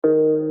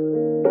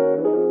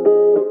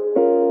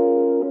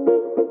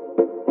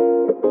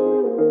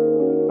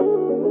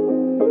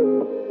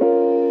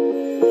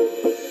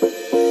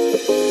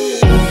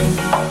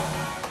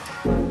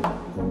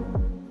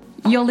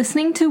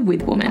listening to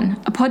With Woman,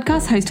 a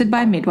podcast hosted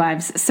by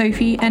midwives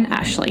Sophie and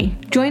Ashley.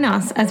 Join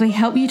us as we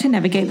help you to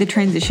navigate the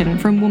transition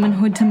from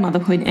womanhood to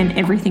motherhood and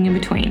everything in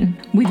between.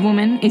 With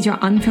Woman is your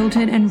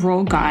unfiltered and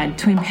raw guide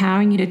to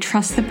empowering you to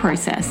trust the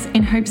process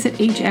in hopes that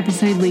each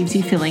episode leaves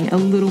you feeling a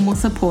little more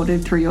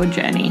supported through your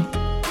journey.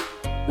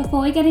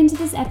 Before we get into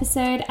this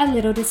episode, a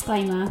little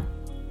disclaimer.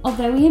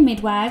 Although we are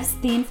midwives,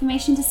 the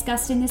information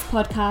discussed in this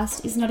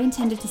podcast is not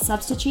intended to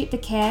substitute the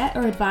care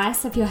or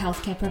advice of your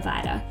healthcare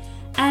provider.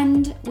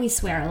 And we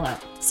swear a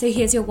lot, so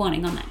here's your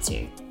warning on that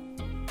too.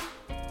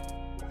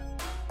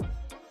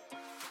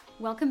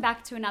 Welcome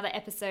back to another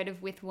episode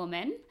of With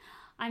Woman.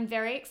 I'm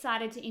very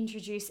excited to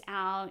introduce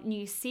our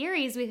new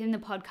series within the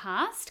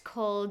podcast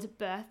called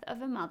Birth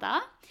of a Mother.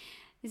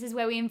 This is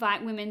where we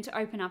invite women to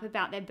open up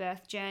about their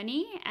birth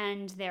journey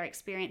and their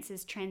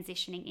experiences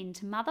transitioning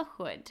into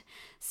motherhood.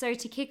 So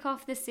to kick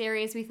off the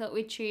series, we thought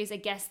we'd choose a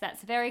guest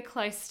that's very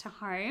close to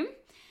home.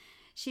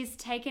 She's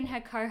taken her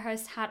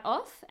co-host hat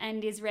off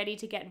and is ready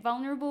to get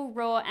vulnerable,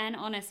 raw, and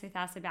honest with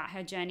us about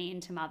her journey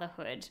into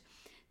motherhood.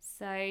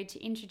 So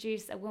to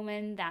introduce a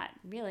woman that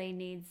really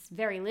needs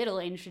very little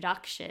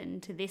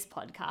introduction to this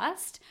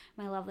podcast,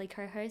 my lovely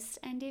co-host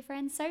and dear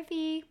friend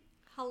Sophie.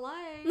 Hello.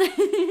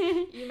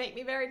 You make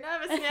me very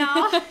nervous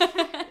now.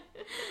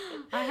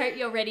 I hope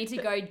you're ready to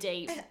go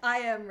deep. I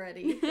am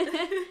ready.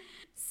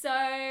 So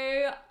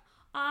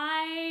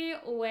I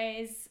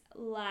always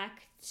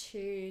like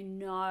to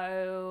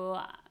know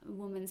a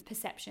woman's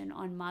perception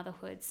on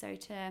motherhood. So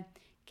to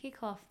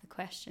kick off the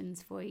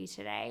questions for you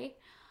today,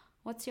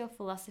 what's your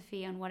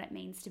philosophy on what it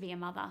means to be a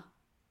mother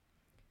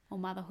or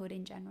motherhood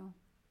in general?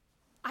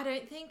 I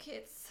don't think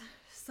it's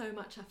so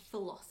much a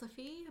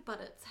philosophy,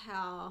 but it's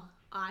how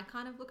I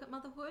kind of look at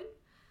motherhood.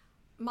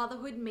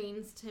 Motherhood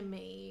means to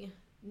me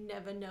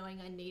never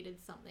knowing I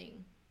needed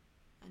something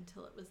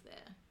until it was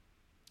there.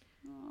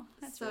 Oh,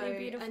 that's really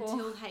beautiful.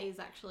 Until Hayes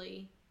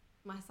actually,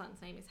 my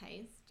son's name is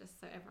Hayes, just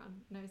so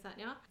everyone knows that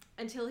now.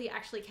 Until he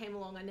actually came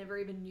along, I never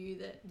even knew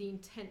that the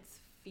intense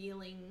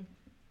feeling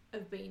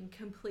of being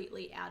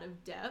completely out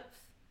of depth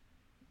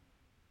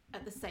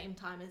at the same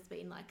time as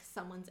being like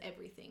someone's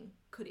everything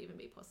could even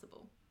be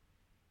possible.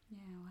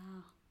 Yeah,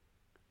 wow.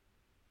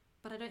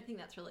 But I don't think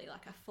that's really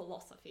like a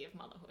philosophy of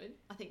motherhood.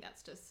 I think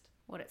that's just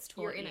what it's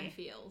taught your you. inner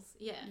feels.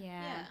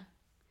 Yeah.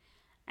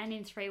 And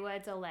in 3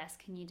 words or less,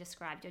 can you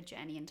describe your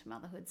journey into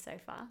motherhood so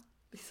far?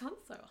 This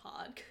sounds so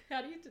hard.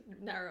 How do you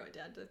narrow it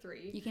down to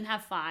 3? You can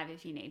have 5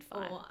 if you need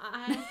 5. Or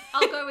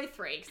I'll go with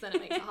 3 because then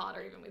it makes it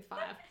harder even with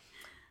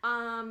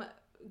 5.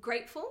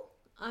 Grateful.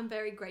 I'm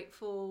very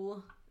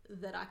grateful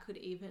that I could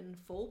even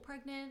fall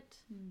pregnant,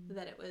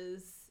 that it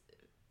was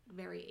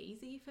very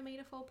easy for me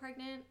to fall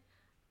pregnant,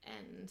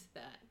 and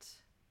that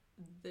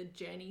the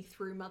journey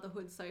through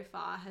motherhood so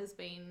far has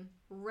been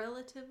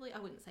relatively, I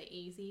wouldn't say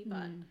easy,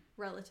 but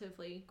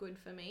relatively good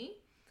for me.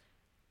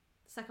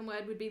 Second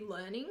word would be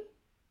learning.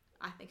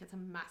 I think it's a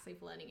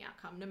massive learning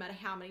outcome. No matter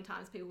how many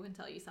times people can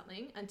tell you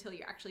something, until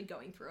you're actually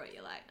going through it,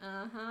 you're like,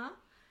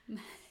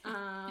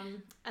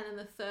 and then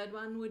the third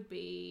one would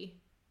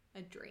be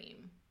a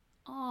dream.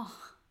 Oh,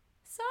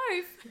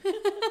 Soph.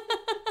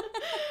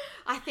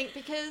 I think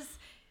because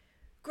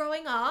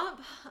growing up,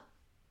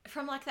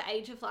 from like the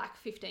age of like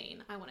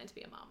 15, I wanted to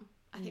be a mum.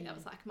 I think that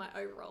was like my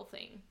overall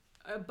thing.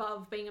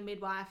 Above being a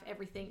midwife,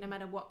 everything, no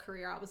matter what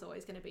career I was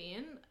always going to be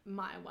in,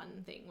 my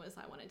one thing was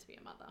I wanted to be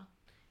a mother.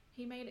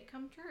 He made it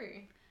come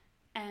true.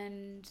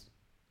 And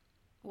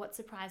what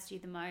surprised you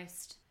the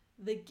most?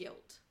 The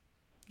guilt.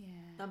 Yeah.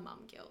 The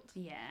mum guilt.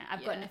 Yeah,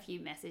 I've gotten a few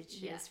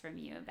messages from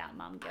you about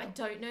mum guilt. I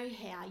don't know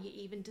how you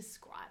even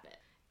describe it.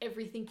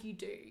 Everything you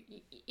do,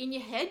 in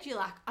your head, you're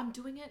like, I'm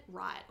doing it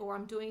right, or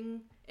I'm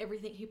doing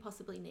everything he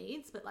possibly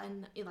needs, but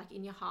then like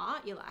in your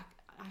heart, you're like,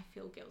 I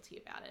feel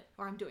guilty about it,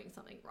 or I'm doing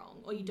something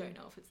wrong, or you don't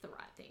know if it's the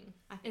right thing.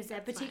 I think Is there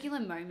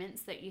particular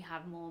moments that you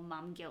have more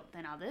mum guilt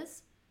than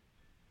others?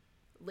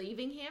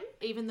 Leaving him,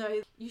 even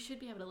though you should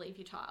be able to leave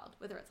your child,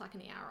 whether it's like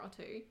an hour or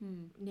 2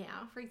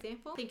 now, for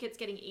example. I think it's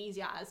getting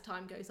easier as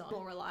time goes on,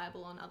 more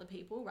reliable on other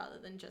people rather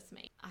than just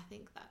me. I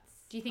think that's...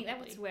 Do you think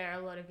that was where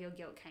a lot of your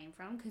guilt came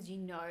from? Because you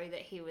know that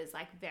he was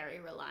like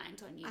very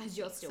reliant on you because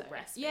you're still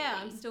breastfeeding. Yeah,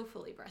 I'm still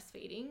fully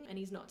breastfeeding, and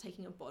he's not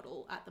taking a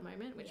bottle at the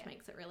moment, which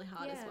makes it really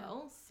hard as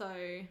well. So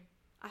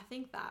I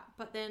think that.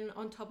 But then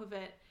on top of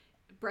it,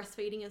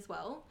 breastfeeding as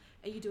well.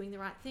 Are you doing the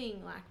right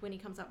thing? Like when he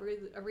comes up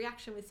with a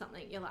reaction with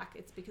something, you're like,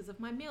 it's because of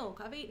my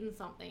milk, I've eaten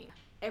something.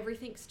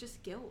 Everything's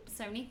just guilt.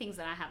 So many things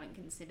that I haven't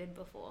considered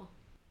before.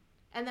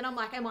 And then I'm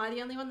like, am I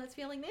the only one that's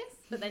feeling this?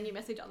 But then you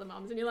message other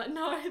mums and you're like,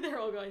 no, they're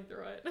all going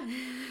through it.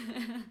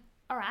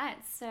 All right,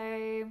 so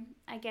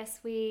I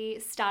guess we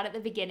start at the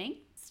beginning.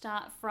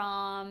 Start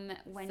from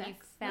when you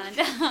found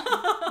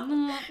out.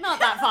 Not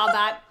that far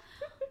back.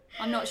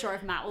 I'm not sure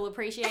if Matt will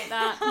appreciate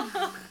that.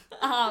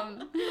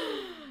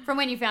 From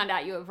when you found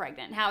out you were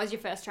pregnant, how was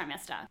your first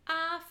trimester?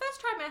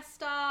 First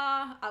trimester,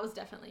 I was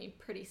definitely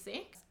pretty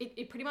sick.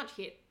 It pretty much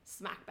hit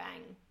smack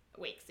bang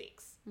week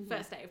 6.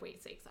 First day of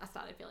week 6, I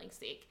started feeling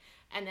sick.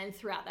 And then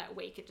throughout that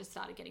week, it just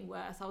started getting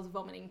worse. I was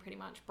vomiting pretty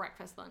much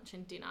breakfast, lunch,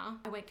 and dinner.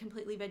 I went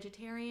completely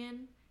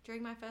vegetarian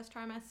during my first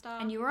trimester.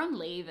 And you were on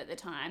leave at the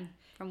time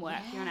from work.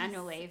 Yes. You're on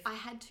annual leave. I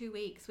had 2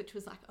 weeks, which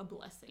was like a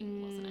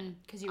blessing, wasn't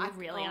it? Because you were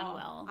really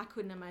unwell. I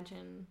couldn't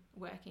imagine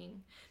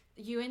working.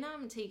 You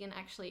and Tegan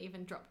actually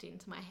even dropped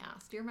into my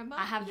house. Do you remember?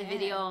 I have the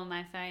video on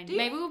my phone.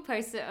 Maybe we'll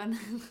post it on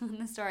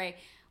the story.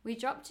 We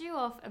dropped you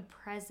off a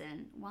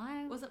present.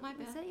 Why? Was it my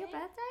birthday? Was it your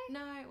birthday?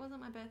 No, it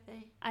wasn't my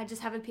birthday. I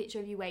just have a picture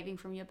of you waving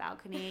from your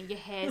balcony and your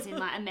hair's in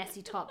like a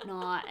messy top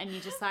knot and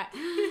you're just like...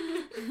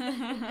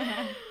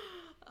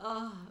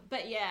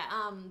 But yeah,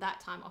 that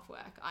time off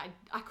work,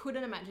 I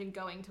couldn't imagine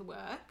going to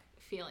work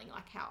feeling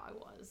like how I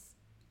was.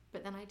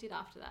 But then I did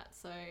after that.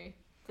 So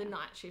the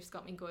night shifts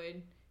got me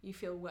good. You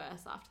feel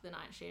worse after the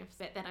night shifts.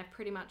 But then I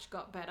pretty much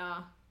got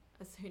better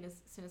as soon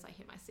as I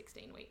hit my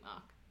 16-week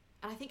mark.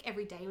 And I think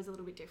every day was a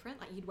little bit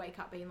different. Like you'd wake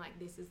up being like,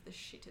 this is the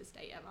shittest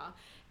day ever.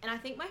 And I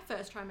think my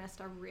first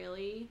trimester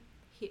really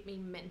hit me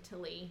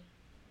mentally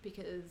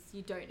because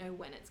you don't know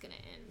when it's going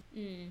to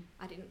end.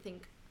 I didn't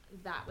think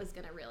that was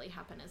going to really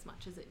happen as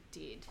much as it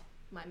did.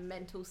 My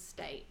mental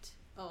state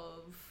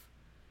of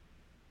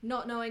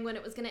not knowing when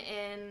it was going to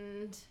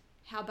end,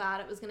 how bad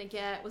it was going to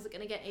get, was it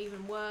going to get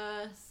even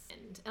worse?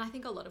 And I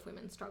think a lot of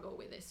women struggle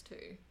with this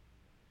too.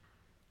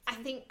 I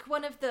think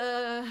one of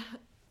the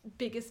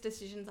biggest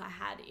decisions I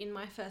had in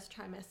my first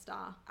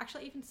trimester,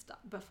 actually even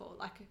before,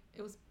 like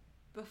it was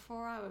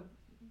before I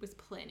was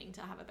planning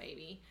to have a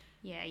baby.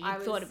 Yeah,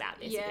 you thought about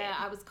this a bit. Yeah,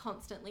 I was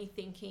constantly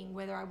thinking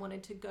whether I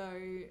wanted to go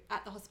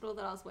at the hospital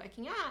that I was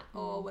working at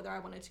or whether I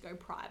wanted to go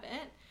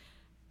private.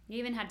 You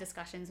even had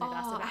discussions with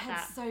us about that. I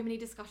had so many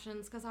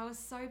discussions because I was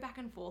so back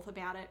and forth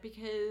about it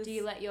because... Do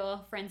you let your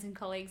friends and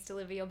colleagues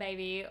deliver your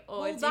baby?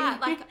 Or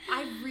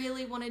I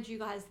really wanted you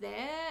guys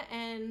there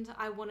and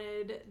I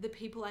wanted the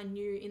people I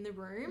knew in the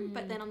room.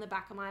 But then on the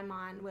back of my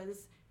mind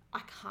was,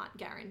 I can't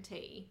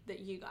guarantee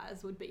that you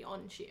guys would be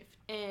on shift.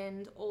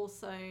 And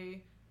also,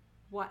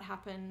 what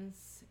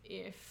happens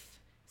if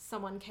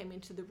someone came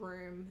into the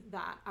room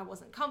that I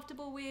wasn't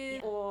comfortable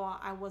with or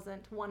I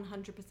wasn't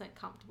 100%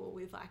 comfortable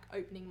with like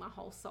opening my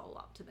whole soul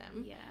up to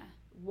them. Yeah.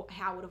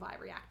 How would have I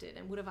reacted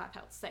and would have I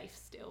felt safe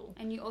still?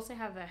 And you also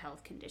have a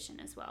health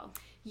condition as well.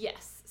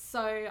 Yes.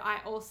 So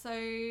I also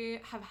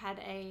have had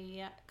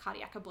a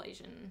cardiac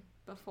ablation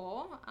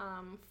before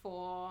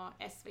for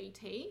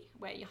SVT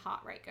where your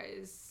heart rate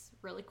goes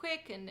really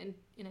quick and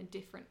in a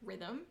different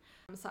rhythm.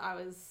 So I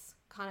was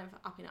kind of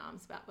up in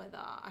arms about whether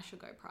I should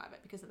go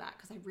private because of that,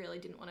 because I really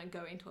didn't want to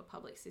go into a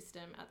public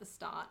system at the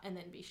start and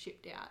then be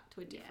shipped out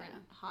to a different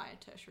higher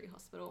tertiary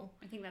hospital.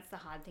 I think that's the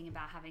hard thing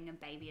about having a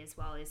baby as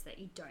well, is that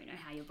you don't know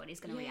how your body's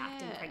going to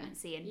react in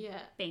pregnancy, and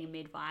being a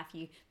midwife,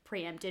 you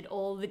preempted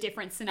all the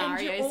different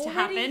scenarios to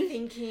happen. And you're already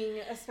thinking,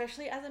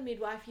 especially as a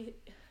midwife,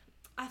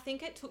 I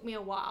think it took me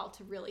a while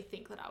to really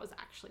think that I was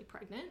actually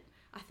pregnant.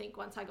 I think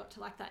once I got to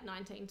like that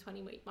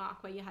 19-20 week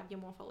mark where you have your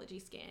morphology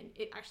scan,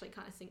 it actually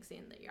kind of sinks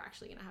in that you're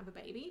actually going to have a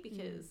baby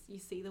because you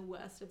see the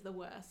worst of the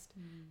worst.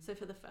 So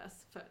for the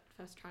first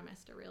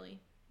trimester, really,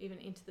 even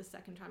into the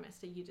second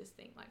trimester, you just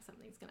think like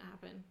something's going to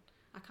happen.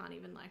 I can't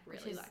even like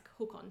really like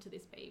hook onto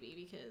this baby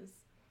because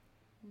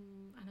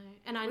I know.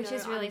 And I know. Which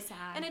is really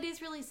sad. And it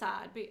is really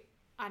sad, but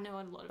I know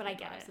a lot of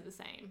midwives are the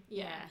same.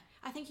 Yeah.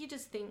 I think you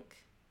just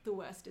think the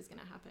worst is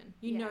going to happen.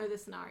 You know the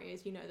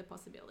scenarios, you know the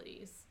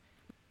possibilities.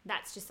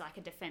 That's just like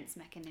a defense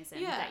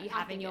mechanism that you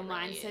have in your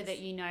mind, so that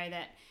you know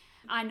that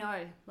I know,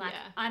 like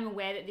I'm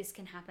aware that this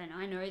can happen.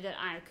 I know that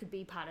I could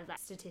be part of that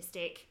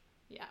statistic.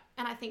 Yeah.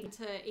 And I think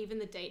to even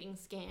the dating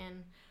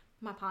scan,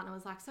 my partner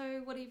was like,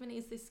 so what even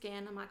is this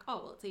scan? I'm like,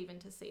 oh, well, it's even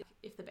to see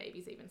if the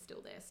baby's even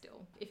still there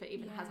still, if it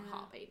even has a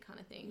heartbeat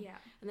kind of thing. Yeah.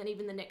 And then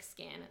even the next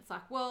scan, it's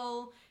like,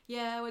 well,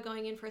 yeah, we're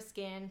going in for a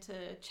scan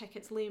to check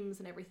its limbs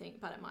and everything,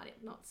 but it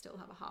might not still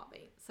have a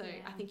heartbeat. So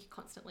I think you're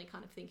constantly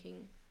kind of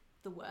thinking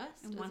the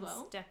worst and as well.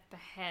 One step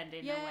ahead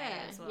in a way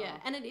as well. Yeah,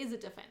 and it is a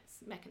defense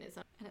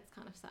mechanism, and it's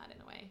kind of sad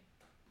in a way.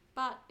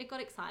 But it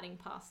got exciting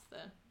past the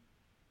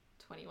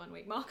 21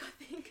 week mark,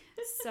 I think.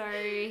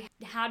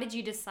 So how did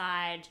you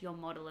decide your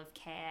model of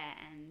care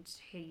and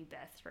who you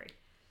birthed through?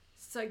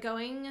 So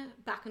going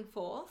back and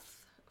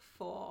forth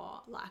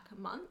for like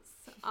months,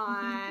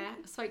 I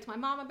spoke to my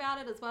mum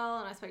about it as well,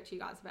 and I spoke to you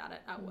guys about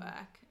it at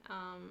work.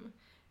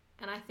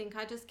 And I think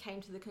I just came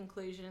to the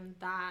conclusion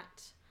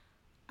that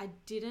I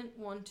didn't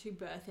want to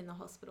birth in the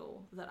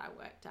hospital that I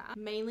worked at,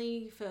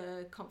 mainly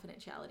for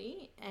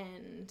confidentiality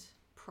and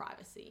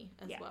privacy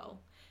as well.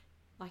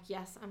 Like,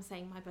 yes, I'm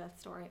saying my birth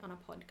story on a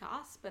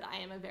podcast, but I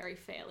am a very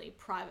fairly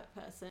private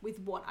person with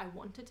what I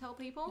want to tell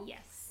people.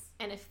 Yes.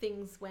 And if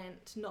things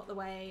went not the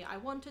way I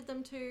wanted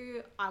them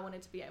to, I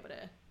wanted to be able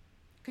to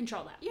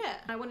control that. Yeah.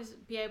 I wanted to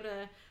be able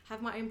to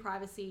have my own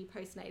privacy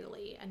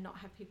postnatally and not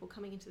have people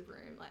coming into the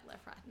room like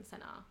left, right and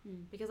center.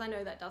 Because I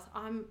know that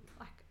I'm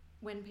like,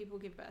 when people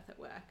give birth at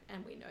work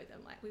and we know them,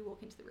 like we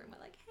walk into the room, we're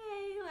like,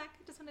 hey, like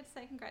I just wanted to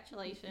say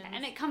congratulations.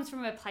 And it comes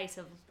from a place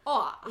of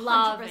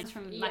love. It's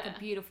from like a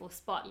beautiful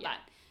spot.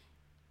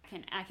 But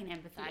can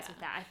empathize with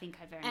that. I think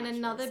I very and much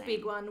another feel the big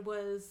same. one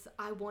was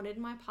I wanted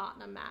my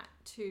partner Matt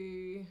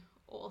to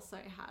also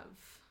have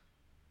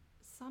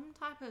some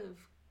type of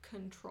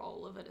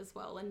control of it as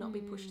well and not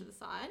be pushed to the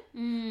side.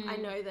 I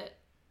know that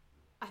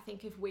I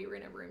think if we were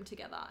in a room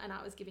together and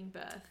I was giving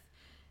birth,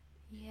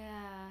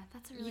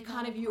 that's a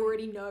really you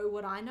already know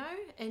what I know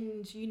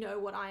and you know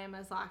what I am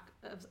as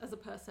a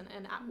person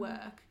and at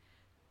work.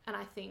 And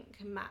I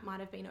think Matt might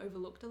have been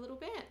overlooked a little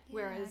bit,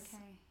 whereas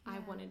I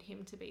wanted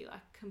him to be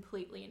like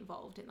completely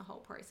involved in the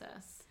whole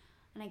process.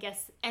 And I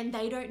guess, and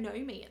they don't know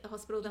me at the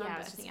hospital that I'm I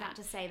was birthing just about at.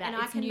 to say that, and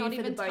it's I can new not for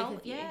even the both tell.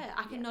 of you.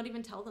 I can not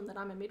even tell them that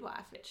I'm a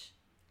midwife, which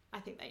I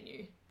think they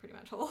knew pretty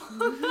much all.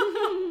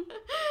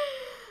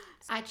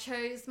 I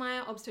chose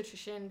my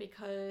obstetrician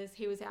because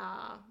he was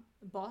our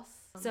boss.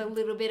 So a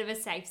little bit of a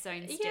safe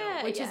zone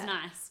still, which is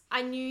nice.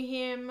 I knew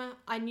him.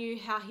 I knew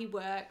how he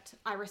worked.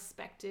 I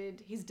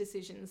respected his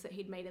decisions that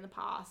he'd made in the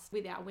past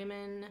with our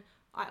women.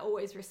 I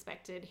always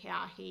respected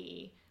how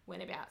he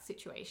went about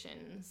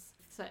situations,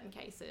 certain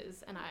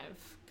cases, and I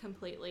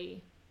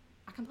completely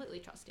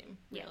trust him,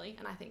 really.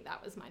 And I think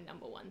that was my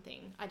number one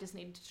thing. I just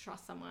needed to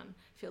trust someone,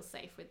 feel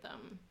safe with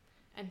them,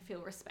 and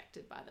feel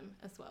respected by them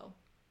as well.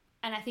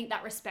 And I think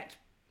that respect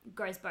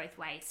goes both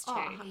ways too.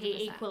 100%.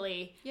 He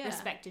equally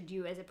respected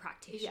you as a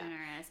practitioner,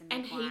 as a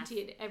midwife. And he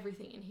did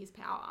everything in his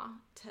power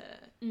to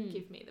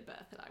give me the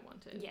birth that I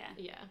wanted.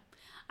 Yeah.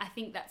 I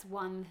think that's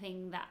one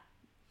thing that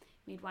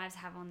midwives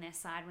have on their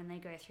side when they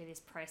go through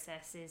this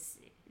process is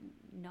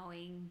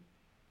knowing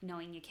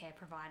your care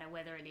provider,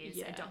 whether it is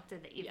a doctor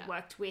that you've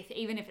worked with,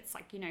 even if it's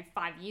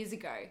 5 years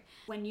ago.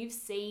 When you've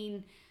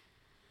seen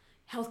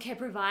healthcare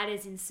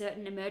providers in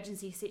certain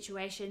emergency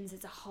situations,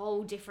 it's a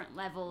whole different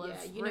level of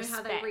respect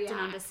how they react and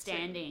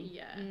understanding.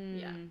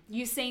 And,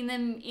 You've seen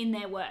them in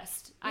their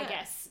worst, I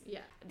guess. Yeah.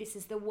 This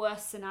is the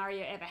worst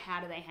scenario ever.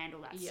 How do they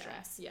handle that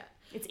stress? Yeah.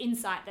 It's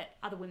insight that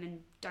other women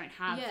don't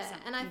have.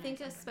 And I think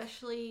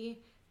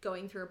especially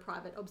going through a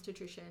private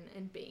obstetrician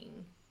and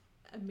being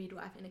a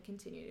midwife in a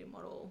continuity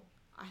model,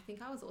 I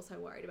think I was also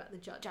worried about the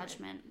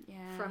judgment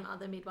from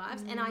other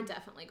midwives. And I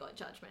definitely got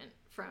judgment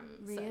from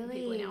certain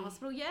people in our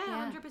hospital.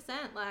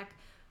 100%. Like,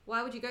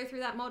 why would you go through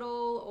that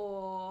model?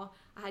 Or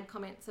I had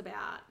comments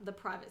about the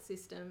private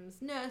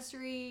systems,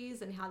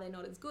 nurseries, and how they're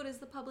not as good as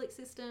the public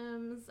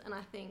systems. And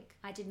I think...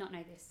 I did not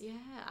know this. Yeah,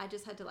 I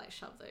just had to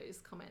shove those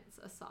comments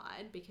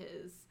aside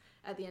because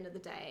at the end of the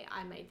day,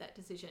 I made that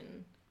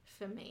decision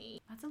for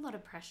me. That's a lot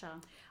of pressure.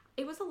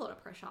 It was a lot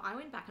of pressure. I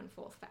went back and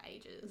forth for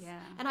ages. Yeah.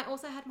 And I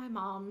also had my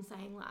mum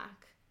saying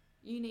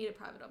you need a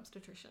private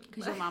obstetrician.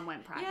 Because your mum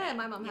went private. Yeah,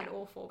 my mum had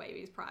all 4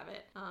 babies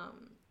private.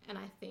 And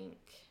I think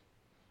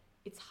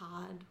it's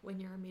hard when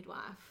you're a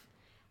midwife.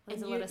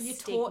 There's and a lot of you're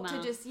stigma taught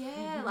to just,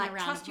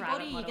 trust your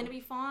body. You're going to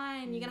be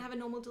fine. You're going to have a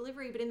normal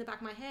delivery. But in the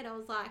back of my head, I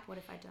was like, what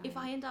if I don't? If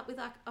I end up with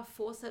a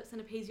forceps and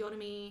a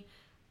episiotomy,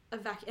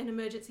 an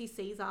emergency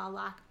Caesar,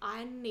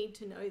 I need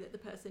to know that the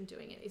person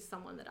doing it is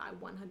someone that I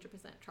 100%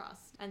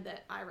 trust and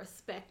that I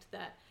respect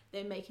that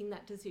they're making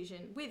that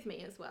decision with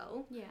me as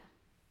well. Yeah.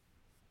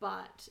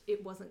 But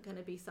it wasn't going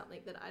to be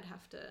something that I'd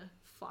have to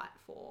fight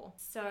for.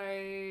 So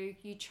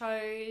you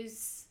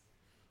chose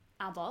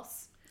our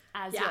boss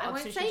as your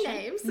obstetrician. I won't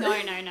say names.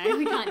 No,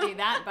 we can't do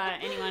that.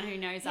 But anyone who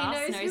knows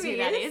us knows who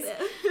that is.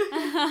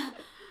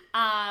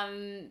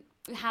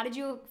 How did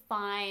you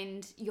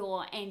find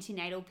your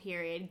antenatal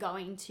period,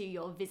 going to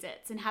your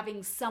visits and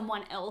having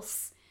someone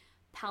else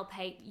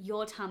palpate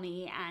your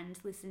tummy and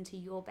listen to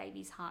your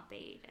baby's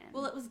heartbeat?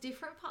 Well, it was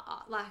different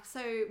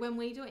so when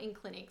we do it in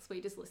clinics,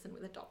 we just listen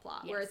with a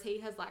Doppler, whereas he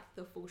has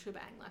the full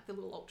shebang, the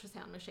little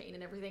ultrasound machine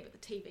and everything with the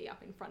TV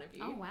up in front of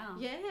you. Oh, wow.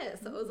 Yeah,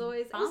 so it was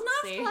always, fancy.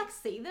 It was nice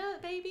to see the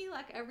baby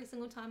every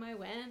single time I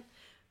went,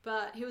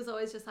 but he was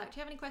always just do you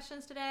have any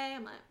questions today?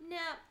 I'm like, nah,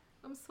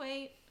 I'm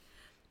sweet.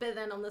 But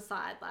then on the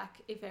side,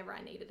 if ever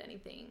I needed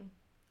anything,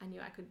 I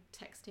knew I could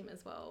text him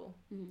as well,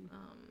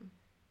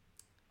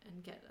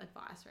 and get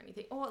advice or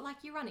anything. Or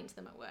you run into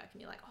them at work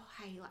and you're like,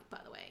 oh, hey, by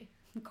the way.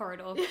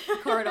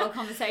 Corridor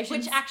conversations.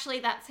 Which actually,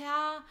 that's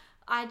how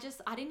I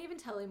didn't even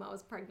tell him I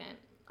was pregnant.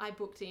 I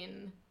booked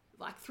in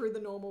through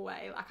the normal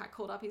way. I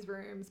called up his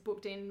rooms,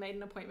 booked in, made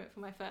an appointment for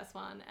my first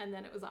one. And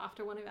then it was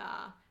after one of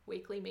our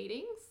weekly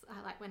meetings.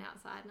 I went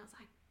outside and I was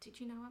like, did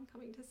you know I'm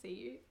coming to see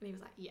you? And he was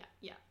like,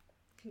 yeah.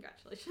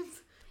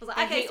 Congratulations. I was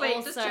like, okay, sweet.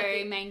 Also just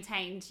checking.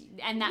 Maintained,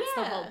 and that's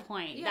the whole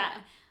point. Yeah.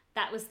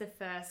 That was the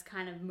first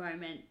kind of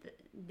moment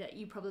that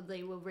you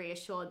probably were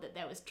reassured that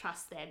there was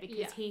trust there,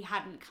 because he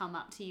hadn't come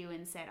up to you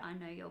and said, I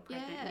know you're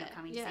pregnant and you're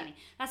coming to see me.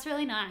 That's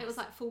really nice. It was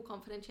full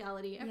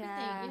confidentiality, everything.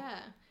 Yeah.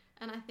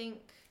 And I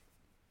think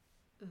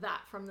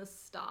that from the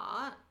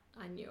start,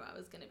 I knew I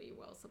was going to be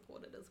well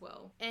supported as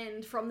well.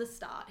 And from the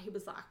start, he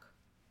was like,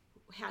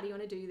 how do you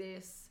want to do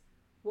this?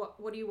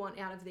 What do you want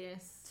out of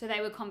this? So they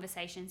were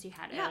conversations you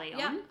had early on?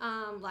 Yeah.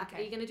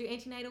 Are you going to do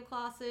antenatal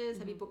classes?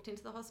 Have you booked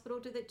into the hospital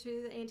to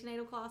do the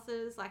antenatal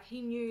classes?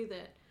 He knew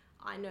that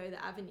I know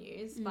the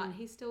avenues, but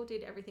he still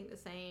did everything the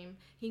same.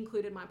 He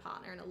included my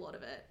partner in a lot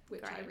of it,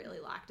 which I really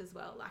liked as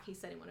well. He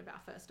said in one of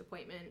our first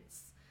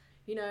appointments,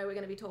 we're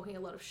going to be talking a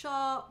lot of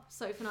shop.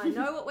 Soph and I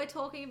know what we're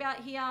talking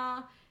about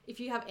here. If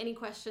you have any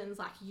questions,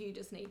 like, you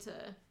just need to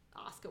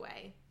ask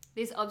away.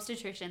 This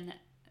obstetrician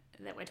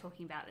that we're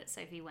talking about that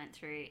Sophie went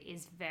through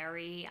is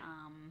very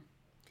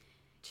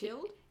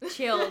chilled.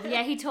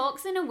 Yeah, he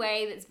talks in a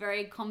way that's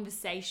very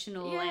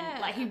conversational, and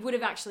like he would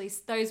have actually,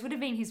 those would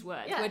have been his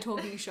words. We're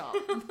talking shop.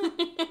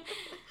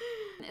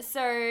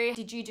 So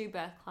did you do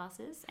birth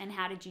classes, and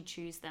how did you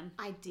choose them?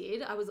 I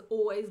did. I was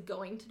always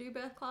going to do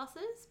birth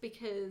classes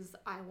because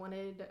I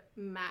wanted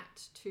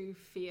Matt to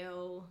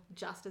feel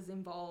just as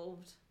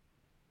involved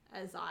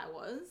as I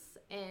was,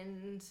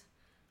 and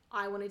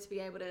I wanted to be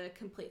able to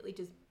completely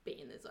just be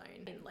in the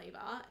zone in labour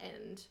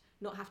and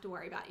not have to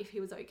worry about if he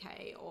was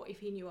okay or if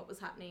he knew what was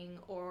happening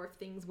or if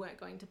things weren't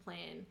going to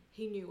plan.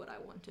 He knew what I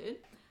wanted.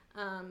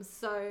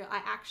 So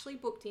I actually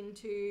booked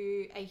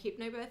into a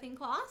hypnobirthing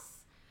class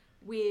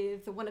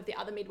with one of the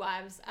other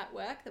midwives at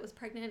work that was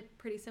pregnant,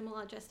 pretty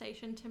similar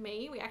gestation to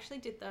me. We actually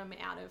did them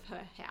out of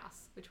her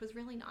house, which was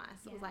really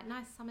nice. It was like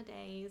nice summer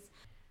days.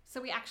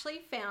 So we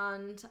actually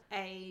found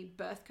a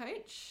birth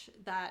coach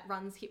that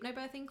runs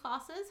hypnobirthing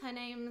classes. Her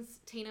name's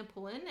Tina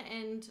Pullen,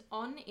 and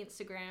on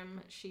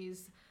Instagram,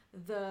 she's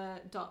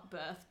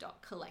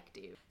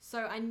the.birth.collective.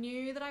 So I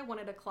knew that I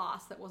wanted a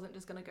class that wasn't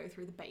just going to go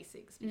through the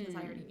basics because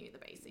I already knew the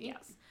basics.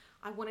 Yep.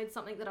 I wanted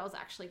something that I was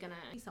actually going to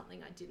be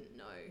something I didn't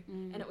know.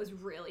 And it was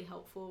really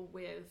helpful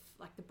with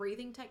like the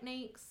breathing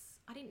techniques.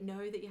 I didn't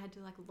know that you had to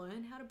like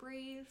learn how to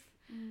breathe.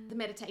 The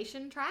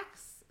meditation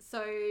tracks.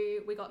 So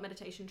we got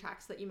meditation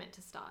tracks that you meant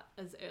to start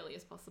as early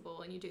as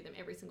possible, and you do them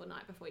every single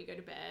night before you go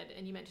to bed,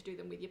 and you meant to do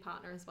them with your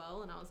partner as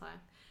well. And I was like,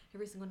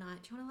 every single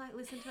night, do you want to like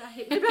listen to our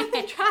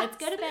hypnobirthing tracks? Let's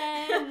go to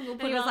bed. We'll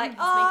put and he was like,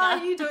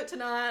 you do it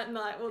tonight, and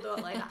like, we'll do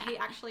it later. He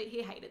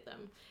hated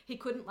them. He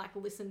couldn't like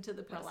listen to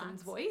the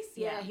person's voice.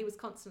 Yeah, he was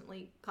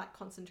constantly like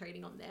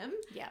concentrating on them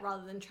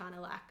rather than trying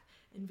to like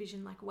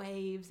envision like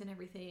waves and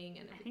everything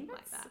and everything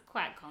like that.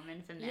 Quite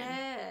common for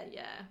men.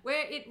 Yeah.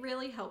 Where it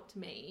really helped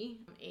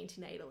me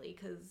antenatally,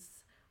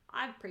 because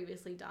I've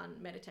previously done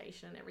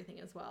meditation and everything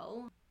as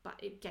well, but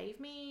it gave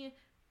me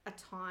a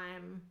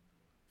time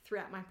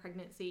throughout my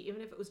pregnancy, even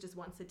if it was just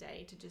once a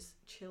day, to just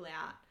chill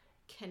out,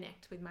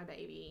 connect with my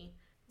baby.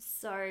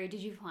 So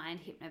did you find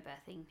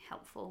hypnobirthing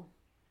helpful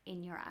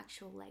in your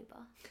actual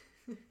labour?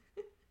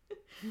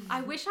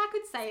 I wish I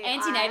could say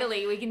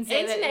antenatally we can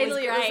say that it was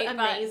great,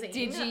 amazing. But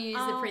did you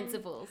use the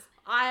principles?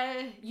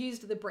 I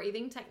used the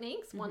breathing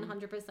techniques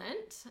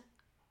 100%,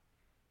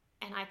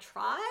 and I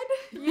tried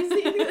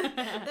using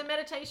the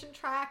meditation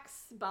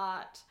tracks,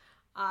 but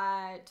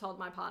I told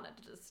my partner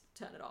to just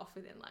turn it off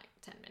within like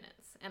 10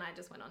 minutes, and I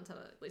just went on to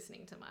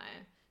listening to my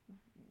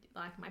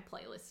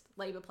playlist,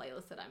 labour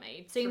playlist that I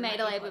made. So you made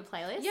a labour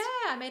playlist? Yeah,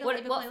 I made a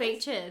labour playlist. What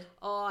featured?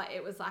 Oh,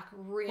 it was like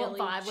really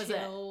what vibe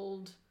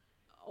chilled. Was it?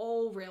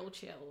 All real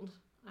chilled.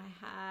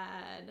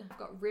 I've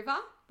got River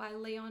by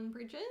Leon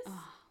Bridges.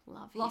 Oh,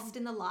 love him. Lost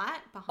in the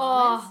Light, Bahamas.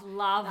 Oh,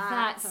 love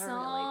that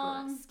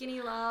song. Really good.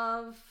 Skinny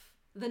Love.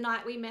 The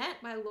Night We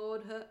Met by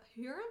Lord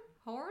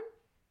Horan.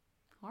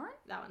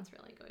 That one's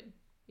really good.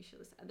 You should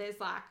listen.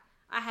 There's like,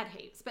 I had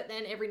heaps, but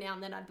then every now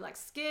and then I'd be like,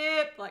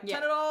 skip, like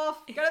turn it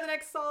off, go to the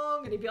next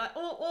song, and he'd be like,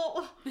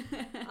 oh.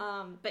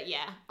 But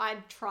yeah, I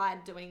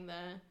tried doing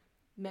the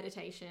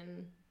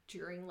meditation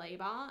during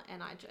labour,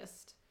 and I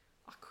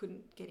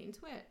couldn't get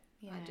into it.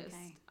 Yeah,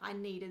 I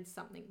needed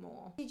something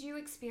more. Did you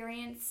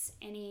experience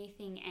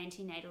anything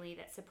antenatally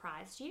that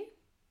surprised you?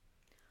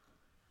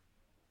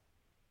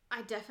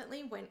 I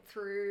definitely went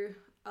through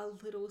a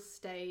little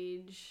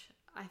stage.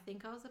 I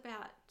think I was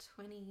about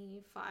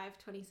 25,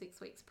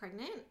 26 weeks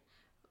pregnant,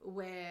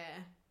 where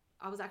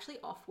I was actually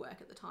off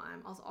work at the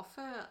time. I was off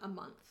for a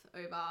month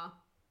over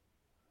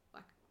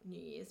like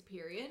New Year's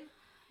period.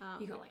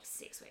 You got like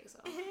 6 weeks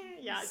off.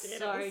 Yeah, I did.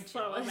 It was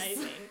so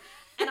amazing.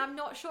 And I'm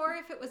not sure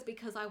if it was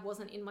because I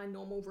wasn't in my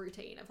normal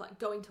routine of like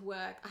going to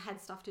work. I had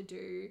stuff to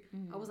do.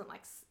 I wasn't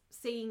like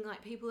seeing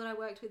like people that I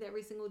worked with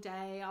every single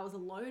day. I was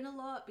alone a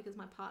lot because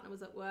my partner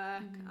was at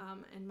work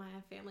and my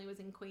family was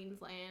in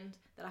Queensland,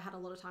 that I had a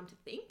lot of time to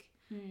think.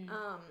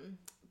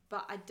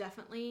 But I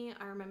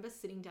remember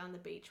sitting down the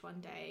beach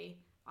one day.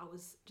 I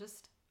was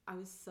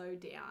so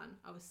down.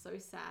 I was so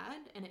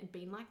sad, and it had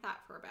been like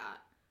that for about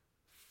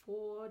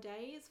 5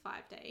 days.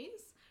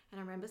 And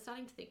I remember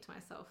starting to think to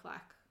myself,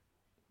 like,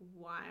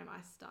 why am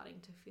I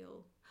starting to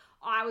feel...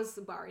 I was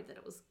worried that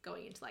it was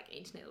going into like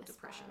antenatal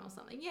depression or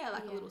something. Yeah,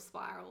 like a little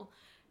spiral.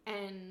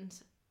 And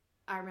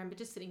I remember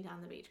just sitting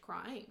down the beach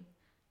crying.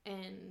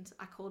 And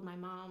I called my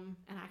mum,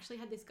 and I actually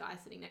had this guy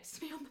sitting next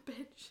to me on the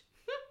bench.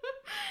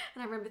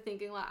 And I remember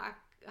thinking, like, I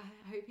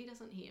hope he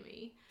doesn't hear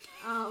me.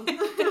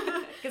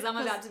 Because I'm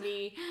about to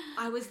be...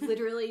 I was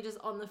literally just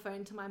on the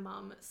phone to my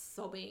mum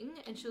sobbing,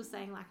 and she was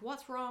saying, like,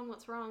 what's wrong?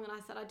 And I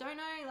said, I don't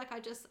know. Like,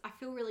 I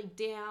feel really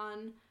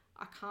down.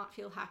 I can't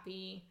feel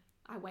happy.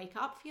 I wake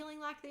up feeling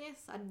like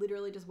this. I'd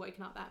literally just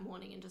woken up that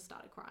morning and just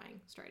started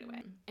crying straight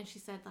away. And she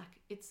said, like,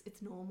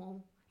 it's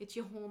normal. It's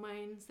your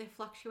hormones. They're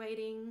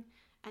fluctuating.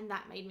 And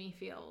that made me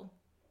feel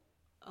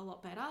a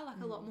lot better,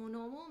 like a lot more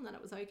normal, and that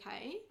it was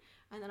okay.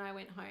 And then I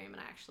went home and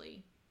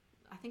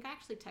I think I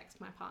actually texted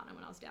my partner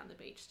when I was down the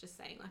beach just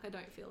saying, like, I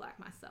don't feel like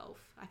myself.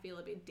 I feel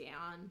a bit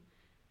down.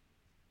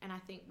 And I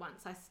think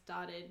once I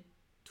started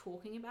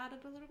talking about it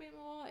a little bit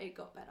more, it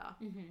got better.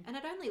 Mm-hmm. And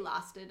it only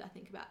lasted, I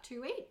think, about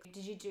 2 weeks.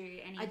 Did you do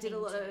anything? I did a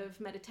lot of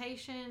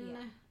meditation. Yeah.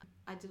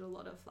 I did a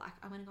lot of, like,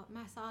 I went and got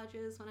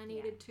massages when I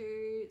needed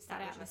to.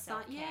 Sat out in the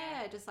sun.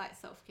 Yeah, just like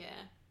self-care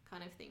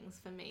kind of things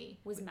for me.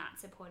 Was Matt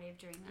supportive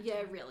during that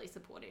Yeah, time? really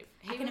supportive.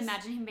 I can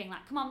imagine him being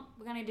like, come on,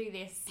 we're going to do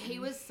this. He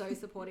was so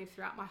supportive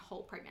throughout my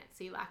whole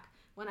pregnancy. Like,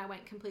 when I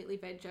went completely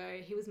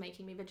veggie, he was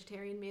making me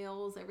vegetarian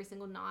meals every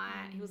single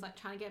night. He was, like,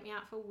 trying to get me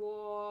out for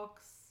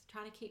walks,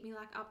 trying to keep me,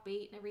 like,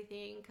 upbeat and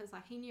everything, because,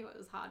 like, he knew it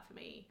was hard for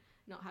me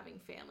not having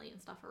family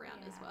and stuff around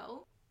as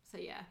well. So,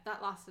 yeah,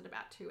 that lasted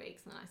about 2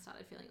 weeks, and then I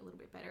started feeling a little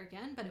bit better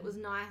again. But it was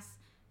nice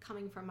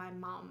coming from my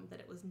mum that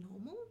it was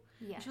normal.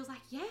 Yeah. And she was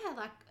like, yeah,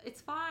 like, it's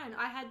fine.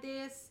 I had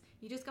this.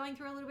 You're just going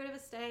through a little bit of a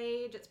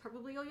stage. It's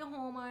probably all your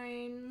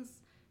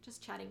hormones.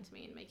 Just chatting to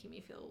me and making me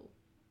feel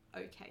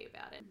okay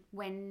about it.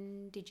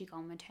 When did you go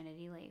on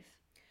maternity leave?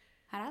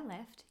 Had I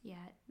left? Yeah.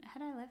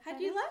 Had I left?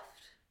 Had you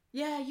left?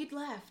 Yeah, you'd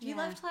left. You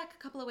Yeah. left like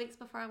a couple of weeks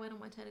before I went on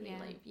maternity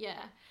Yeah. leave.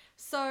 Yeah.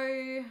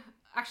 So,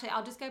 actually,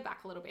 I'll just go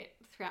back a little bit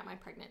throughout my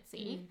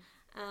pregnancy.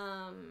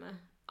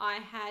 I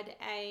had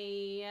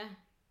a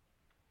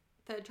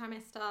 3rd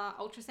trimester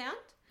ultrasound.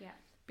 Yeah.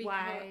 Because-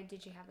 Why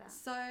did you have that?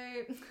 So,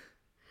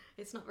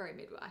 it's not very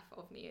midwife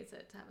of me, is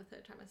it, to have a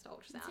 3rd trimester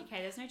ultrasound? It's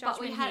okay. There's no But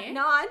judgment we had here.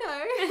 no, I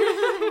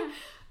know.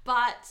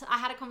 But I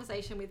had a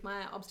conversation with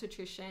my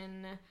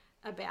obstetrician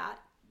about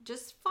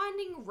just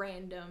finding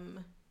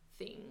random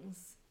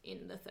things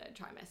in the 3rd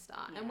trimester.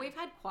 Yeah. And we've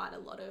had quite a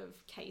lot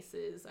of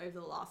cases over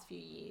the last few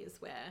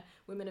years where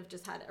women have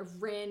just had a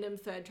random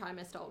 3rd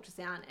trimester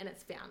ultrasound and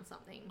it's found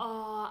something.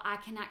 Oh, I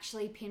can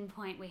actually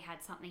pinpoint we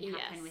had something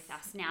happen Yes. with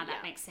us. Now that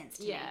Yeah. makes sense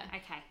to Yeah. me.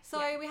 Okay. So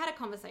yeah. we had a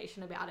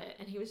conversation about it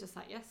and he was just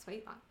like, yeah,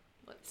 sweet.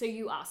 So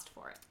you asked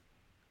for it.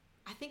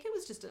 I think it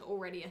was just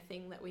already a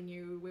thing that we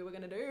knew we were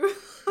going to do.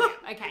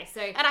 Okay,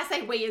 so And I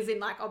say we as in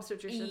like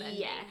obstetrician. And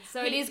yeah, me.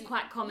 so it is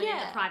quite common in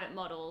the Yeah. private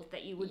model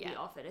that you would be Yeah.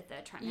 offered a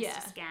 3rd trimester Yeah.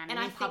 scan, And and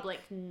I in think-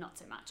 public not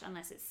so much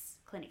unless it's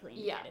clinically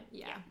indicated.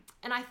 Yeah.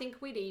 And I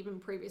think we'd even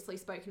previously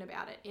spoken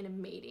about it in a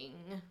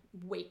meeting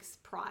weeks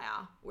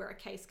prior where a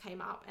case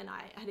came up and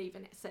I had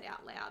even said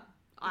out loud,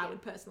 I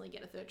would personally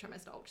get a 3rd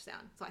trimester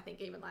ultrasound. So I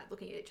think even like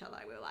looking at each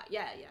other, we were like,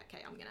 yeah,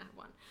 okay, I'm going to have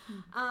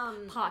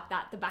one. Park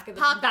that, the back of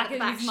the Park back that of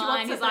back. his She mind.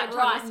 wants a He's like, third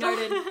right,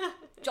 trimester." noted.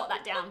 Jot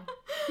that down.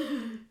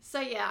 So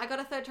yeah, I got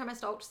a 3rd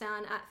trimester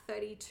ultrasound at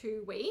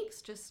 32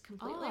 weeks, just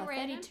completely Oh,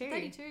 random. 32.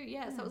 32,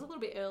 yeah. So it was a little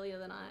bit earlier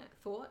than I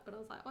thought, but I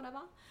was like,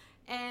 whatever.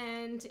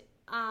 And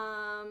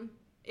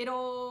it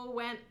all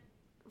went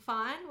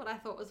fine, what I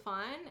thought was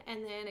fine.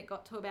 And then it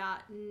got to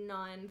about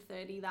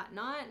 9:30 that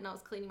night and I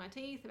was cleaning my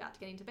teeth, about to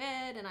get into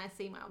bed, and I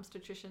see my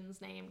obstetrician's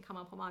name come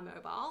up on my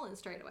mobile, and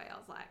straight away I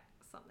was like,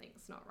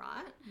 something's not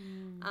right.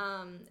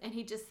 And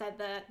he just said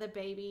that the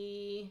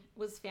baby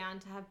was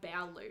found to have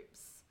bowel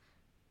loops,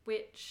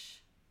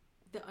 which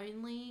the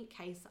only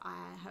case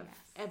I have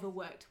ever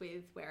worked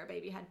with where a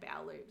baby had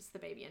bowel loops, the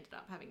baby ended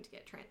up having to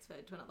get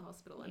transferred to another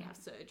hospital and have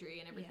surgery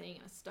and everything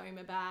in a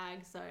stoma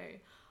bag. So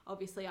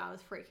obviously I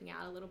was freaking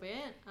out a little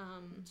bit.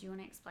 Do you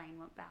want to explain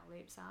what bowel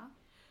loops are?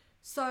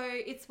 So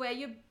it's where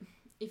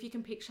if you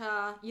can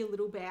picture your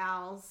little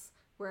bowels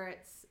where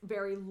it's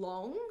very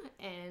long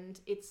and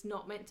it's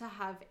not meant to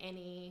have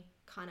any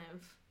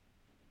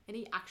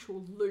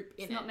actual loop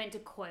in it. It's not meant to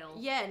coil.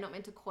 Yeah, not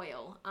meant to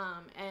coil.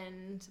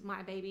 And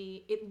my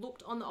baby, it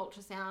looked on the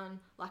ultrasound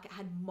like it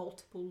had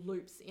multiple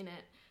loops in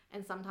it.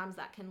 And sometimes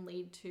that can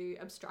lead to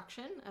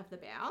obstruction of the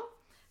bowel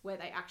where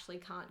they actually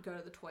can't go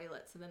to the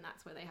toilet. So then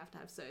that's where they have to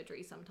have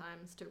surgery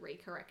sometimes to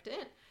recorrect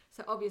it.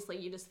 So obviously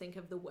you just think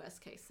of the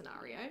worst case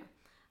scenario.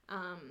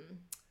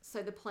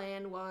 So the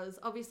plan was,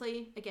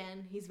 obviously,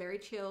 again, he's very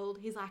chilled.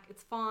 He's like,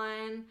 it's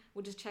fine.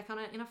 We'll just check on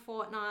it in a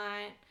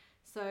fortnight.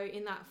 So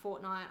in that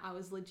fortnight, I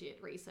was legit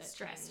researching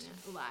Stressed.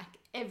 like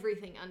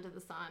everything under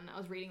the sun. I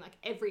was reading like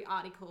every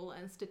article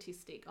and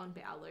statistic on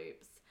bowel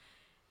loops.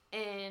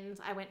 And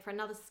I went for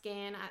another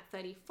scan at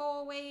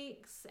 34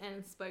 weeks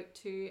and spoke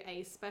to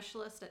a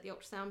specialist at the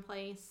ultrasound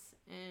place,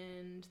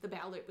 and the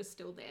bowel loop was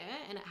still there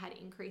and it had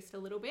increased a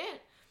little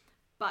bit.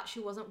 But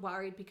she wasn't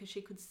worried because she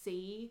could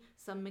see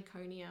some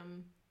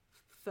meconium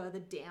further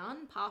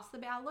down past the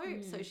bowel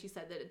loop. So she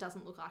said that it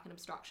doesn't look like an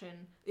obstruction.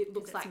 It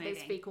looks it's like there's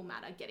moving. fecal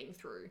matter getting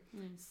through.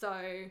 So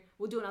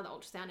we'll do another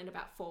ultrasound in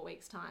about 4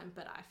 weeks' time,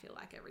 but I feel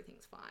like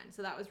everything's fine.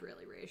 So that was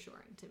really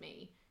reassuring to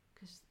me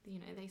because, you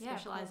know, they Yeah, of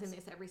specialize in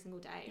course. this every single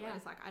day. Yeah.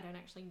 Whereas, like, I don't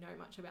actually know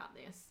much about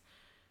this.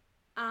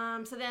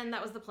 So then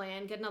that was the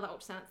plan, get another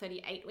ultrasound at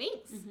 38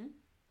 weeks.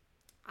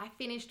 I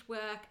finished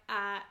work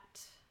at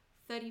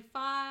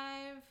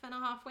 35 and a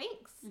half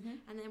weeks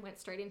and then went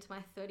straight into my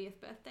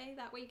 30th birthday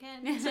that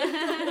weekend.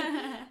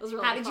 It was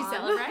really How did you fun.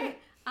 celebrate?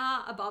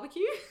 A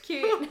barbecue.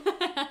 Cute.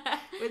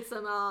 With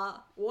some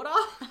water.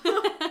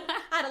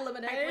 Had a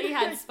lemonade. Hopefully you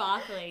had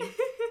sparkling.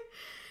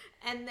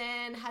 And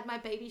then had my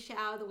baby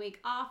shower the week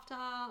after,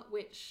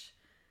 which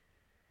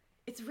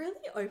It's really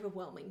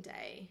overwhelming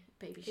day,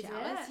 baby Is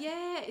showers. it?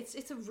 Yeah,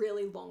 it's a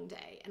really long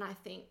day. And I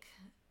think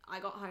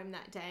I got home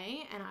that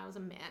day and I was a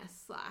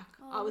mess. Like,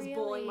 I was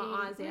bawling my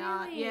eyes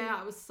out. Really? Yeah,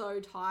 I was so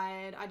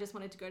tired. I just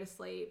wanted to go to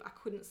sleep. I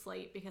couldn't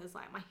sleep because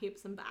like my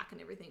hips and back and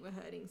everything were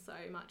hurting so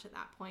much at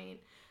that point.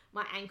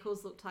 My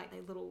ankles looked like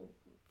they little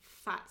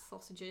fat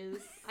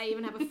sausages. I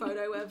even have a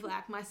photo of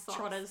like my socks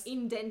Trotters.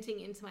 indenting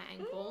into my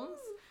ankles.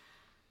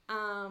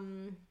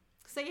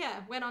 So yeah,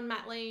 went on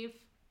mat leave.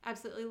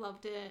 Absolutely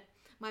loved it.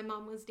 My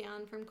mum was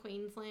down from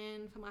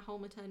Queensland for my whole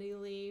maternity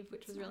leave,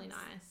 which was really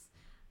nice.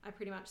 I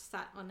pretty much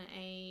sat on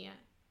a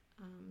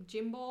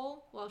gym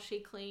ball while she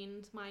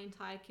cleaned my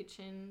entire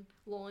kitchen,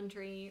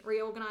 laundry,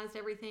 reorganized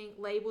everything,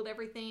 labeled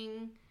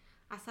everything.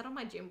 I sat on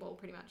my gym ball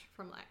pretty much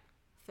from like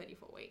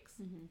 34 weeks.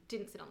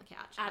 Didn't sit on the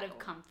couch. Out at of all.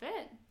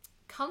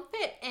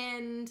 comfort.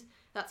 And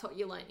that's what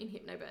you learn in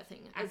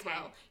hypnobirthing as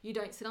well. You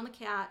don't sit on the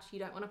couch. You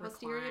don't want to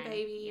posterior Recline,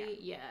 baby.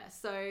 Yeah.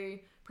 So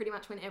pretty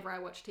much whenever I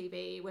watched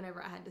TV,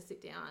 whenever I had to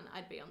sit down,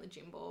 I'd be on the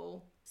gym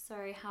ball. So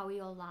how were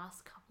your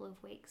last couple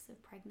of weeks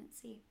of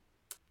pregnancy?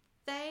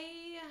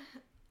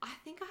 I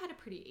think I had a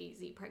pretty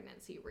easy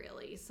pregnancy,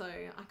 really. So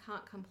I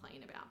can't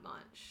complain about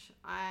much.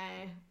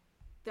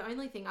 The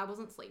only thing, I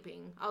wasn't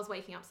sleeping. I was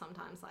waking up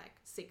sometimes like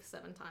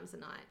 6-7 times a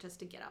night just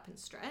to get up and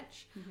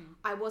stretch.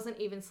 I wasn't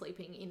even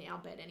sleeping in our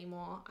bed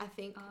anymore. I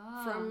think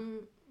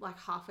from like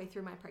halfway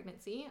through my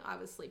pregnancy, I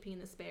was sleeping in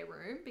the spare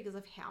room because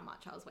of how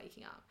much I was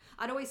waking up.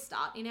 I'd always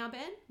start in our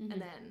bed and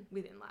then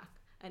within like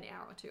an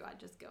hour or two, I'd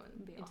just go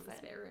and be into the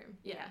spare room.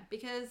 Yeah,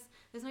 because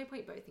there's no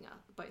point both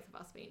of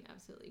us being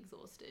absolutely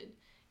exhausted.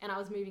 And I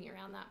was moving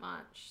around that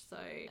much, so...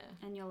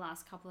 And your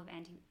last couple of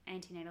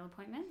antenatal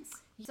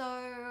appointments? So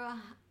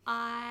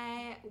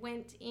I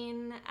went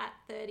in at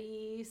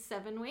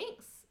 37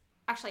 weeks.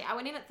 Actually, I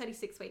went in at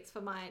 36 weeks for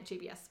my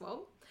GBS swab,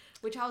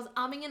 which I was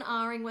umming and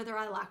ahhing whether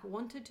I like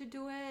wanted to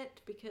do it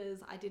because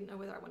I didn't know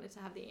whether I wanted to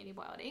have the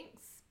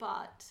antibiotics,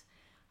 but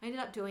I ended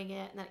up doing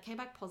it and then it came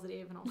back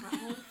positive and I was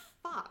like, oh,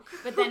 fuck.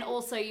 But then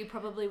also you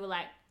probably were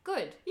like,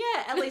 good.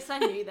 Yeah, at least I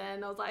knew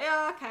then. I was like,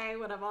 yeah, okay,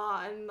 whatever.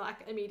 And like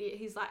immediate,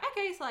 he's like,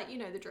 okay, so like, you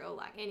know the drill,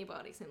 like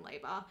antibiotics in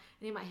labor.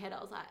 And in my head, I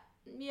was like,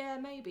 yeah,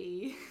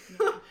 maybe.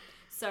 Yeah.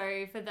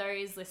 So for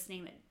those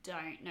listening that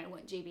don't know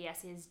what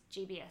GBS is,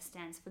 GBS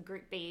stands for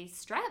Group B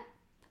strep.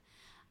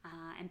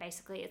 And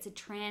basically it's a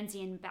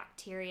transient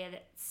bacteria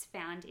that's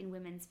found in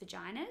women's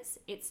vaginas.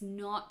 It's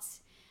not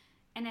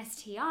an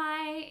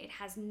STI. It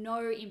has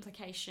no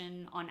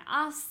implication on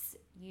us.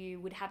 You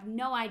would have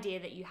no idea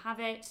that you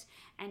have it,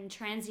 and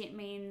transient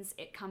means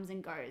it comes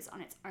and goes on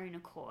its own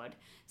accord.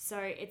 So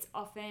it's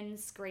often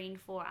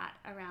screened for at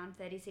around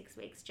 36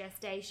 weeks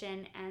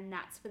gestation, and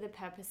that's for the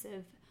purpose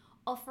of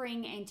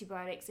offering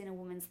antibiotics in a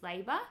woman's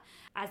labour.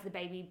 As the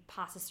baby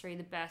passes through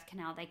the birth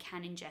canal, they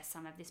can ingest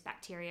some of this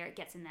bacteria. It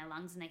gets in their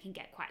lungs and they can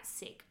get quite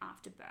sick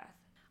after birth.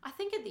 I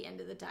think at the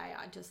end of the day,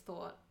 I just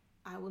thought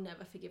I will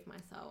never forgive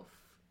myself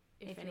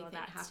if anything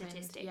that happened.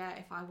 statistic. Yeah,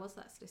 if I was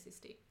that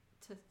statistic.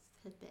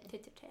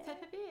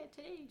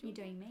 You're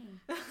doing me.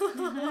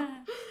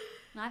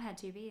 I've had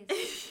 2 beers.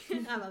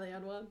 I'm on the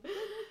odd one.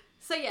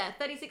 So yeah,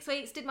 36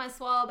 weeks, did my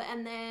swab,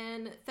 and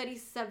then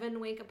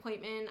 37-week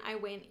appointment, I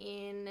went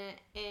in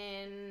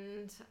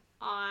and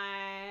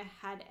I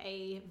had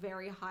a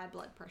very high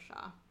blood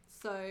pressure.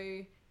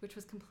 So, which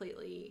was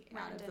completely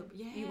Random. out of the...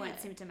 Yeah. You weren't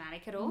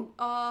symptomatic at all?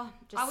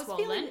 Just I was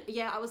swollen?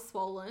 I was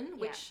swollen,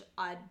 which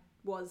I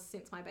was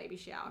since my baby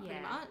shower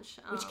pretty much.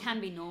 Which can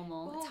be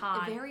normal. It's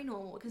hard. Very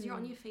normal because you're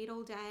on your feet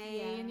all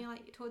day and you're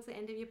like towards the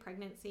end of your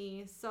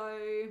pregnancy. So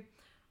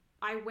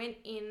I went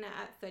in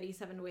at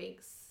 37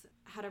 weeks,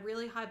 had a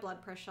really high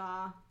blood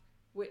pressure,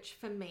 which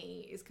for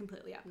me is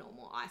completely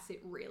abnormal. I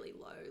sit really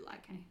low,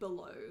 like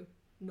below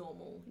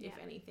normal, if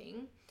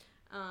anything.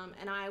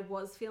 And I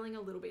was feeling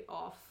a little bit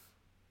off.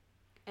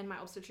 And my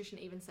obstetrician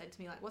even said to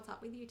me, like, what's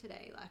up with you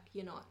today? Like,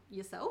 you're not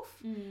yourself.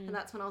 And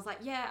that's when I was like,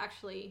 yeah,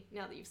 actually,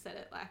 now that you've said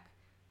it, like,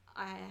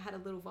 I had a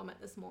little vomit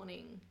this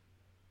morning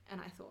and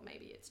I thought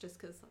maybe it's just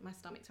because my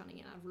stomach's running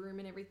out of room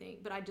and everything,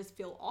 but I just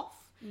feel off.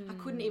 I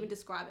couldn't even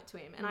describe it to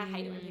him. And I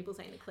hate it when people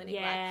say in the clinic,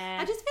 like,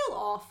 I just feel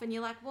off. And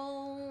you're like,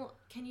 well,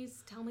 can you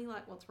tell me,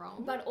 like, what's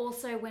wrong? But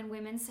also when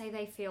women say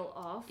they feel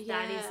off,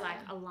 that is like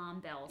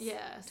alarm bells.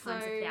 Yeah.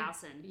 Times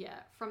 1,000. Yeah.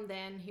 From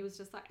then he was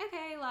just like,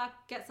 okay, like,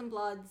 get some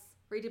bloods.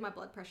 Redid my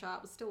blood pressure.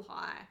 It was still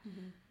high.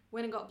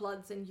 Went and got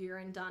bloods and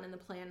urine done, and the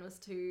plan was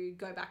to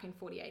go back in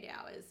 48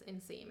 hours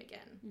and see him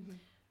again.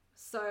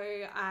 So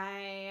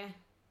I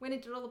went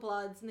and did all the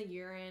bloods and the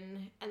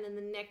urine, and then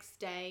the next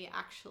day,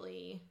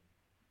 actually,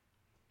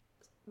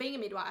 being a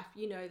midwife,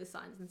 you know the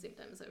signs and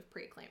symptoms of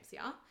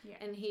preeclampsia.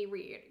 And he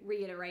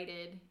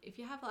reiterated, if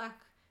you have like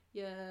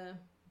your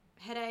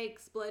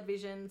headaches, blurred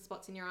vision,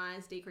 spots in your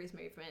eyes, decreased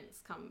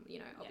movements, come, you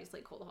know,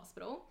 obviously call the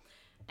hospital.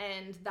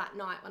 And that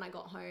night when I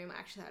got home, I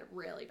actually had a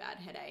really bad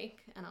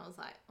headache. And I was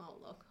like, oh,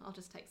 look, I'll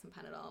just take some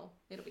Panadol.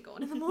 It'll be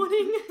gone in the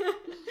morning.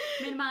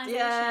 Minimization.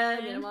 Yeah,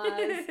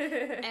 minimize.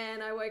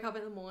 And I woke up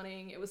in the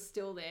morning. It was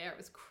still there. It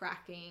was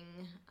cracking.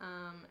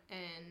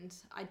 And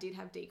I did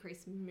have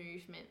decreased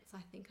movements, I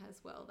think,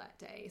 as well that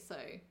day. So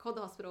called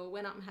the hospital,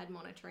 went up and had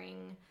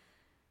monitoring.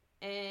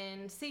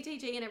 And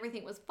CTG and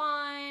everything was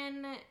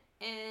fine.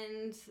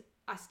 And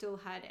I still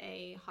had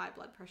a high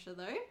blood pressure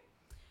though.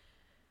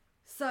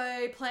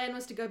 So plan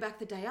was to go back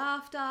the day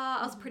after.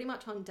 I was pretty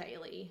much on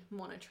daily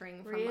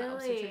monitoring from my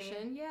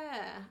obstetrician.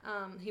 Yeah.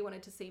 He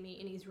wanted to see me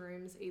in his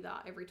rooms either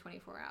every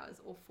 24 hours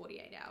or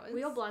 48 hours. Were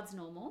your bloods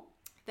normal?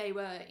 They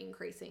were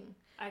increasing.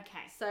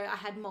 Okay. So I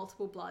had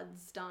multiple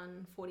bloods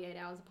done 48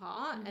 hours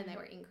apart and they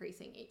were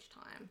increasing each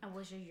time. And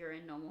was your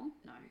urine normal?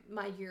 No.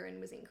 My urine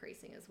was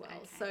increasing as well.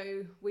 Okay.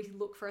 So we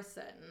look for a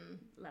certain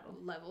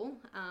level.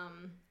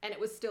 And it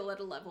was still at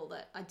a level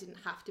that I didn't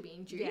have to be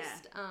induced.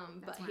 Yeah.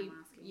 But why I'm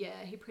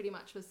asking. he pretty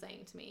much was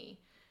saying to me,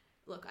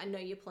 look, I know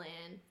your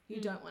plan.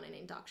 You don't want an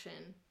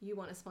induction. You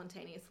want to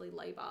spontaneously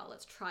labor.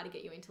 Let's try to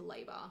get you into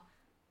labor.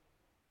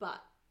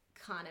 But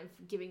kind of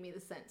giving me the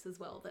sense as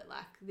well that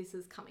like this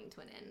is coming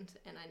to an end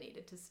and I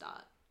needed to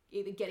start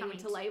either getting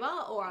into labor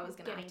or I was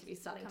going to have to be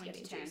starting to get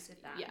induced.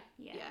 With that.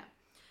 Yeah.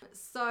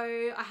 So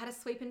I had a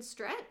sweep and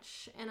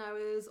stretch and I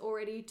was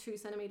already 2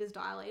 centimeters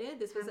dilated.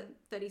 This was at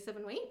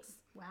 37 weeks.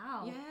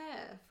 Wow.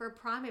 Yeah. For a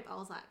primate, I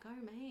was like, go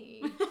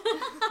me.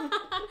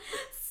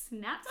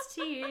 Snaps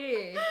to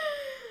you.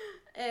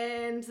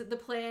 And the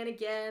plan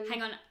again.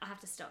 Hang on, I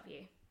have to stop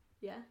you.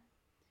 Yeah.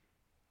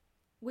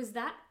 Was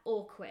that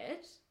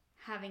awkward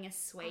having a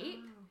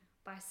sweep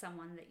by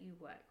someone that you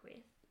work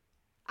with?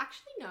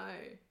 Actually, no.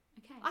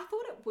 Okay. I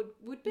thought it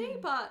would be,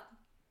 but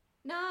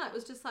no, it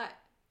was just like,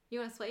 you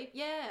want to sweep?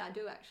 Yeah, I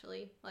do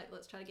actually. Like,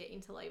 let's try to get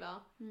into labour.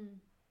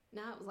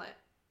 No, it was like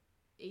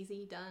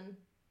easy, done,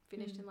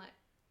 finished in like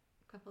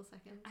a couple of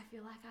seconds. I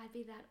feel like I'd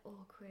be that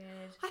awkward.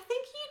 I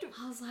think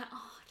I was like,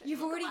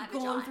 you've already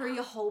gone through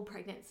your whole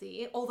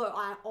pregnancy. Although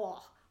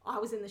I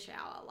was in the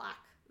shower like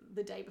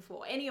the day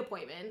before any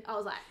appointment. I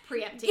was like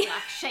preempting,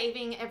 like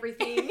shaving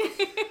everything.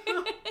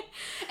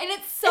 And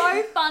it's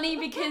so funny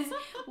because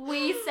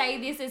we say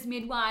this as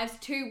midwives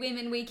to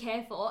women we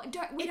care for. We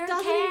don't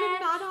doesn't care. even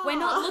matter. We're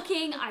not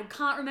looking. I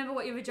can't remember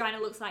what your vagina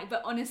looks like,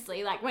 but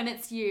honestly, like when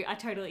it's you, I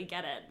totally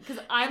get it because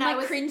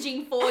I'm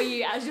cringing for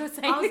you as you're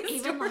saying. I was this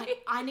even story.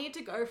 like, I need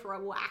to go for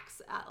a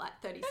wax at like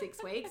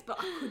 36 weeks, but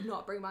I could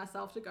not bring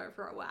myself to go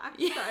for a wax.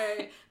 Yeah.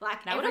 So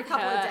like That every would've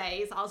couple of hurt.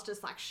 days, I was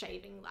just like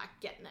shaving, like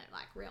getting it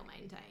like real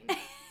maintained.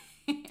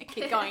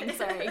 Keep going,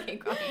 sorry,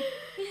 keep going.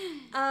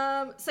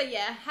 So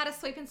yeah, had a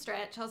sweep and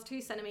stretch. I was 2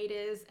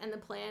 centimeters, and the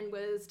plan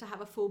was to have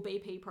a full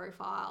BP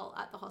profile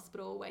at the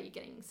hospital where you're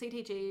getting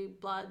CTG,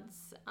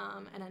 bloods,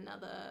 and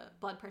another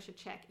blood pressure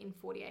check in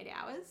 48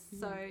 hours.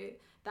 So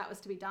that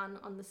was to be done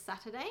on the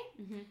Saturday.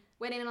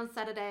 Went in on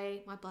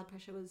Saturday. My blood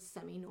pressure was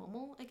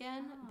semi-normal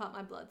again, but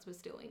my bloods were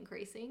still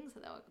increasing, so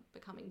they were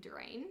becoming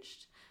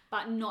deranged.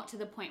 But not to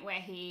the point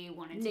where he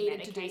wanted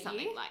To do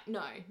something you? like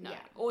no, Yeah.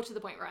 or to the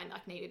point where I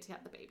like needed to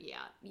have the baby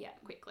out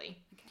quickly.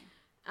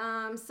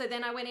 Okay. So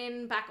then I went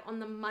in back on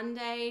the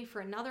Monday for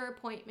another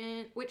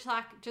appointment, which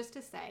like just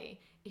to say,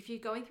 if you're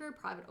going through a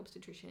private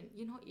obstetrician,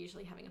 you're not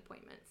usually having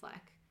appointments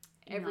like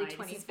every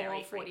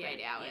 24,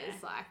 48 hours. Yeah.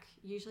 Like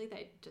usually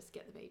they just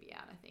get the baby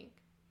out, I think.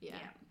 Yeah.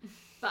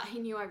 But he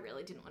knew I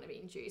really didn't want to be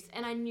induced.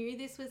 And I knew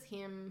this was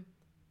him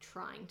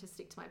trying to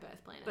stick to my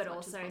birth plan But as much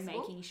also as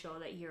possible. making sure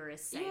that you're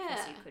as safe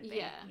as you could be.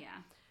 Yeah. Yeah.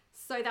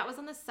 So that was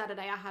on the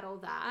Saturday. I had all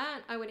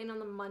that. I went in on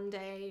the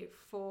Monday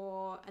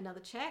for another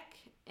check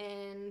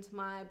and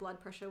my blood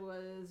pressure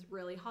was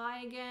really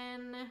high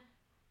again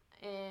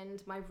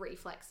and my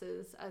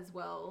reflexes as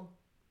well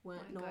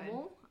weren't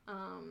normal.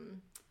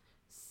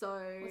 So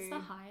What's the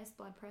highest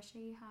blood pressure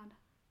you had?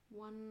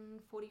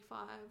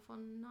 145,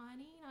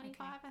 190,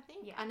 95, I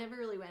think. Yeah. I never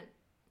really went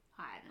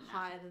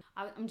Higher than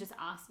that. I'm just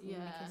asking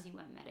Yeah. because you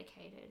weren't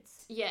medicated.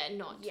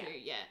 not Yeah.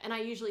 too, And I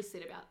usually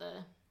sit about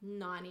the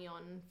 90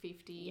 on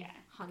 50, Yeah,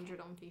 100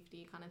 on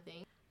 50 kind of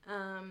thing.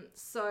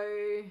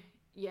 So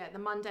yeah, the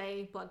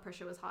Monday blood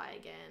pressure was high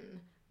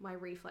again. My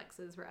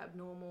reflexes were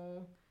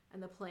abnormal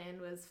and the plan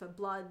was for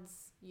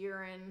bloods,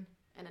 urine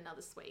and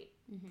another sweep.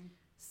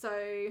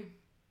 So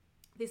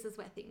this is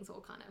where things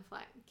all kind of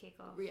like Kick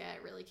off. Yeah,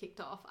 it really kicked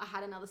off. I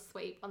had another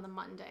sweep on the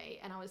Monday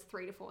and I was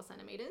 3 to 4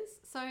 centimeters.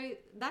 So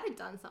that had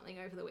done something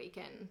over the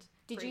weekend.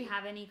 Did you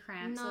have any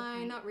cramps? or No,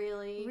 pain? not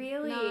really.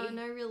 Really?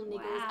 No real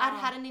niggles. Wow. I'd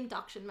had an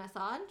induction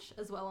massage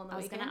as well on the I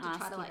was weekend gonna to try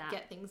ask to you like that.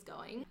 get things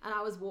going. And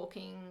I was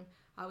walking,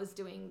 I was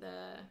doing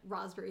the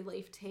raspberry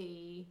leaf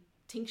tea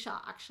tincture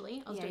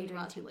actually. I was Yeah, doing you're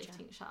the doing raspberry leaf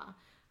tincture.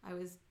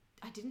 tincture.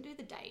 I didn't do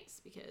the dates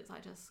because I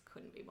just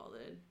couldn't be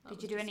bothered.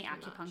 Did you do any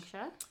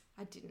acupuncture?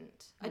 I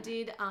didn't. I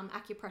did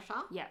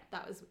acupressure. Yeah.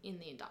 That was in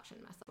the induction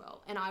mass as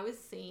well. And I was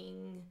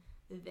seeing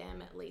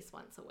them at least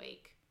once a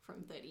week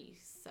from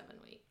 37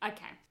 weeks.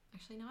 Okay.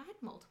 Actually, no, I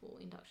had multiple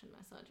induction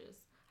massages.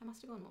 I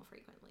must have gone more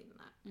frequently than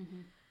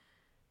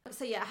that.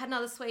 So yeah, I had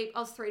another sweep. I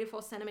was 3 to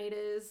 4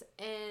 centimeters.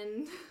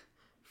 And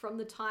from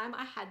the time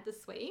I had the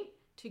sweep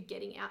to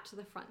getting out to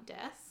the front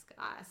desk,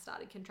 I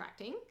started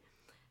contracting.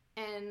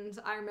 And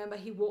I remember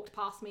he walked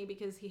past me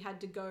because he had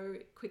to go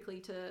quickly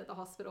to the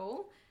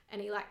hospital,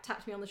 and he like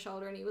tapped me on the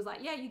shoulder and he was like,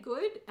 yeah, you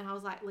good? And I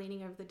was like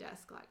leaning over the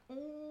desk like,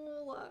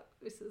 oh,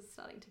 this is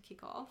starting to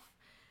kick off.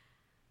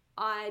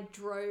 I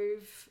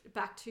drove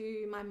back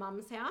to my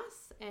mum's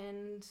house,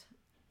 and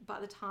by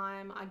the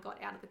time I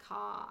got out of the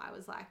car, I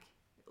was like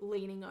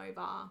leaning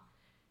over.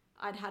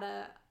 I'd had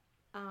a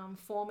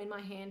form in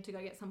my hand to go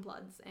get some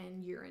bloods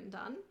and urine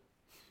done.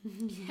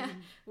 Yeah,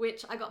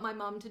 which I got my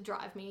mum to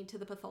drive me to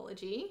the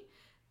pathology.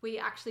 We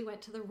actually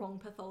went to the wrong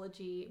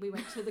pathology. We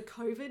went to the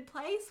COVID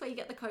place where you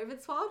get the COVID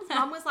swabs.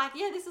 Mum was like,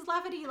 yeah, this is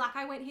Lavity. Like,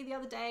 I went here the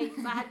other day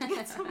because I had to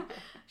get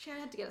she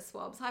had to get a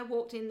swab. So I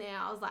walked in there.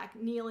 I was like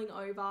kneeling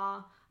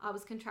over. I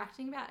was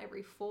contracting about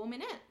every 4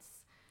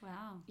 minutes.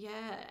 Wow.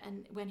 Yeah.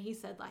 And when he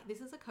said like,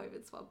 this is a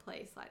COVID swab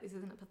place, like this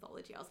isn't a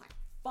pathology, I was like,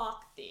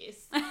 fuck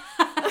this.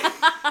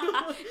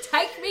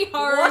 Take me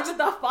home. What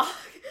the fuck?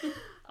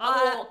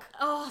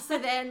 So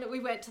then we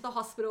went to the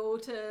hospital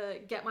to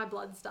get my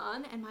bloods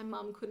done, and my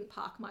mum couldn't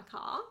park my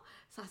car.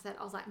 So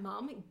I was like,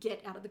 Mum,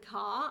 get out of the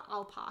car.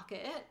 I'll park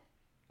it.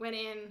 Went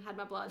in, had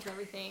my bloods,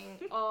 everything.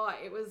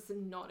 It was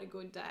not a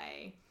good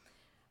day.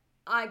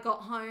 I got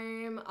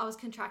home. I was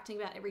contracting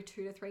about every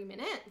 2 to 3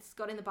 minutes.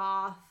 Got in the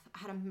bath. I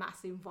had a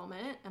massive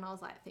vomit, and I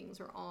was like, things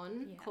were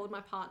on. Yeah. Called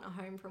my partner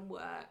home from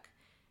work.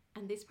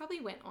 And this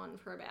probably went on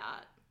for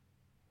about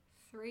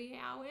 3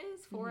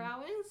 hours, 4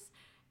 hours.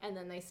 And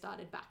then they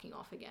started backing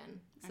off again.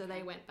 So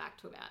they went back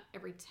to about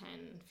every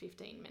 10,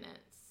 15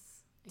 minutes.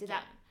 Did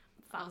that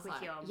fuck with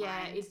your mind?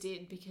 Yeah, it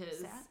did,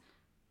 because Set?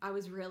 I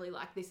was really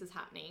like, this is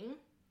happening.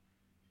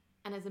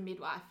 And as a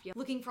midwife, you're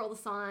looking for all the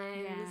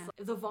signs. Yeah.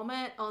 The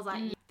vomit, I was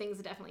like, things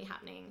are definitely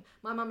happening.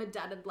 My mum and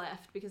dad had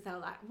left because they were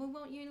like, well,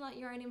 won't you like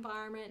your own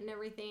environment and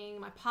everything?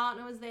 My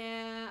partner was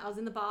there. I was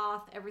in the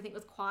bath. Everything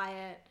was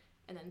quiet.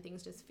 And then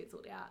things just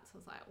fizzled out. So I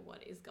was like,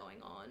 what is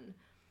going on?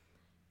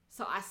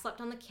 So I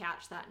slept on the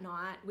couch that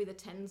night with a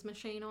TENS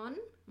machine on.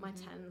 My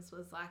TENS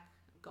was like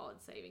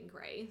God-saving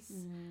grace.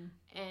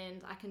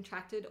 And I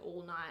contracted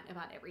all night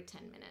about every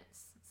 10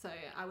 minutes. So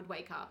I would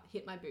wake up,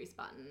 hit my boost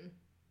button,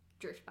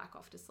 drift back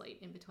off to sleep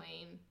in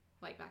between,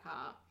 wake back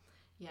up.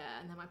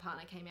 Yeah, and then my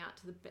partner came out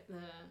to the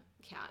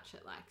couch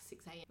at like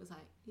 6 a.m. was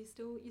like, you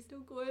still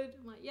good?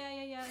 I'm like,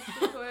 yeah,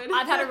 still good.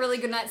 I've had a really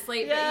good night's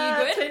sleep, but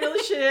you good? Been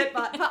really shit,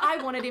 but I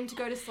wanted him to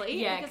go to sleep.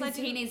 Yeah, because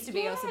he needs to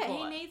be your support.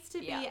 He needs to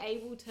be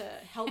able to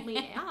help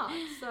me out.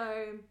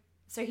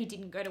 So he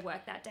didn't go to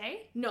work that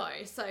day? No,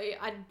 so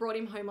I brought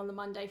him home on the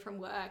Monday from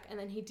work, and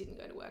then he didn't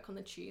go to work on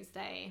the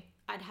Tuesday.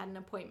 I'd had an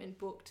appointment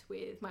booked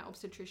with my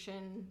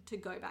obstetrician to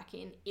go back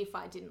in if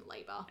I didn't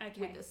labour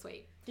with the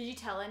sweep. Did you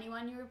tell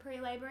anyone you were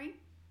pre-labouring?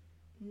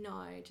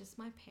 No, just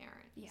my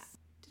parents. Yeah.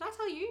 Did I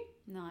tell you?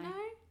 No.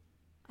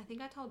 I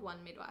think I told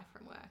one midwife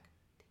from work.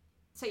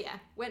 So yeah,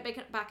 went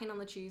back in on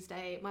the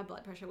Tuesday. My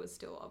blood pressure was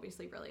still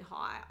obviously really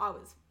high. I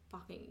was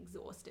fucking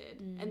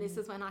exhausted. And this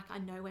is when I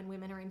know when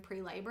women are in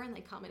pre-labour and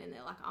they come in and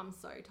they're like, I'm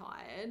so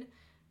tired.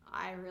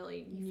 I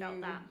really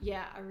felt that.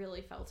 Yeah, I really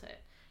felt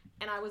it.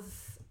 And I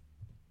was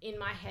in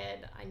my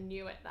head, I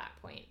knew at that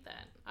point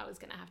that I was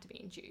going to have to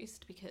be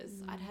induced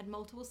because I'd had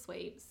multiple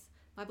sweeps.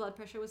 My blood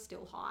pressure was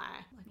still high.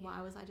 Like,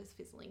 why was I just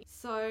fizzling?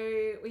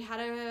 So we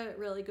had a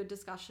really good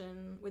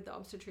discussion with the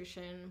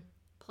obstetrician.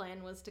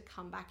 Plan was to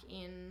come back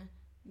in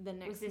the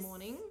next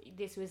morning.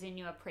 This was in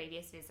your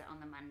previous visit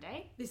on the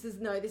Monday? This is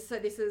Or was this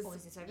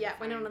over the went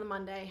phone? on the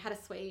Monday, had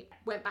a sweep,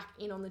 went back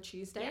in on the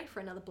Tuesday for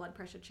another blood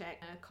pressure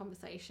check, a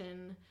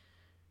conversation.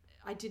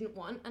 I didn't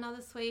want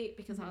another sweep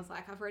because I was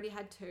like, I've already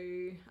had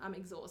 2. I'm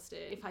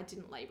exhausted. If I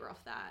didn't labour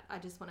off that, I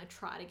just want to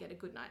try to get a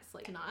good night's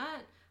sleep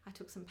tonight. I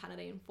took some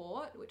Panadeine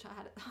Fort, which I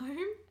had at home,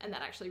 and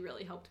that actually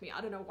really helped me. I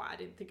don't know why I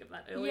didn't think of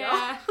that earlier.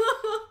 Yeah.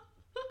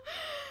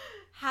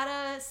 Had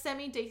a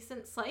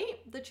semi-decent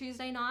sleep the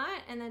Tuesday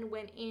night, and then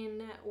went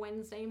in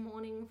Wednesday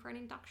morning for an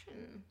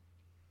induction.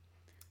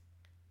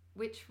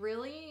 Which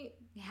really...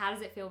 How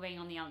does it feel being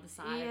on the other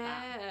side of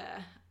that?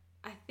 Yeah,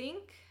 I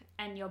think...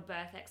 And your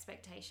birth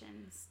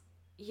expectations?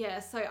 Yeah,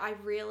 so I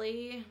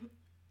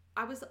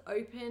was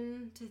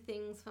open to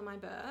things for my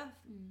birth,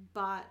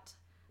 but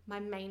my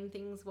main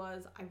things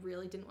was I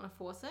really didn't want a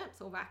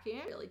forceps or vacuum.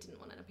 I really didn't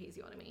want an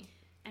episiotomy.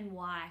 And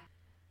why?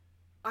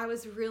 I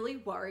was really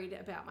worried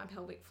about my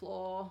pelvic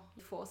floor,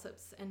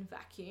 forceps and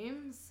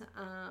vacuums.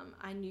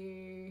 I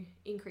knew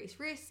increased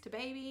risk to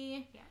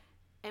baby. Yeah.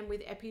 And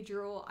with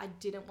epidural, I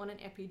didn't want an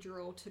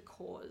epidural to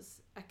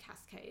cause a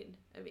cascade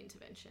of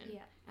intervention. Yeah.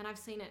 And I've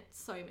seen it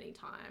so many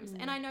times.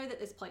 And I know that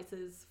there's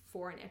places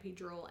for an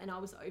epidural, and I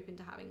was open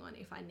to having one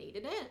if I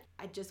needed it.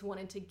 I just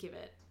wanted to give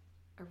it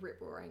a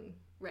rip-roaring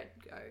red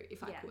go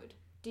if I could.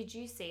 Did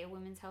you see a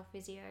women's health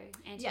physio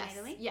antenatally?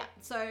 Yes. Yeah.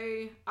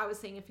 So I was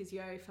seeing a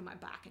physio for my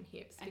back and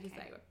hips because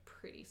they were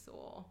pretty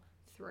sore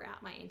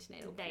throughout my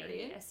antenatal period.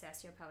 Did they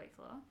assess your pelvic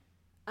floor?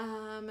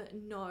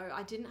 No,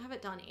 I didn't have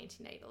it done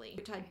antenatally,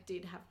 which I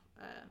did have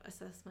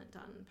assessment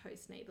done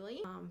postnatally.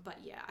 But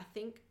yeah, I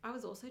think I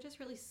was also just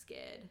really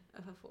scared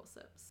of a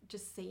forceps.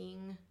 Just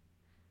seeing,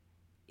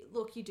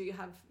 look, you do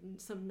have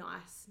some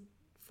nice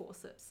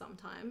forceps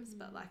sometimes,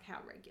 but like how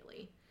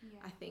regularly. Yeah.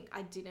 I think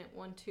I didn't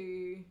want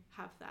to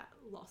have that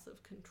loss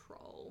of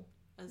control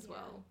as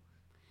well.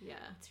 Yeah.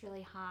 It's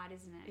really hard,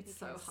 isn't it? It's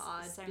so Because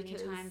hard so many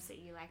times that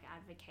you like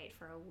advocate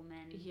for a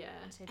woman. Yeah.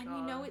 To And go,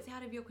 you know it's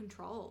out of your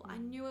control. I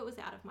knew it was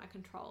out of my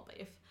control, but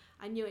if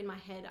I knew in my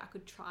head I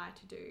could try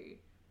to do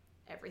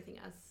everything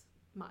as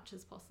much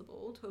as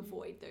possible to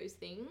avoid those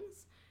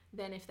things,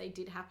 then if they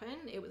did happen,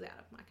 it was out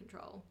of my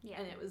control. Yeah.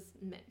 And it was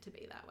meant to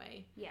be that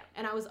way. Yeah.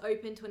 And I was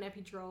open to an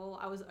epidural.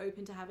 I was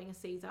open to having a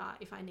Caesar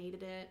if I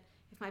needed it.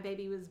 If my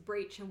baby was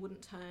breech and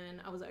wouldn't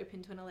turn, I was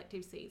open to an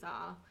elective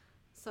Caesar.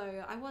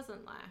 So I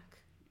wasn't like...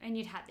 And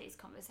you'd had these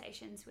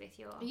conversations with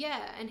your...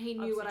 Yeah, and he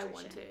knew what I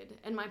obstetrician. wanted.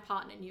 And my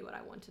partner knew what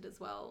I wanted as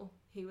well.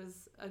 He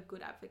was a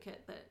good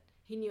advocate that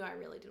he knew I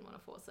really didn't want a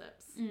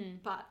forceps.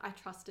 But I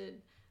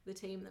trusted the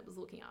team that was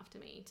looking after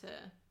me to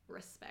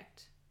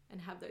respect and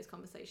have those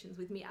conversations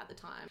with me at the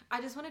time. I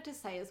just wanted to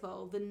say as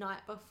well, the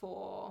night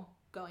before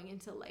going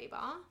into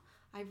labour,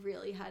 I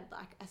really had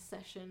like a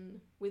session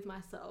with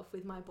myself,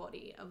 with my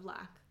body, of like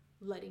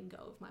letting go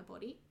of my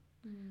body.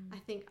 I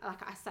think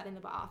like I sat in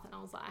the bath and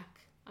I was like,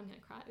 I'm going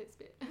to cry this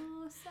bit.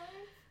 Oh,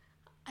 sorry.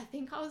 I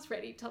think I was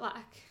ready to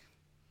like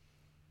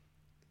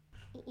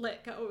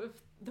let go of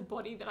the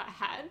body that I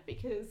had,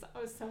 because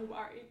I was so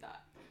worried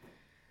that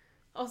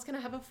I was going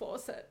to have a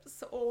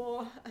forceps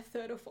or a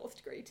 3rd or 4th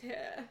degree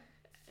tear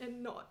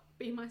and not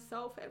be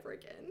myself ever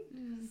again.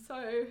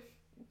 So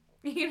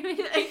You're going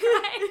to make me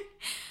cry.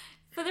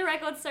 For the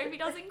record, Sophie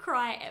doesn't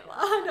cry ever.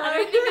 I know. I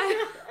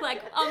don't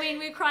think I mean,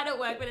 we cried at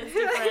work, but it's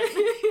different.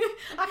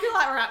 I feel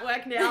like we're at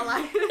work now.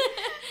 Like,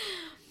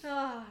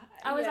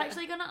 I was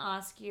actually going to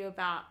ask you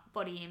about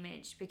body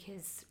image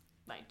because,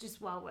 like,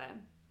 just while we're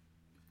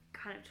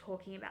kind of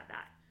talking about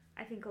that,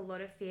 I think a lot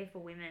of fear for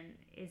women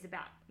is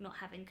about not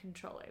having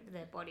control over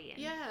their body.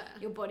 And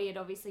your body had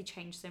obviously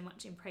changed so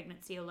much in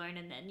pregnancy alone,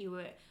 and then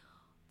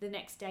the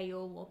next day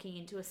you're walking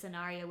into a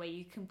scenario where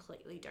you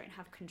completely don't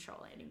have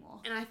control anymore.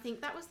 And I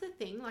think that was the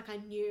thing. Like, I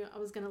knew I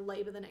was going to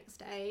labour the next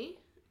day,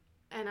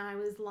 and I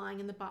was lying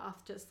in the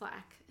bath just like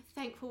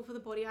thankful for the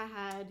body I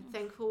had,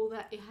 thankful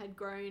that it had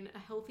grown a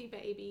healthy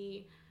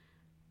baby,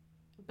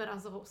 but I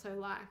was also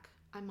like,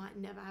 I might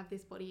never have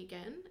this body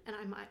again, and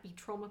I might be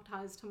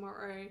traumatized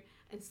tomorrow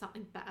and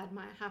something bad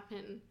might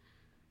happen.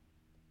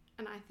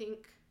 And I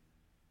think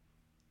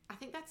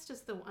that's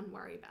just the one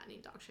worry about an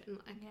induction.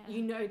 Like,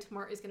 you know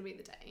tomorrow is going to be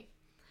the day.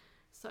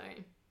 So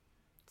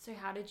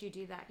how did you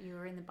do that? You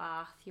were in the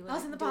bath. I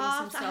was in the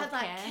bath. I had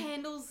like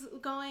candles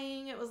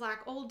going. It was like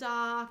all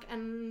dark,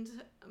 and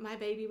my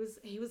baby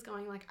was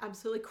going like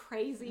absolutely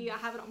crazy. I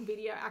have it on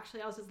video.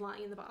 Actually, I was just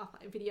lying in the bath,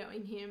 like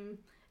videoing him,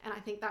 and I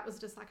think that was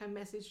just like a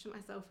message to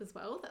myself as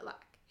well, that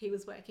like he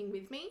was working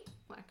with me.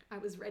 Like I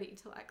was ready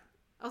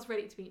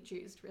to be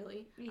induced.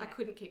 Really, I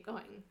couldn't keep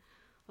going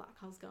like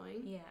I was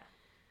going. Yeah.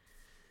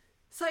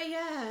 So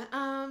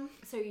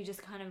so you're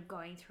just kind of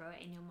going through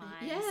it in your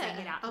mind, yeah, saying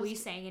it out. Were you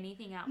saying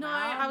anything out loud? No,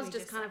 loud? I was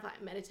just kind of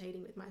like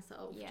meditating with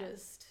myself,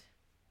 just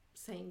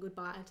saying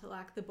goodbye to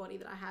like the body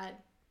that I had,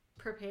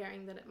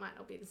 preparing that it might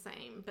not be the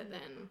same, but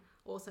then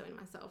also in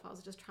myself, I was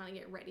just trying to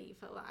get ready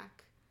for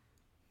like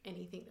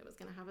anything that was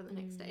going to happen the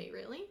next day,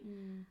 really.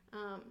 And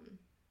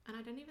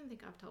I don't even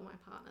think I've told my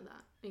partner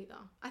that either.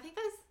 I think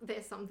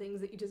there's some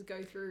things that you just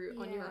go through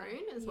on your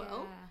own as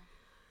well.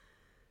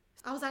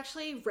 I was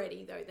actually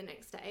ready though the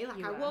next day.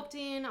 Like I walked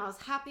in, I was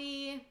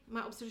happy.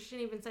 My obstetrician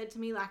even said to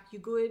me like, "You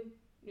good?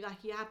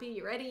 Like you happy?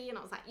 You ready?" And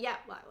I was like, "Yeah,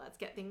 like let's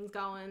get things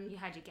going." You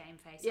had your game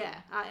face. Yeah,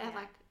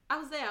 I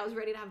was there. I was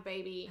ready to have a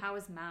baby. How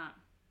was Matt?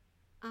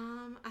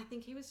 I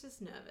think he was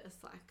just nervous.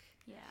 Like,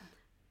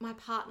 my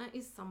partner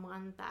is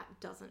someone that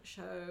doesn't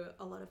show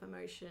a lot of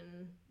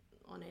emotion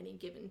on any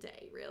given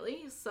day,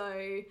 really.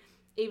 So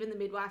even the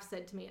midwife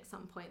said to me at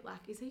some point,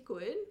 like, "Is he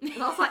good?"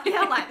 And I was like,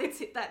 "Yeah, like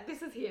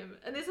this is him."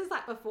 And this is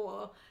like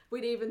before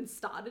we'd even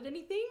started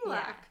anything.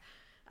 Like,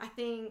 I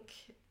think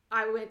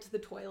I went to the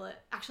toilet.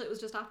 Actually, it was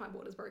just after my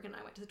water's broken.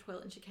 I went to the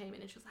toilet and she came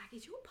in and she was like,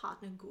 "Is your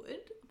partner good?"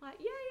 I'm like,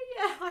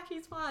 yeah. Like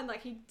he's fine.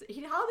 Like he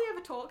hardly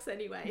ever talks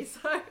anyway.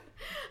 So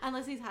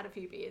unless he's had a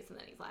few beers and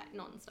then he's like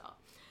nonstop.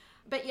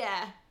 But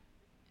yeah,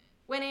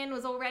 went in,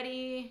 was all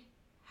ready,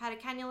 had a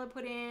cannula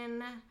put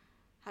in.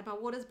 Had my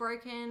waters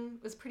broken.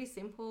 It was pretty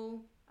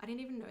simple. I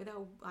didn't even know they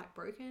were like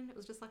broken. It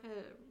was just like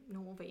a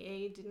normal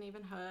VE. Didn't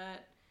even hurt.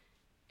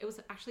 It was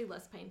actually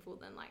less painful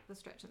than like the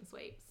stretch and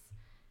sweeps.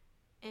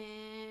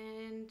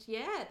 And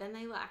yeah, then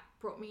they like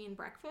brought me in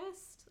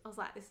breakfast. I was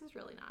like, this is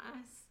really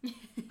nice.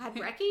 I had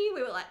brekkie.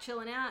 We were like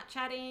chilling out,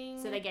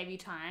 chatting. So they gave you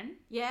time?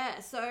 Yeah.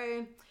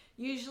 So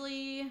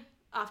usually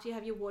after you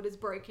have your waters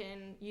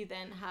broken, you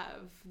then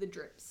have the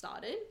drip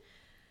started.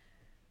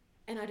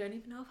 And I don't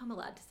even know if I'm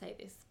allowed to say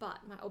this, but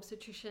my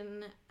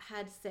obstetrician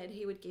had said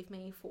he would give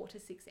me 4 to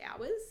 6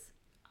 hours.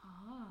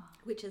 Oh.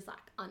 Which is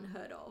like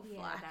unheard of. Yeah,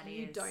 like that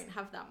you is. Don't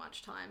have that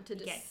much time to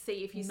just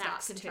see if you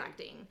start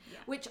contracting. Yeah.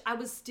 Which I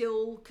was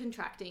still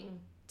contracting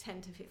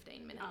 10 to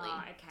 15 minutely.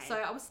 Oh, okay. So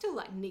I was still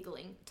like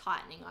niggling,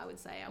 tightening, I would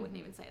say. I wouldn't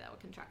even say they were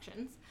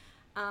contractions.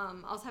 I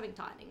was having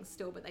tightenings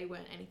still, but they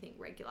weren't anything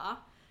regular.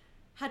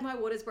 had my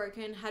waters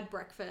broken, had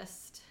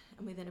breakfast,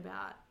 and within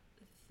about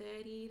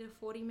 30 to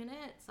 40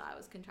 minutes, I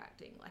was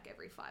contracting like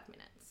every 5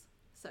 minutes.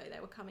 So they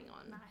were coming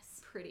on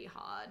pretty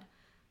hard.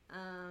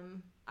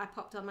 I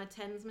popped on my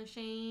TENS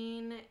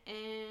machine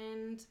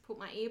and put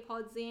my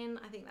earpods in.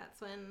 I think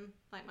that's when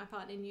like my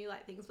partner knew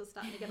like things were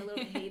starting to get a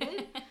little bit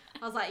heated.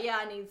 I was like, yeah,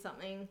 I need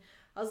something.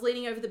 I was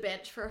leaning over the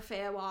bench for a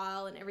fair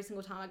while, and every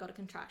single time I got a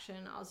contraction,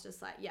 I was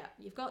just like, yeah,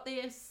 you've got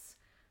this.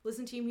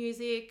 Listen to your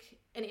music.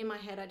 And in my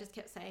head, I just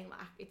kept saying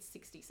like, it's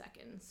 60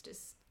 seconds.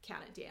 Just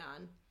count it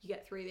down. You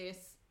get through this,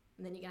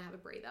 and then you're going to have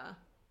a breather.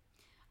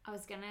 I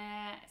was going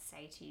to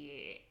say to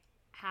you,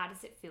 how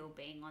does it feel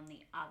being on the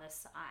other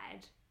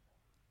side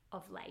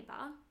of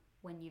labour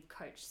when you've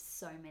coached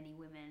so many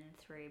women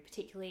through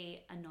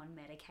particularly a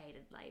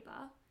non-medicated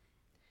labour?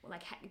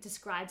 Like,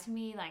 describe to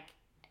me like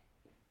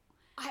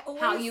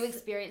how you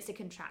experienced a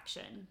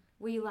contraction.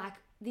 Were you like,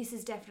 this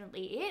is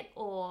definitely it,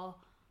 or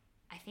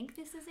I think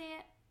this is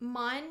it?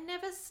 Mine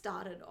never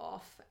started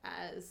off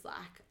as like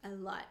a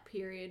light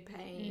period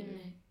pain.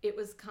 It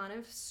was kind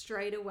of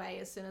straight away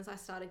as soon as I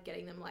started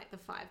getting them like the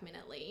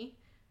 5-minute-ly,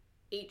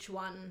 each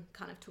one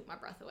kind of took my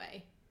breath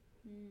away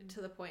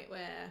to the point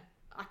where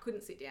I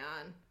couldn't sit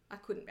down. I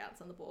couldn't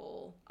bounce on the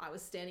ball. I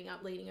was standing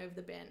up, leaning over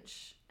the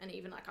bench, and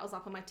even like I was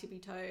up on my tippy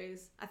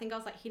toes. I think I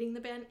was like hitting the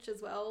bench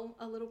as well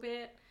a little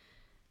bit.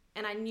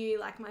 And I knew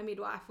like my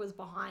midwife was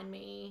behind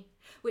me,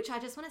 which I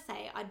just want to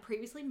say I'd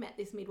previously met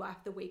this midwife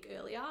the week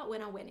earlier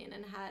when I went in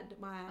and had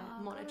my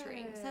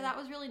monitoring. Good. So that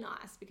was really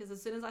nice because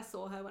as soon as I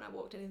saw her when I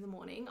walked in the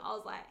morning, I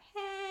was like,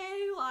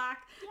 hey, like,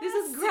 this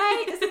is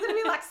great. This is going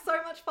to be like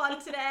so much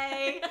fun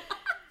today.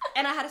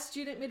 And I had a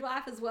student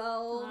midwife as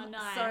well. Oh,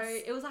 nice.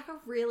 So it was like a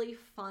really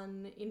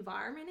fun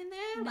environment in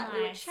there. Like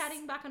we were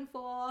chatting back and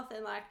forth,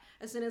 and like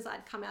as soon as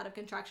I'd come out of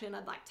contraction,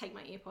 I'd like take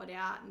my earpod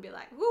out and be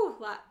like, whoo,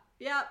 like,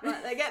 yep,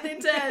 like they're getting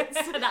intense.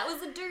 That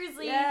was a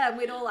doozy. Yeah, and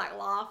we'd all like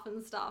laugh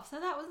and stuff. So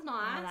that was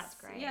nice. Oh, that's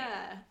great.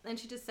 Yeah. And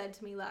she just said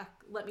to me like,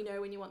 let me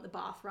know when you want the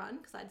bath run,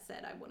 because I'd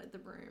said I wanted the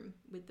room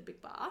with the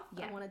big bath.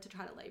 Yeah. I wanted to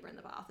try to labour in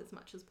the bath as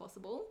much as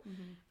possible.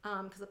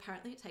 Because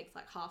apparently it takes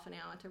like half an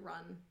hour to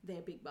run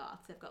their big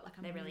baths. They've got like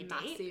a really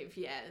massive,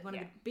 deep. One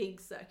of the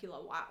big circular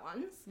white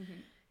ones.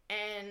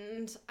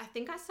 And I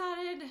think I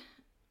started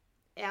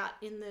out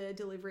in the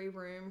delivery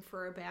room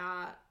for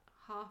about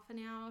half an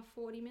hour,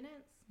 40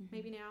 minutes.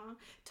 Maybe an hour.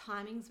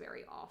 Timing's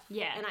very off.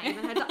 Yeah. And I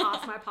even had to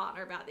ask my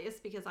partner about this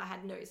because I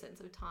had no sense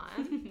of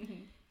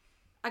time.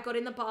 I got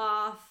in the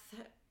bath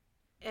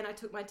and I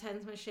took my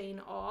TENS machine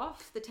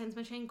off. The TENS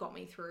machine got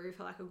me through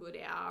for like a good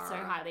hour. So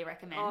highly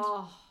recommend.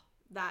 Oh,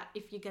 that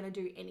if you're going to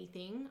do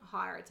anything,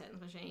 hire a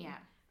TENS machine. Yeah.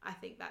 I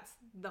think that's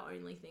the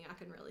only thing I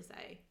can really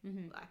say.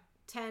 Like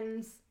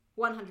TENS,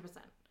 100%.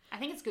 I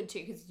think it's good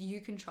too because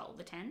you control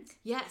the TENS.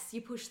 Yes,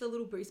 you push the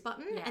little boost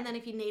button, and then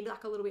if you need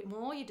like a little bit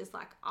more, you just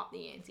like up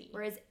the ante.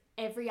 Whereas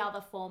every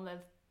other form of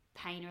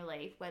pain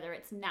relief, whether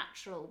it's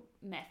natural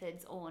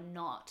methods or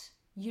not,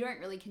 you don't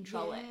really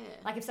control it.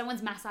 Like if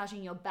someone's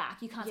massaging your back,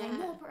 you can't say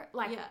more.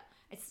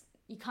 It's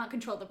you can't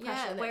control the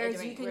pressure. Whereas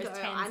that they're you doing. can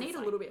go, I need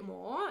a little bit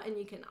more, and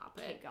you can up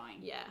it. Keep going.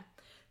 Yeah.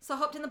 So I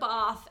hopped in the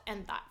bath,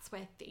 and that's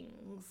where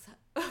things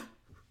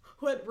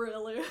went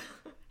really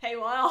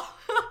haywire.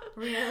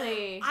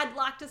 Really? I'd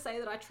like to say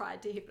that I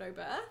tried to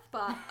hypnobirth,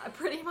 but I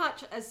pretty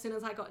much, as soon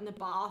as I got in the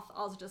bath,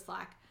 I was just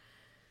like,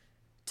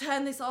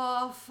 turn this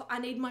off. I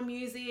need my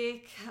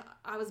music.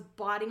 I was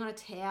biting on a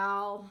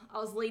towel. I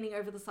was leaning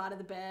over the side of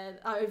the bed,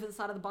 over the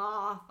side of the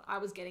bath. I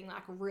was getting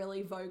like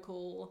really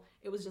vocal.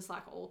 It was just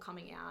like all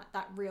coming out.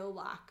 That real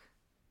like,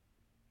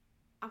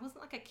 I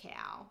wasn't like a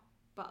cow,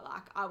 but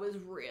like I was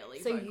really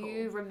vocal. So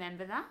you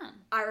remember that?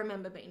 I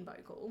remember being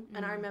vocal,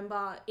 and I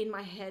remember in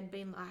my head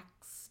being like,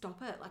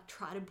 stop it, like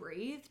try to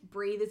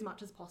breathe as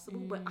much as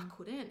possible, but I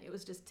couldn't. It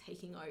was just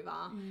taking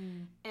over.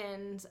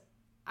 And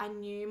I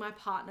knew my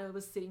partner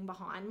was sitting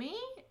behind me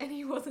and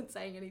he wasn't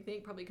saying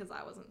anything, probably because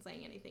I wasn't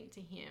saying anything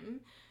to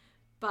him.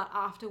 But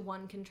after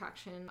one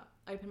contraction,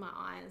 I opened my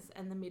eyes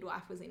and the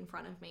midwife was in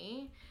front of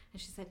me,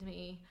 and she said to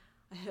me,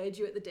 I heard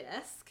you at the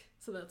desk.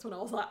 So that's when I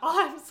was like,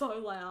 oh, I'm so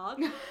loud.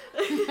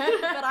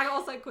 But I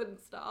also couldn't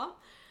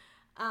stop.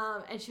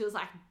 And she was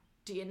like,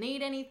 do you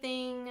need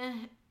anything?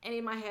 And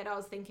in my head, I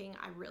was thinking,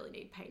 I really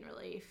need pain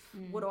relief.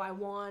 What do I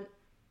want?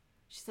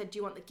 She said, do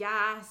you want the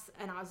gas?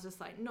 And I was just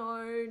like,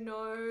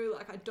 no,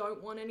 like I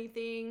don't want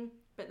anything.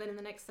 But then in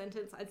the next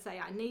sentence, I'd say,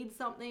 I need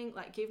something,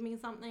 like give me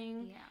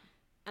something. Yeah.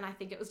 And I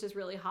think it was just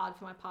really hard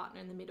for my partner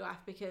and the midwife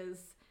because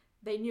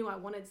they knew I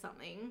wanted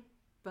something,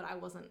 but I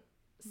wasn't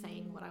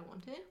saying what I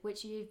wanted.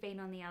 Which you've been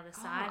on the other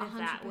side of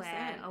that,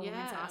 where a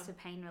woman's asked for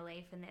pain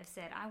relief and they've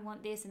said, I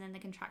want this, and then the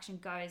contraction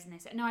goes and they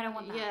say, no, I don't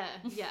want that.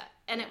 Yeah.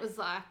 And it was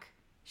like,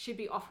 she'd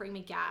be offering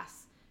me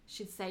gas.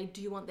 She'd say,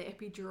 do you want the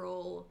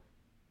epidural?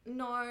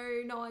 No,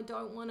 I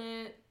don't want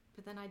it.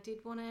 But then I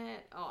did want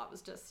it. Oh, it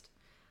was just,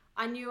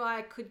 I knew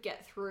I could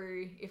get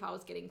through if I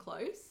was getting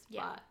close.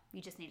 Yeah. But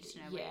you just needed to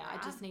know where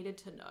I just needed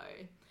to know.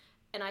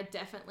 And I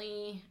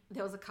definitely,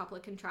 there was a couple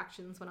of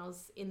contractions when I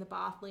was in the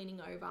bath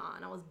leaning over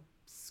and I was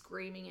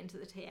screaming into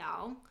the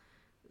towel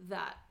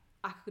that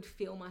I could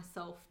feel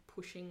myself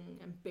pushing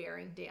and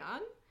bearing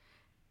down.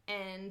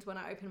 And when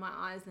I opened my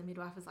eyes, the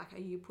midwife was like,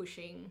 are you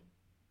pushing?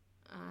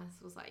 So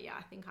I was like, yeah,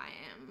 I think I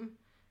am.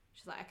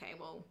 She's like, okay,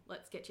 well,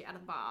 let's get you out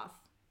of the bath.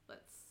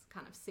 Let's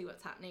kind of see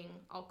what's happening.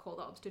 I'll call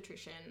the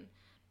obstetrician.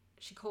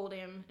 She called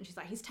him and she's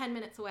like, he's 10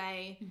 minutes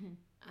away.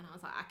 And I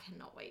was like, I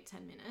cannot wait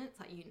 10 minutes.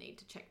 Like, you need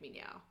to check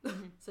me now.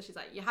 So she's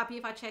like, you happy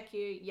if I check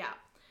you? Yeah.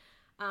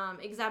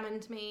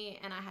 Examined me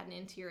and I had an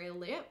anterior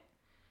lip.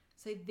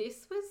 So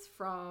this was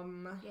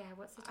from... Yeah,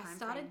 what's the time I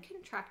started frame?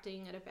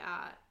 contracting at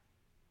about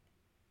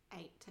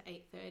 8 to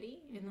 8:30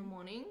 in the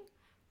morning.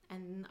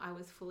 And I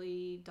was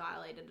fully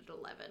dilated at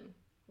 11.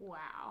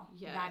 Wow.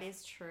 Yeah. That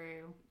is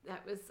true.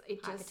 That was...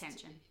 It just...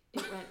 Hypertension.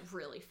 It went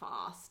really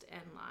fast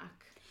and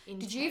like...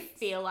 intense. Did you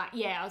feel like...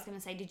 Yeah, I was going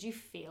to say, did you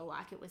feel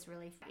like it was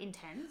really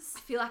intense?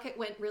 I feel like it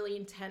went really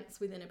intense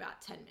within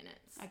about 10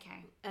 minutes.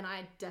 Okay. And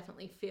I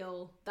definitely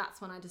feel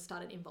that's when I just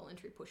started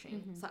involuntary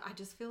pushing. So I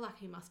just feel like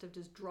he must have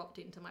just dropped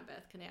into my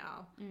birth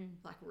canal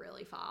like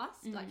really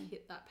fast, like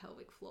hit that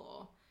pelvic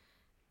floor.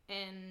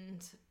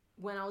 And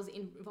when I was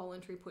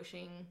involuntary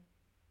pushing,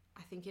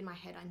 I think in my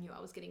head I knew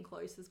I was getting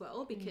close as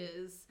well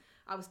because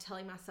I was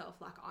telling myself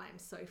like, I am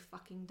so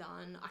fucking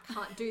done. I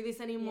can't do this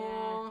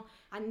anymore.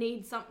 I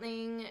need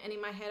something. And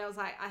in my head I was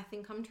like, I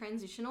think I'm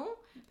transitional.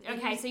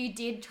 Okay, so you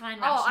did try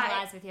and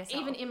rationalize with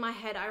yourself. Even in my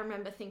head, I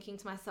remember thinking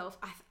to myself,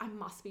 I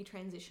must be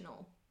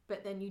transitional.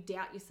 But then you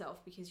doubt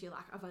yourself because you're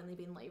like, I've only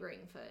been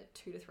labouring for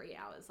 2 to 3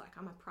 hours. Like,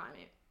 I'm a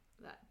primate.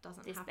 That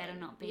doesn't happen. This better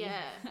not be.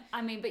 Yeah.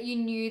 I mean, but you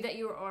knew that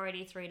you were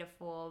already 3 to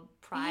 4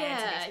 prior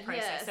to this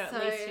process. So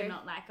at least you're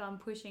not like, I'm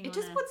pushing It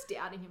just puts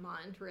doubt in your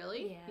mind,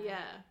 really. Yeah.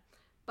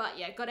 But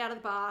yeah, got out of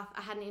the bath.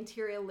 I had an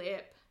anterior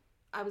lip.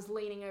 I was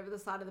leaning over the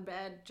side of the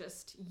bed,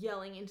 just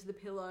yelling into the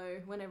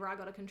pillow whenever I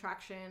got a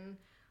contraction.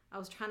 I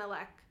was trying to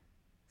like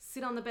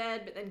sit on the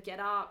bed, but then get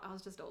up. I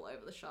was just all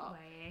over the shop.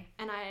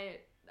 And I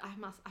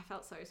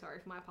felt so sorry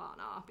for my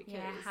partner because...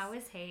 Yeah, how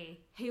is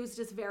he? He was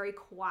just very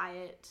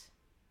quiet,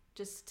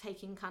 just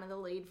taking kind of the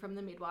lead from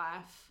the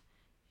midwife.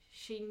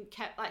 She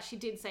kept, like, she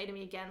did say to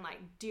me again, like,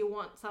 do you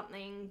want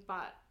something?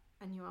 But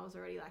I knew I was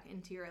already like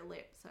anterior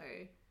lip, so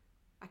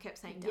I kept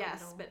saying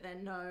yes, but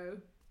then no.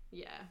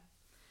 Yeah.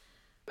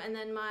 And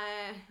then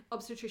my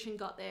obstetrician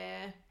got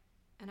there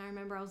and I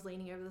remember I was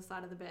leaning over the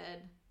side of the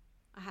bed.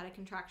 I had a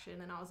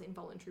contraction and I was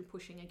involuntary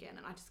pushing again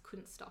and I just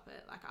couldn't stop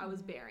it. Like, I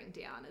was bearing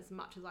down as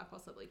much as I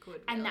possibly could.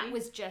 Really. And that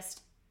was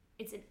just,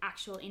 it's an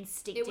actual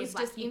instinctive, it was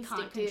like just you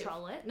instinctive. Can't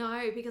control it.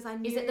 No, because I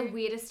knew... Is it the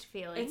weirdest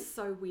feeling? It's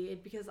so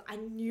weird because I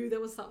knew there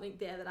was something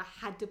there that I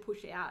had to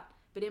push out.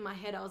 But in my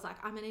head, I was like,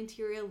 I'm an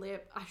anterior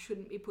lip. I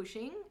shouldn't be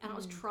pushing. And I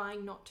was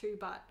trying not to,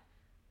 but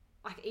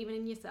like even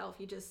in yourself,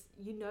 you just,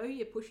 you know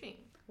you're pushing.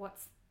 What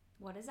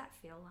does that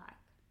feel like?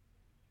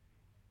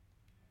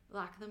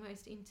 Like the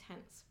most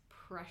intense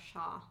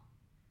pressure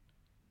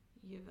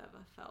you've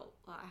ever felt.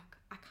 Like,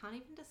 I can't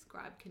even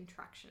describe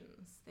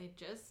contractions. They're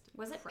just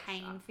Was it pressure.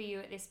 pain for you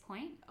at this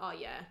point? Oh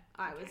yeah.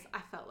 I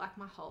felt like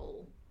my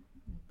whole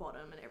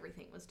bottom and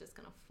everything was just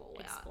going to fall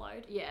out.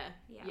 Explode? Yeah.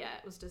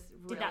 It was just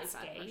really Did that bad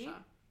scare pressure. you?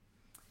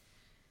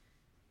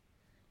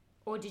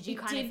 Or did you It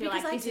kind did of feel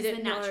because like I this is the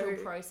didn't natural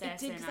know-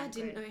 process? It did because I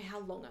didn't know how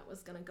long it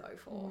was going to go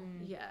for.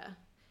 Yeah.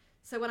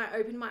 So when I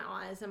opened my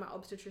eyes and my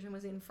obstetrician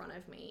was in front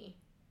of me,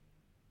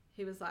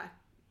 he was like,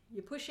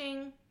 you're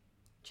pushing,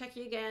 check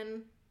you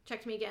again,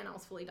 checked me again, I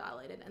was fully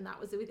dilated. And that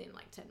was within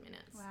like 10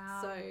 minutes. Wow.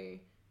 So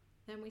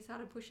then we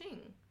started pushing.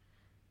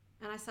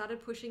 And I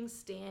started pushing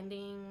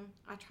standing.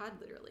 I tried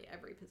literally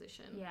every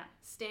position. Yeah.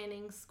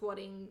 Standing,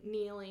 squatting,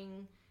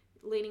 kneeling,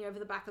 leaning over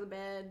the back of the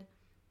bed.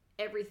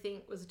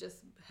 Everything was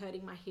just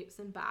hurting my hips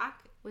and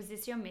back. Was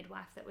this your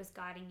midwife that was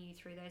guiding you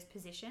through those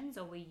positions,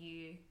 or were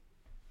you...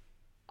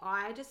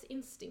 I just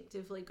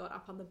instinctively got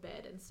up on the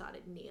bed and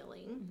started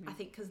kneeling. I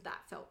think because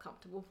that felt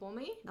comfortable for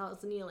me. I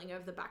was kneeling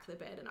over the back of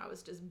the bed and I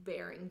was just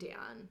bearing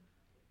down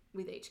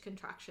with each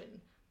contraction.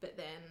 But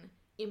then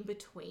in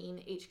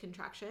between each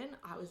contraction,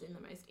 I was in the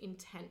most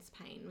intense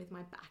pain with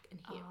my back and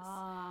hips.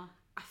 I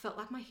felt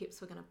like my hips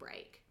were going to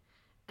break.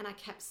 And I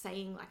kept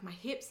saying like my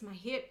hips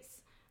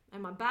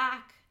and my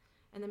back.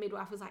 And the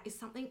midwife was like,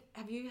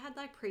 have you had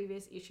like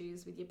previous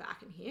issues with your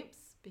back and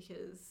hips?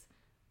 Because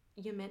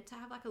you're meant to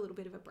have like a little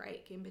bit of a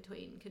break in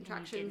between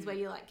contractions where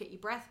you like get your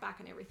breath back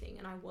and everything.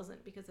 And I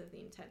wasn't because of the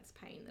intense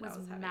pain that I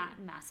was having. Was Matt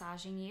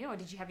massaging you, or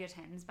did you have your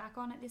TENS back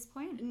on at this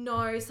point?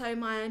 No, so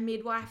my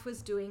midwife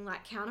was doing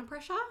like counter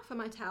pressure for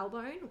my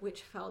tailbone,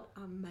 which felt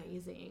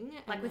amazing.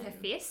 Like with her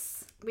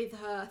fists? With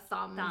her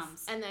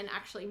thumbs. And then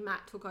actually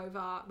Matt took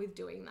over with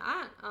doing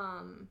that.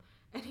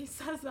 And he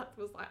says that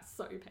was like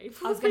so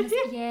painful. I was going to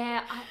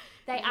say,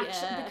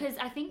 actually, because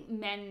I think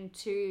men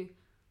too,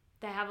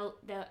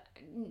 they're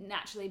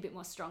naturally a bit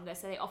more stronger,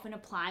 so they often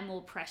apply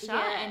more pressure,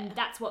 and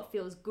that's what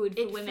feels good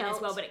for women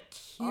as well, but it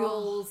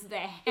kills their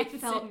heads.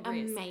 It felt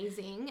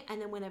amazing.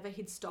 And then whenever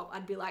he'd stop,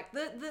 I'd be like,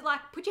 the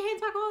like, put your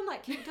hands back on,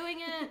 like, keep doing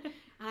it.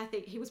 And I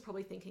think he was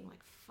probably thinking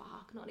like,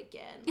 fuck, not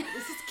again. Like,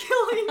 this is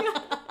killing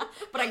me.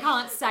 But I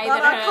can't say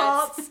but that it I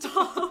hurts. can't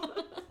stop.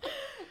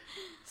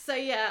 So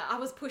yeah, I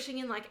was pushing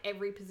in like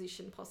every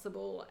position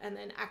possible, and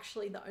then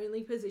actually the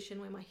only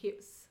position where my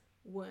hips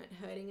weren't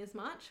hurting as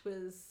much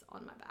was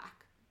on my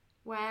back.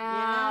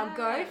 Wow,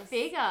 go Yes.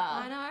 figure.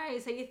 I know.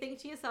 So you think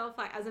to yourself,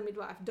 like, as a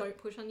midwife, don't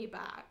push on your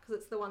back because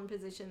it's the one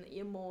position that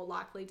you're more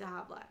likely to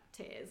have like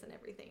tears and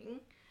everything.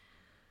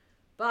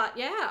 But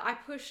yeah, I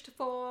pushed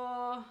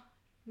for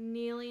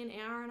nearly an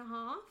hour and a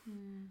half,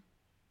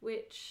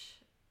 which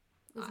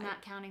Was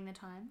Matt counting the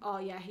time? Oh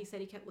yeah, he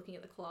said he kept looking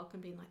at the clock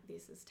and being like,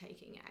 "This is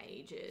taking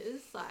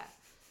ages." Like,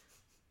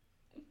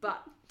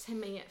 but to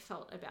me, it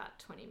felt about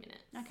 20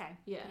 minutes. Okay.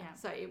 Yeah.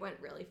 So it went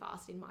really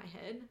fast in my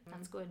head.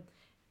 That's good.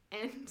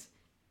 And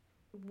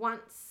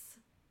once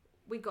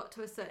we got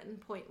to a certain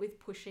point with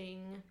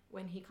pushing,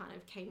 when he kind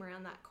of came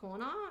around that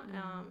corner,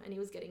 and he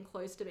was getting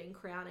close to being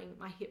crowning,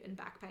 my hip and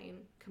back pain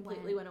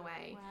completely went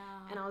away.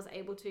 Wow. And I was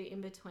able to,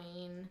 in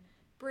between,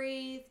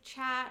 breathe,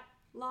 chat,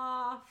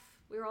 laugh.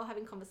 We were all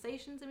having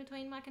conversations in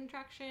between my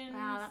contractions.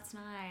 Wow, that's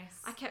nice.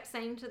 I kept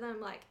saying to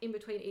them, like, in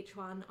between each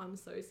one, I'm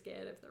so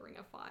scared of the ring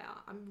of fire.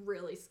 I'm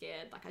really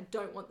scared. Like, I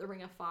don't want the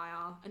ring of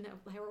fire. And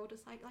they were all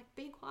just like,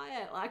 be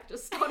quiet. Like,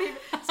 just stop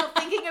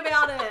thinking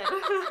about it.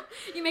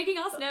 You're making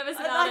us nervous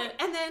about it.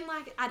 And then,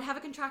 like, I'd have a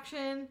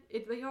contraction.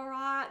 It'd be all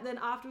right. Then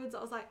afterwards,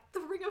 I was like, the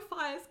ring of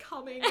fire's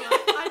coming. Like,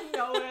 I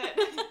know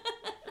it.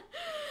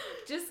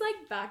 Just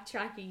like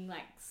backtracking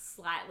like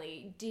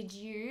slightly, did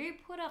you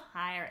put a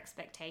higher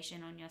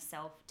expectation on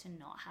yourself to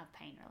not have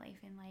pain relief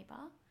in labour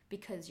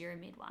because you're a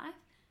midwife?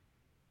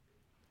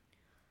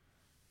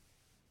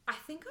 I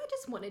think I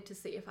just wanted to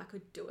see if I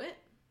could do it.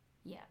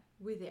 Yeah.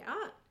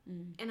 Without.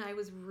 And I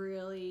was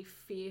really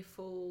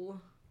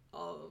fearful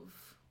of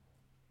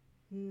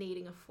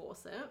needing a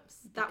forceps.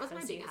 That was my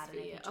Because you biggest had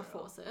an fear, a epidural.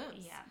 forceps.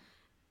 Yeah.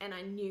 And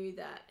I knew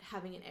that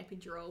having an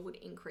epidural would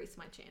increase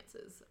my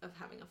chances of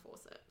having a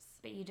forceps.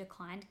 But you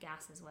declined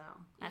gas as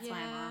well. That's why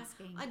I'm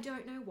asking. I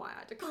don't know why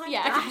I declined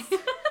Yeah, gas.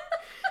 okay.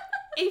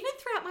 Even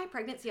throughout my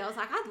pregnancy, I was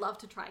like, I'd love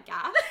to try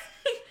gas.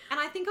 And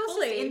I think I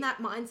was just in that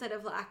mindset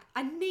of like,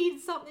 I need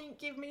something,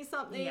 give me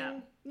something. Yeah.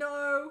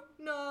 No.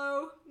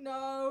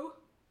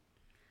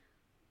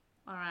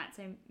 All right,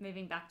 so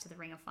moving back to the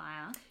Ring of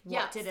Fire.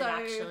 Yeah, What did it so-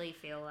 actually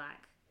feel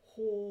like?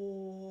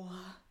 Oh,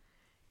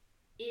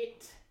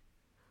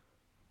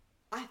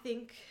 I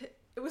think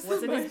it was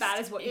Was the it as most- bad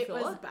as what you It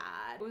was thought?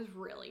 bad. It was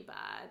really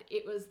bad.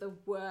 It was the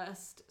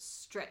worst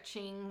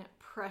stretching,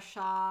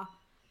 pressure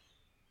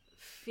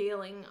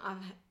feeling I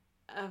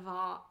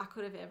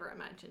could have ever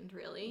imagined,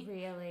 really.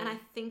 Really? And I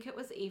think it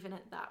was even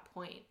at that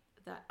point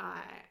that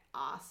I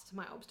asked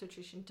my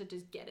obstetrician to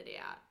just get it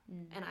out.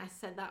 And I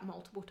said that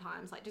multiple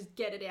times, like, just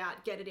get it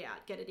out, get it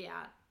out, get it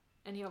out.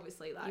 And he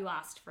obviously, like... You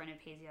asked for an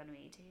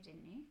episiotomy too,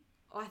 didn't you?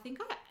 I think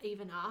I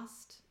even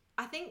asked...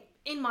 I think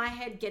in my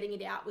head, getting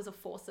it out was a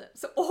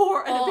forceps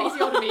or an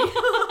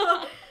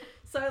episiotomy.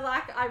 So,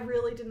 like, I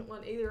really didn't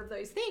want either of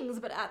those things.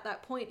 But at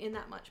that point, in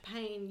that much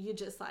pain, you're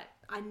just like,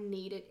 I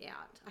need it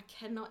out. I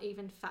cannot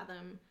even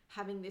fathom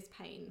having this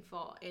pain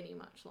for any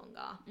much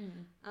longer.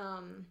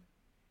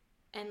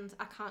 And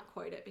I can't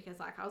quote it because,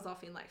 like, I was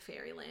off in, like,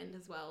 fairyland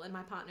as well. And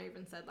my partner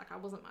even said, like, I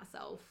wasn't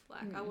myself.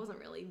 Like, I wasn't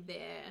really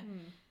there.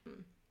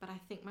 But I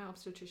think my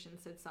obstetrician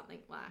said something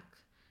like,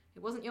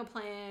 it wasn't your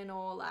plan,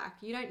 or like,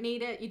 you don't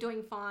need it, you're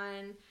doing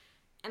fine.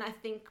 And I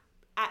think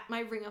at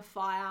my Ring of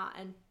Fire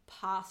and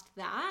past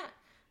that,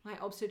 my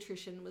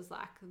obstetrician was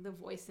like the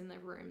voice in the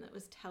room that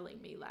was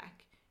telling me,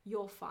 like,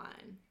 you're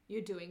fine,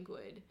 you're doing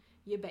good,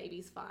 your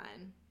baby's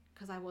fine.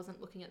 Because I wasn't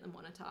looking at the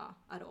monitor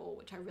at all,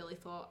 which I really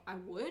thought I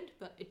would,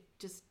 but it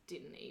just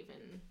didn't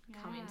even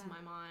come into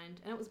my mind.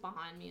 And it was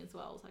behind me as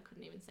well, so I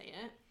couldn't even see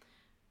it.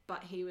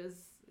 But he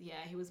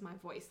was my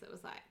voice that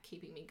was like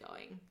keeping me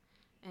going.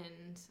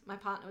 And my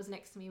partner was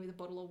next to me with a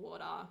bottle of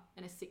water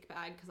and a sick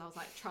bag because I was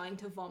like trying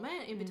to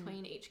vomit in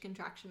between each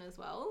contraction as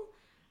well.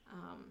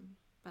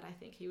 But I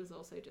think he was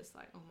also just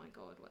like, oh my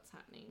God, what's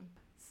happening?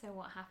 So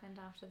what happened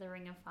after the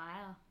Ring of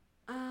Fire?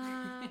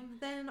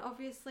 Then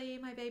obviously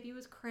my baby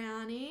was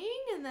crowning,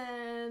 and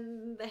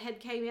then the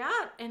head came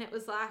out, and it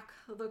was like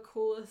the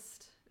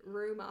coolest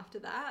room after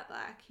that.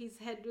 Like, his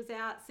head was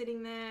out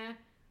sitting there.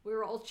 We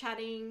were all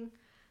chatting.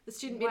 The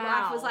student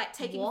midwife was like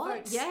taking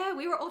photos. Yeah,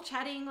 we were all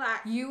chatting. Like,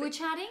 You were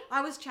chatting?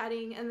 I was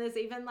chatting, and there's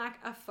even like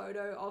a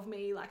photo of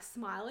me like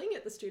smiling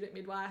at the student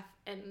midwife,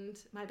 and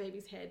my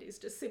baby's head is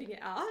just sitting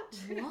out.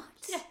 What?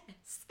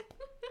 Yes.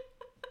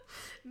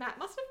 Matt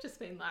must have just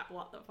been like,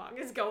 what the fuck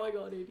is going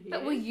on in here?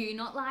 But were you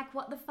not like,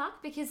 what the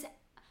fuck? Because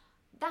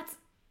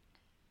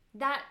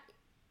that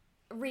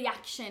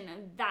reaction,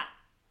 that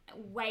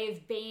way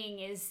of being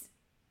is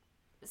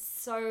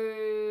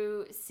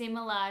so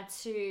similar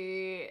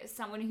to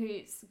someone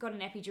who's got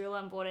an epidural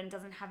on board and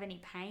doesn't have any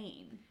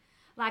pain.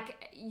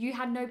 Like, you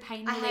had no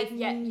pain relief,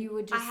 yet you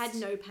were just... I had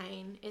no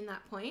pain in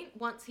that point.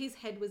 Once his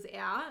head was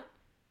out,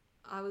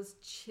 I was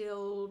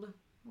chilled.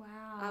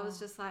 Wow. I was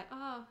just like,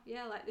 oh,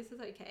 yeah, like, this is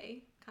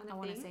okay, kind of thing. I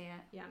want to see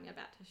it. Yeah, I'm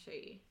about to show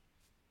you.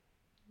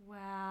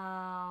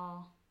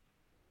 Wow.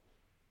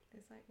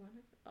 There's like one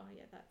of... Oh,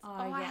 yeah, that's... Oh,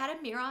 I yeah. had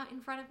a mirror in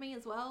front of me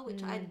as well,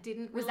 which I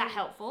didn't Was really... that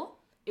helpful?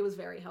 it was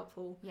very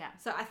helpful. Yeah.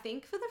 So I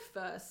think for the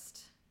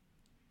first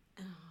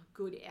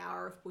good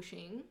hour of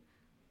pushing,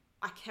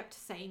 I kept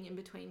saying in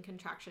between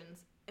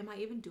contractions, am I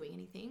even doing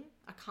anything?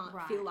 I can't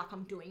feel like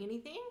I'm doing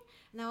anything.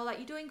 And they were like,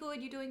 you're doing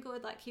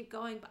good, like keep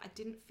going. But I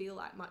didn't feel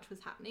like much was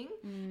happening.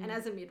 And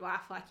as a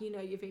midwife, like, you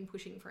know, you've been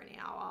pushing for an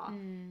hour.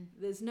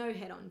 There's no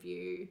head on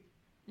view.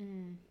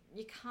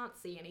 You can't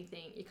see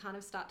anything. You kind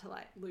of start to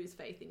like lose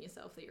faith in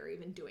yourself that you're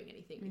even doing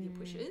anything with your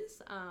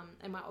pushes.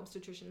 And my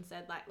obstetrician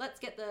said like, let's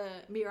get the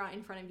mirror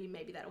in front of you.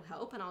 Maybe that'll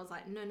help. And I was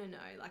like, no,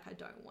 like I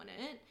don't want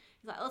it.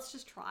 He's like, let's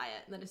just try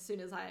it. And then as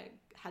soon as I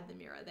had the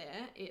mirror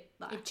there,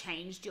 it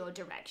changed your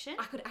direction.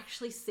 I could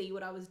actually see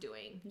what I was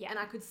doing. Yeah. And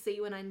I could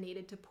see when I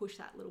needed to push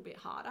that little bit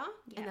harder.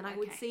 Yeah, and then I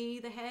would see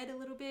the head a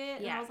little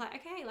bit. And I was like,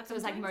 okay. Like, so it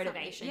was like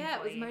motivation. Yeah,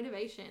 it was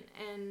motivation.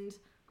 And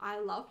I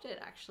loved it,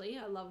 actually.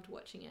 I loved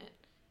watching it.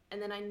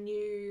 And then I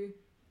knew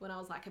when I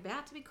was like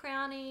about to be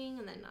crowning,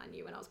 and then I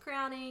knew when I was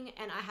crowning,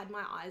 and I had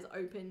my eyes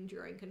open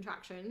during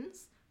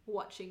contractions,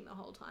 watching the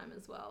whole time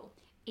as well.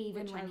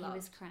 Even when he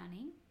was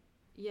crowning?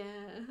 Yeah.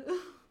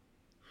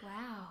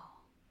 Wow.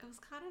 It was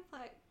kind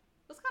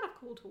of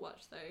cool to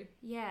watch though.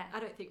 Yeah.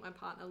 I don't think my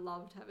partner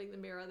loved having the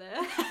mirror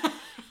there.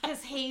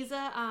 Because he's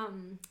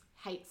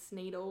hates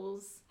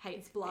needles,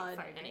 hates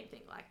blood,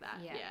 anything like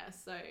that. Yeah.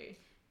 So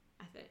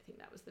I don't think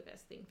that was the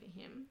best thing for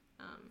him.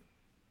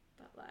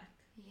 But like,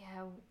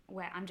 yeah,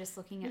 where I'm just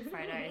looking at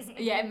photos.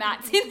 Yeah,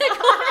 Matt's in the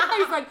corner.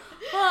 He's like,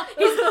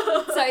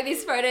 oh. So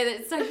this photo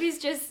that Sophie's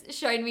just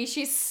showed me,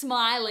 she's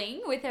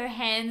smiling with her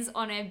hands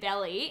on her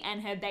belly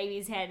and her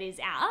baby's head is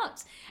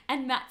out.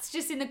 And Matt's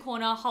just in the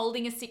corner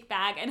holding a sick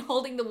bag and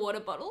holding the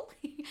water bottle.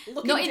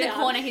 Not down. In the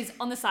corner, he's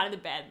on the side of the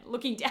bed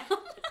looking down. So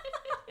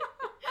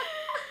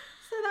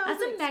that was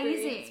That's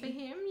amazing for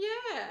him.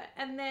 Yeah.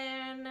 And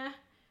then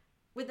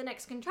with the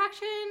next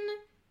contraction,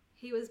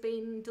 he was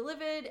being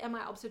delivered and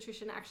my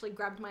obstetrician actually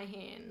grabbed my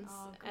hands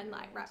and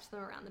like wrapped them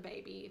around the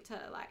baby to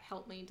like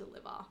help me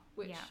deliver,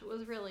 which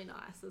was really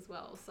nice as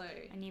well. So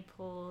and you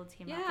pulled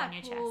him up on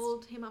your chest. Yeah,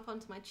 pulled him up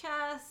onto my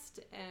chest,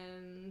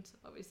 and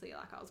obviously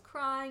like I was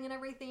crying and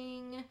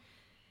everything.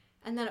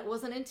 And then it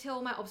wasn't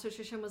until my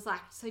obstetrician was like,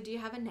 so do you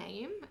have a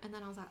name? And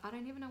then I was like, I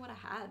don't even know what I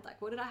had.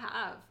 Like, what did I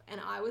have? And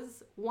I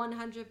was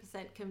 100%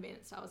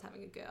 convinced I was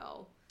having a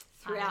girl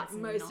throughout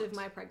most of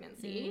my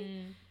pregnancy.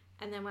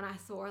 And then when I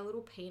saw a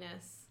little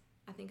penis,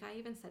 I think I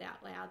even said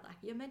out loud, like,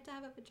 you're meant to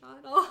have a vagina.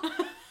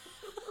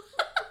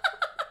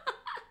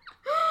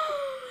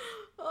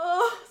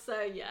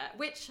 So yeah,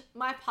 which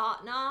my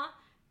partner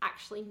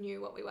actually knew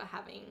what we were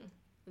having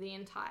the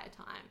entire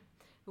time.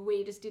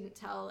 We just didn't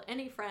tell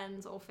any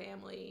friends or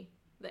family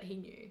that he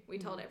knew. We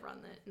told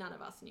everyone that none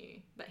of us knew,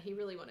 but he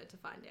really wanted to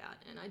find out,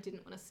 and I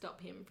didn't want to stop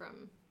him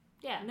from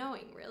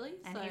knowing, really.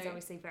 And he's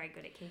obviously very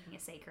good at keeping a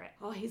secret.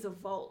 Oh, he's a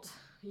vault.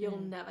 You'll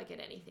never get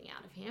anything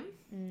out of him.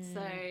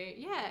 So,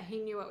 yeah, he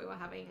knew what we were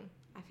having.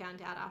 I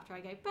found out after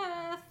I gave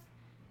birth.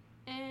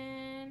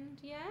 And,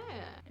 yeah.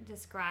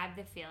 Describe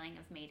the feeling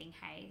of meeting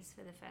Hayes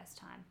for the first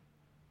time.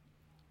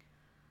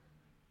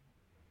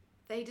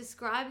 They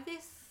describe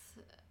this,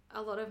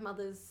 a lot of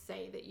mothers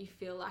say that you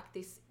feel like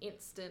this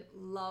instant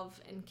love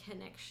and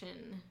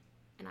connection.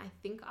 And I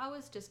think I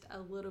was just a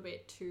little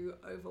bit too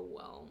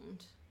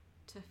overwhelmed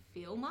to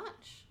feel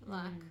much.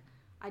 Like,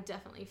 I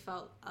definitely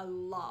felt a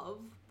love,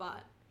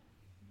 but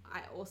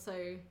I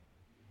also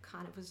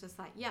kind of was just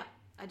like, yeah,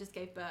 I just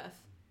gave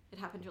birth. It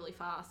happened really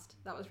fast.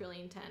 That was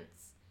really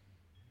intense.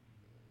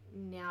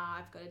 Now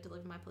I've got to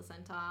deliver my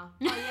placenta. Oh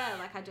yeah,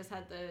 like I just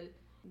had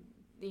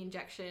the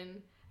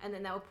injection, and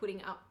then they were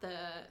putting up the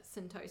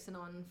Syntocin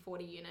on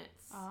 40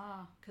 units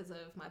because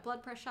of my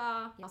blood pressure.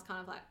 I was kind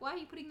of like, why are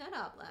you putting that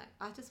up? Like,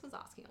 I just was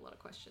asking a lot of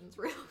questions,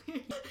 really.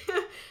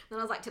 Then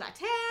I was like, did I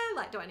tear?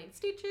 Like, do I need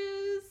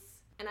stitches?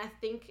 And I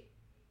think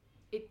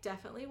it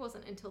definitely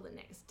wasn't until the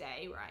next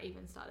day where I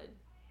even started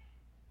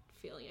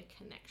feeling a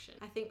connection.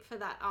 I think for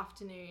that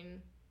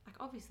afternoon, like,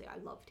 obviously I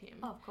loved him.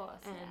 Oh, of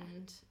course.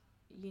 And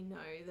you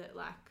know that,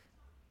 like,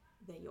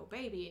 they're your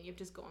baby and you've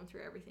just gone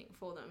through everything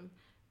for them.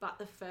 But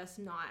the first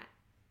night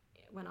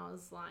when I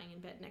was lying in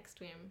bed next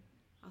to him,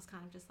 I was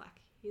kind of just like,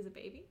 here's a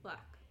baby. Like,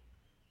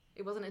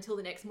 it wasn't until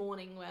the next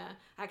morning where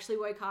I actually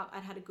woke up,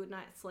 I'd had a good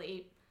night's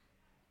sleep,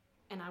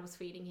 and I was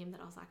feeding him,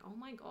 that I was like, oh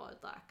my God,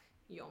 like,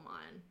 you're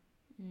mine.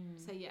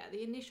 So yeah,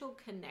 the initial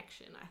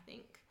connection, I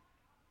think,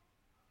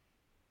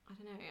 I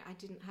don't know, I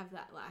didn't have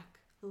that like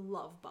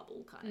love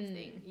bubble kind of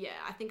thing. Yeah,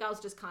 I think I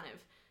was just kind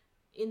of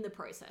in the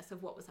process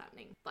of what was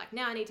happening. Like,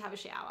 now I need to have a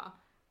shower.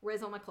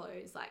 Where's all my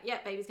clothes? Like, yeah,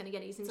 baby's going to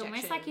get his injections.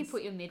 It's almost like you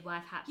put your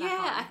midwife hat back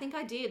on. Yeah, I think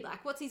I did.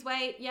 Like, what's his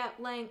weight? Yeah,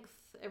 length,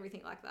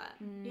 everything like that.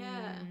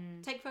 Yeah,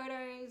 take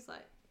photos,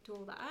 like, do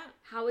all that.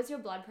 How was your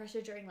blood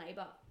pressure during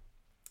labour?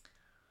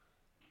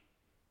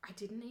 I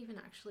didn't even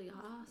actually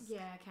ask.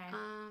 Yeah, okay.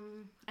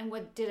 And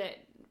what did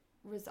it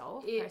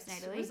resolve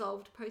postnatally? It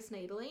resolved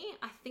postnatally.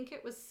 I think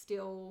it was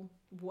still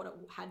what it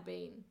had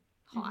been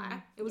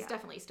high. It was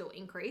definitely still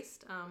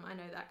increased. I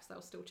know that because I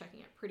was still checking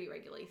it pretty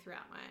regularly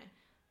throughout my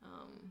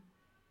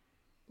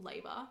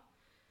labour.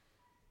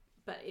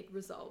 But it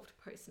resolved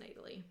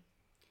postnatally.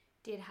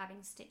 Did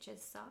having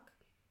stitches suck?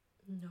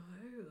 No.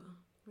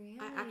 Really?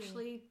 I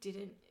actually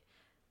didn't.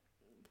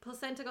 The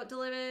placenta got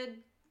delivered.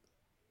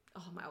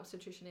 Oh, my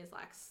obstetrician is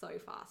like so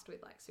fast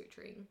with like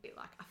suturing,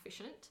 like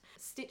efficient.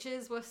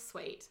 Stitches were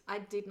sweet. I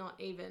had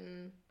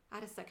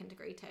a 2nd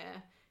degree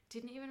tear.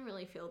 Didn't even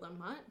really feel them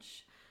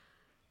much.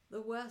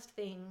 The worst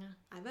thing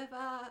I've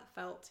ever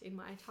felt in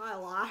my entire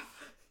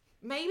life,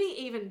 maybe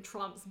even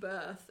trumps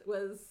birth,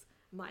 was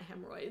my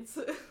hemorrhoids.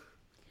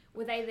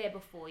 Were they there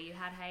before you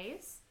had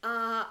Hayes?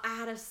 I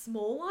had a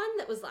small one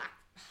that was like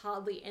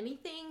hardly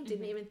anything,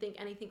 didn't even think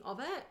anything of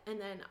it. And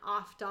then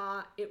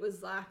after, it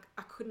was like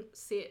I couldn't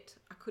sit,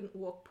 I couldn't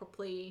walk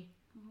properly.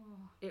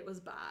 It was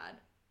bad.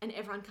 And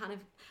everyone kind of,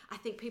 I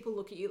think people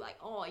look at you like,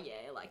 oh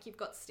yeah, like you've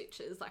got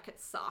stitches, like it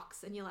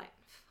sucks. And you're like,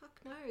 fuck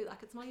no,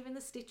 like it's not even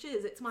the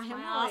stitches, it's my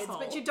hemorrhoids. asshole.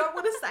 But you don't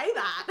want to say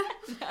that.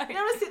 No. You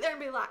don't want to sit there and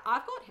be like,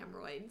 I've got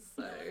hemorrhoids.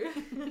 So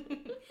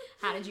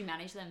How did you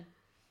manage them?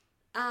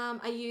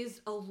 I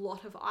used a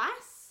lot of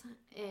ice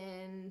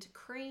and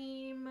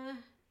cream.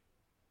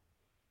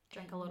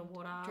 Drank a lot of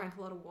water. Drank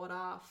a lot of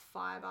water,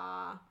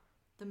 fibre,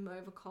 the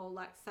Movicol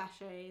like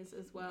sachets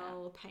as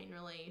well, pain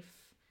relief,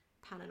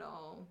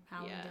 Panadol.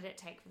 How long did it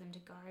take for them to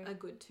go? A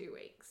good 2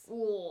 weeks.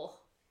 Oh.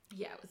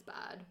 Yeah, it was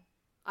bad.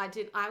 I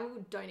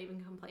don't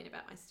even complain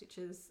about my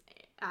stitches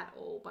at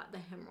all, but the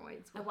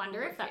hemorrhoids were I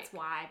wonder if that's horrific.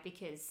 why,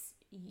 because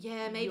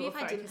Yeah, maybe you if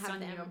were I didn't focused have on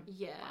them. your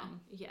Yeah,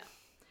 bum. yeah.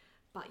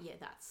 But yeah,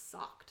 that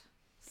sucked.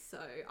 So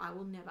I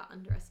will never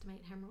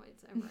underestimate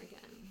hemorrhoids ever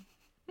again.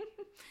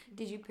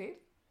 Did you poop?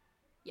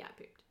 Yeah, I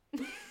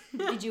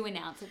pooped. Did you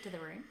announce it to the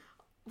room?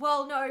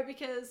 Well, no,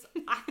 because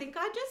I think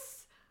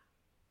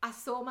I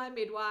saw my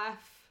midwife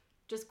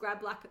just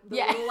grab like the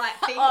little like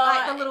thing,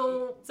 like the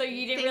little. So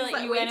you didn't things really,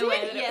 that you we went did,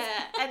 away with it.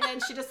 yeah. And then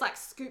she just like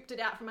scooped it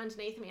out from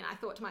underneath me, and I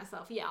thought to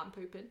myself, yeah, I'm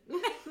pooping.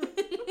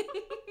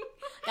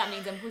 That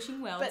means I'm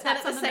pushing well. But then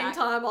at the same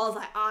time, I was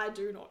like, I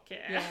do not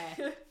care.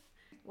 Yeah.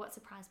 What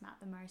surprised Matt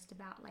the most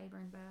about labour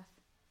and birth?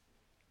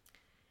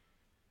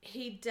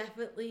 He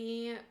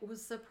definitely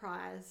was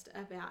surprised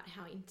about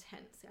how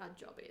intense our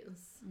job is.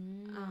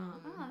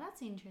 Oh,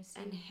 that's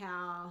interesting. And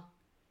how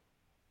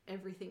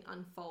everything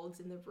unfolds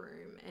in the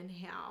room, and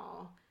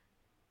how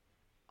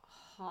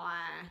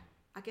high,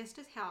 I guess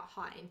just how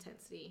high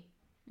intensity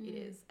it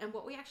is, and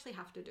what we actually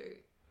have to do.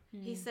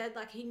 He said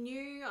like he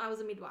knew I was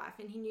a midwife,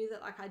 and he knew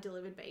that like I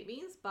delivered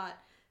babies, but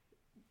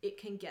it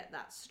can get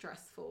that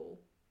stressful,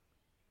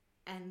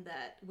 and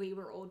that we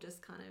were all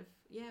just kind of,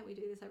 we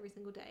do this every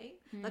single day.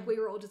 Like we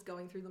were all just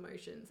going through the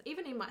motions.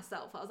 Even in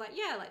myself, I was like,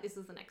 like this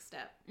is the next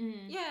step.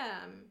 Yeah,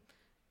 I'm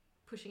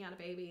pushing out a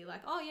baby.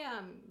 Like, oh yeah,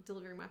 I'm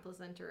delivering my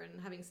placenta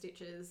and having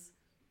stitches.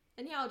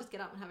 And yeah, I'll just get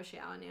up and have a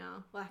shower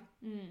now. Like,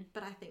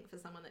 but I think for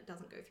someone that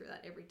doesn't go through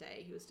that every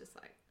day, he was just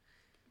like,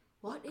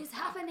 What is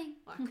happening?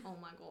 like, oh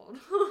my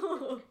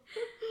God.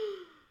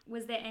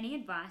 Was there any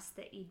advice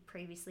that you'd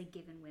previously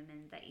given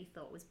women that you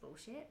thought was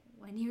bullshit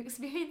when you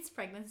experienced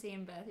pregnancy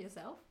and birth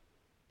yourself?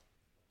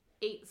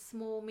 Eat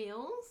small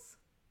meals,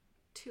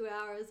 2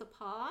 hours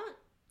apart.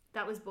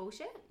 That was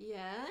bullshit?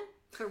 Yeah,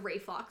 for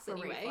reflux For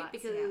anyway, reflux,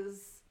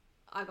 because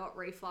I got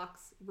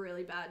reflux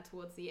really bad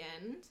towards the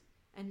end,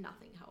 and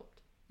nothing helped.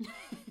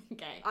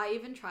 Okay. I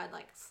even tried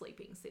like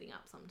sleeping, sitting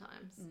up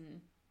sometimes.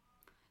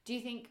 Do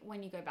you think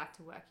when you go back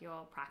to work,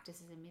 your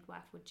practice as a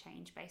midwife would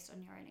change based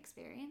on your own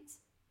experience?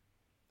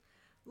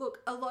 Look,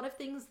 a lot of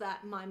things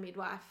that my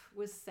midwife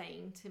was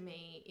saying to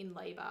me in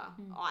labour,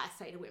 I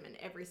say to women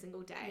every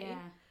single day. Yeah.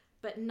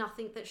 But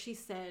nothing that she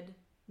said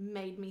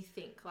made me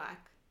think like,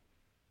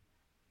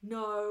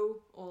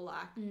 no, or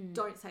like,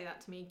 don't say that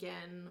to me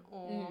again,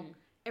 or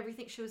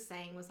everything she was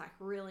saying was like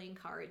really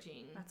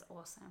encouraging. That's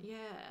awesome. Yeah.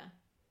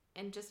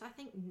 And just, I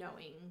think,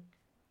 knowing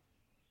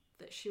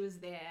that she was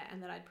there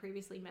and that I'd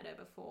previously met her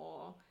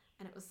before,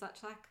 and it was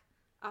such like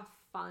a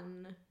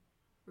fun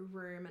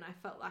room, and I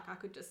felt like I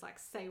could just like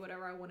say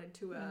whatever I wanted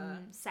to her.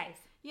 Safe.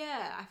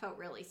 Yeah, I felt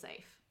really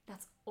safe.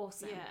 That's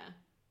awesome. Yeah.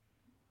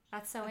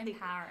 That's so I think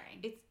empowering.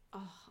 It's,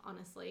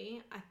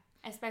 honestly,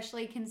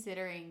 Especially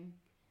considering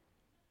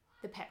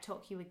the pep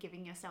talk you were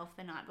giving yourself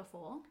the night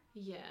before.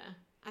 yeah,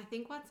 I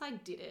think once I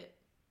did it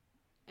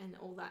and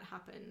all that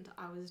happened,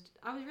 I was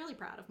really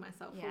proud of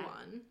myself for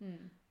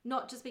one.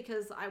 Not just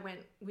because I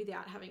went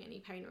without having any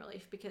pain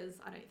relief, because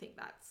I don't think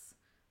that's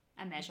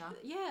A measure.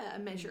 a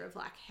measure of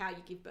like how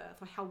you give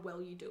birth or how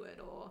well you do it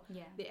or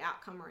the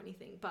outcome or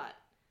anything, but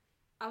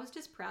I was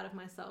just proud of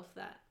myself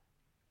that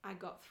I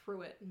got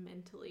through it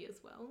mentally as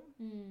well.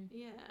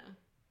 Yeah.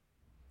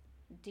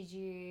 Did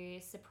you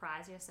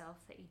surprise yourself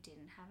that you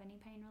didn't have any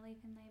pain relief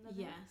in labour?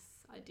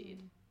 Yes, I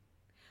did.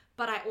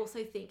 But I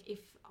also think if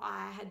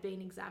I had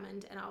been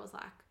examined and I was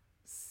like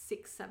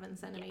 6-7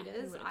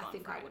 centimeters, I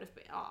think I would have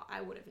been,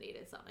 I would have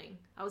needed something.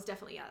 I was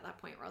definitely at that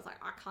point where I was like,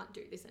 I can't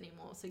do this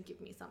anymore, so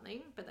give me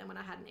something. But then when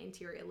I had an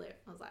anterior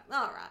lip, I was like,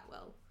 all right,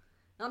 well,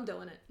 I'm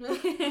doing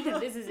it.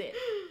 This is it.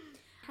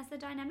 Has the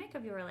dynamic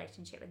of your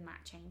relationship with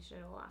Matt changed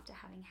at all after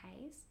having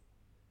Hayes?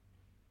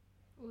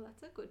 Well,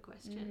 that's a good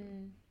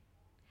question.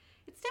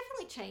 It's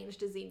definitely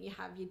changed, as in you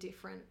have your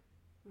different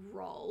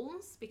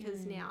roles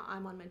because now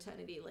I'm on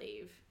maternity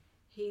leave.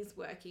 He's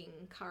working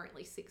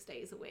currently 6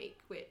 days a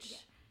week, which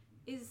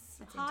is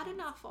That's hard intense.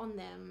 enough on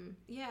them.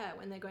 Yeah,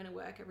 when they're going to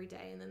work every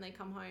day and then they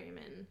come home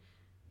and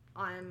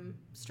I'm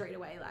straight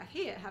away like,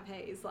 here, have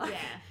Hayes. Like,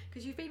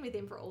 because you've been with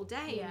him for all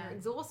day and you're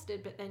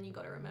exhausted, but then you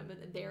got to remember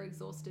that they're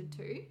exhausted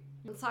too.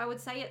 And so I would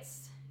say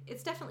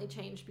it's definitely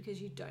changed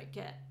because you don't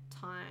get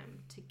time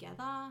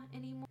together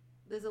anymore.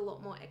 There's a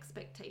lot more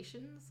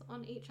expectations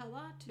on each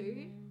other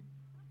too.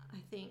 I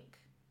think.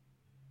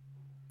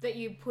 That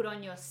you put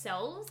on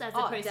yourselves as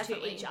opposed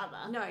definitely. to each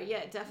other. No,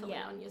 yeah, definitely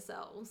on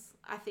yourselves.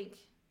 I think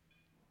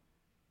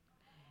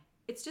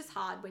it's just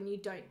hard when you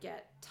don't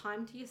get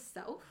time to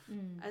yourself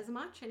as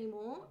much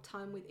anymore,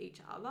 time with each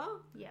other.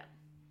 Yeah.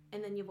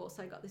 And then you've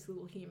also got this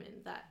little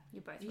human that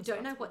You're both you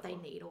don't know what they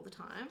responsible for. need all the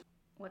time.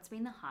 What's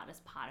been the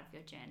hardest part of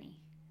your journey?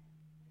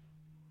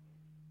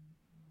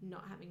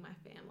 Not having my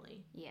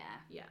family. Yeah.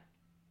 Yeah.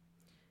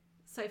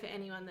 So for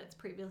anyone that's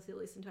previously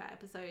listened to our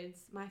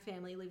episodes, my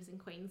family lives in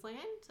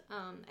Queensland.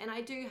 And I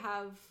do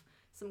have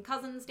some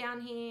cousins down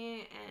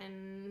here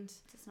and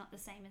It's not the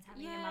same as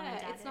having your mum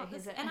and dad it's not there,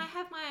 this, is it? and I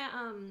have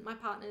my my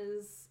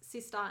partner's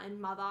sister and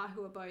mother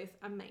who are both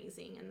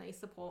amazing and they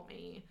support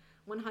me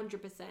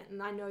 100%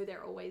 and I know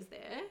they're always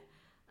there.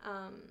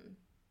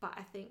 But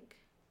I think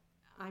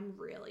I'm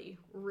really,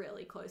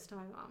 really close to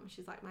my mum.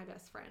 She's like my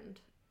best friend.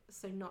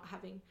 So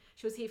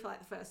she was here for like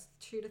the first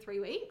 2 to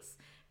 3 weeks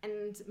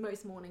and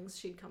most mornings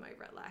she'd come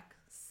over at like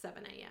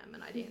 7 a.m.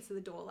 and I'd answer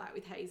the door like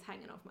with Hayes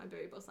hanging off my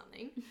boob or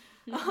something.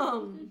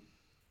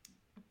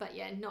 But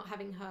yeah, not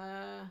having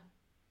her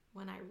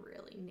when I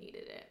really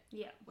needed it.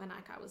 Yeah. When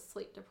like I was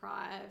sleep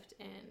deprived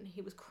and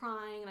he was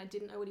crying and I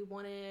didn't know what he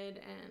wanted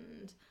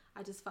and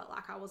I just felt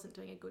like I wasn't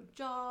doing a good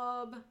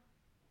job.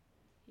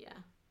 Yeah.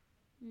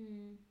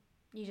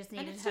 You just And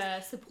needed it's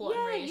her support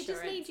and Yeah, reassurance. you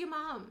just need your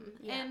mum.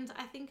 Yeah. And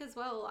I think as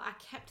well, I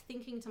kept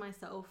thinking to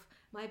myself,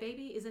 my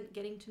baby isn't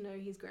getting to know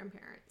his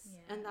grandparents.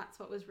 Yeah. And that's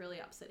what was really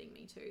upsetting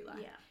me too.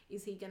 Like, Yeah.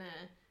 is he going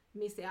to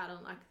miss out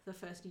on like the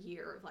first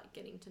year of like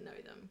getting to know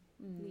them?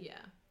 Yeah.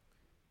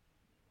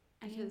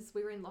 Because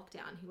we were in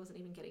lockdown, he wasn't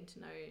even getting to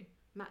know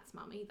Matt's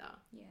mum either.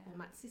 Yeah. Or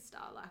Matt's sister.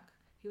 Like,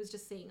 he was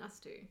just seeing us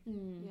two.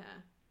 Yeah.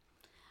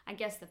 I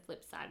guess the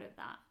flip side of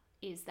that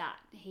is that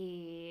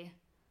you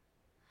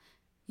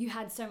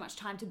had so much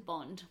time to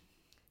bond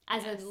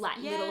as a like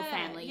little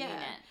family unit.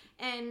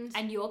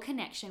 And your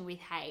connection with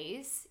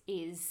Hayes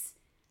is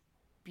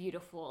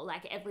beautiful.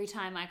 Like every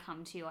time I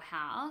come to your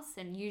house,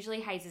 and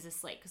usually Hayes is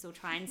asleep because we'll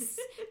try and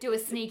do a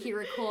sneaky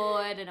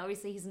record, and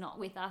obviously he's not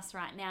with us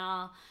right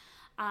now.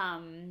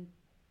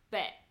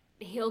 But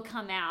he'll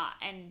come out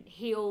and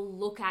he'll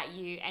look at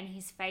you and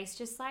his face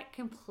just like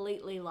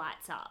completely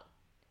lights up.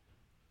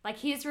 Like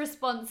his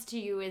response to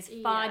you is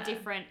far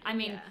different. I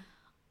mean,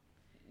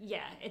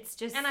 it's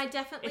just, and I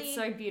definitely, it's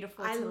so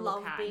beautiful to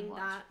love look at being and watch.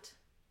 that,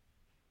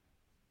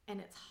 and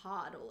it's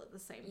hard all at the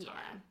same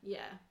time. Yeah.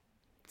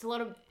 It's a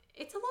lot of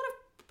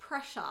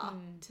Pressure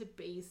to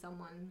be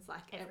someone's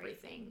like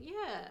everything.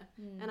 Yeah.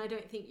 And I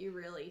don't think you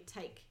really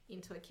take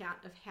into account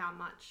of how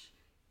much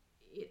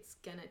it's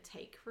gonna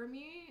take from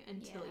you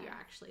until you're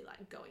actually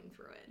like going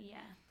through it. Yeah.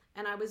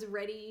 And I was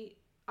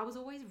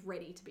always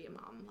ready to be a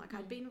mum. Like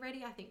I'd been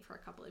ready, I think, for a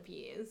couple of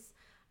years.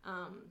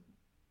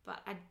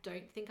 But I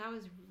don't think I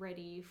was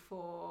ready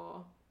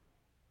for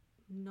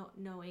not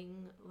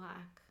knowing like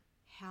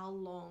how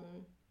long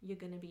you're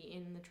going to be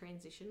in the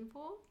transition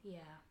for. Yeah.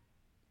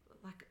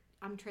 Like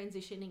I'm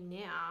transitioning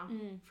now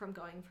from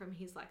going from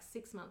his like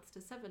 6 months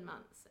to 7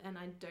 months and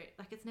I don't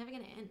like it's never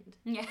going to end.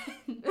 Yeah.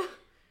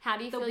 How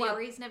do you The feel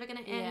worry's never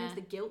going to end. Yeah.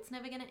 The guilt's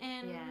never going to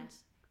end. Yeah.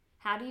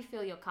 How do you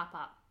fill your cup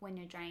up when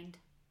you're drained?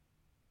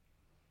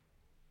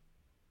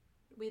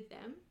 With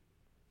them.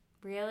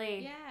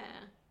 Really? Yeah.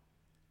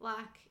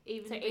 Like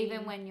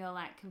even when you're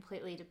like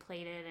completely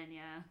depleted and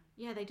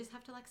you're they just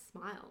have to like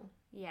smile.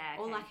 okay.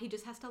 Or like he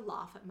just has to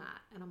laugh at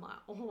Matt and I'm like,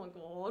 oh my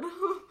God.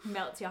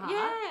 melts your heart.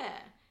 Yeah.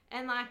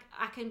 And like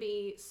I can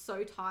be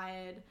so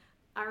tired.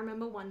 I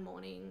remember one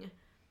morning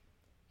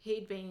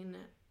he'd been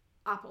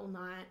up all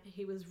night.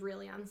 He was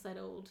really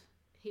unsettled.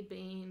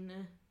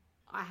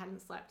 I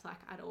hadn't slept like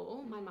at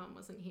all. My mum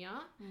wasn't here.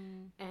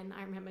 And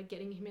I remember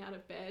getting him out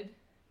of bed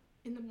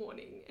in the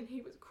morning and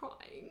he was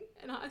crying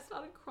and I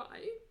started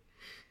crying.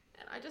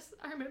 And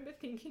I remember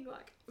thinking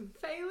like, I'm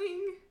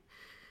failing.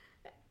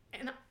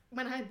 And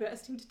when I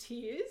burst into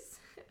tears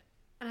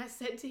and I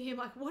said to him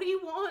like, what do you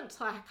want?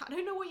 Like, I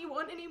don't know what you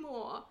want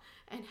anymore.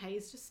 And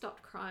Hayes just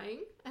stopped crying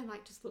and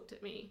like just looked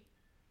at me.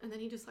 And then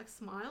he just like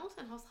smiled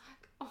and I was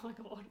like, oh my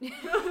God.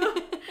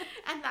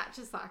 And that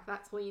just like,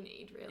 that's all you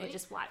need really. It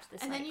just wiped the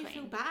slate And then you clean.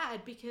 feel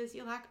bad because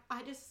you're like,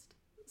 I just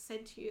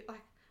said to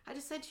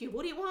you,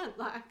 what do you want?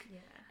 Like,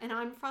 and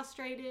I'm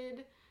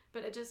frustrated,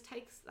 but it just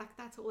takes, like,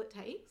 that's all it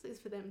takes is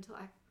for them to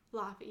like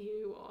laugh at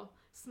you or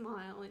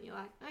smile and you're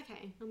like,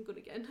 okay, I'm good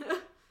again.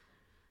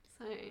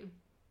 So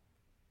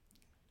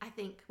I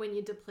think when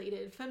you're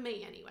depleted, for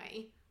me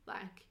anyway,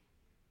 like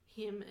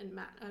him and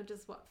Matt are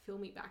just fill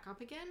me back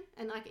up again.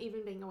 And like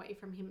even being away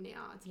from him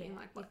now, it's been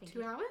like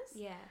 2 hours.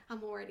 Yeah.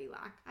 I'm already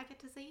like, I get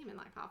to see him in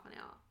like half an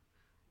hour.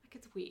 Like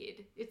it's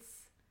weird.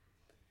 It's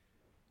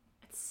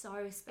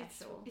so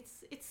special.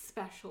 It's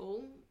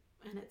special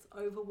and it's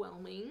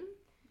overwhelming.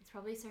 It's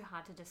probably so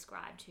hard to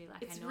describe too.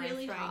 Like It's I know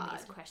really I'm throwing hard.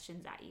 these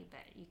questions at you, but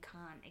you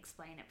can't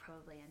explain it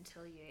probably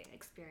until you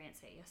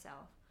experience it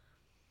yourself.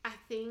 I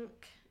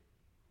think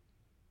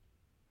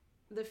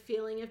the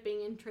feeling of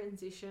being in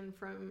transition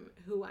from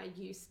who I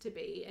used to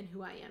be and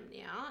who I am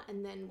now,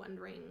 and then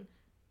wondering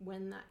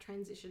when that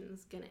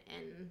transition's going to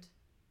end,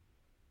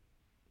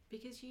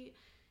 because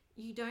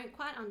you don't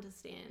quite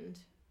understand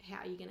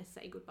how you're going to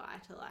say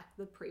goodbye to like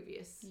the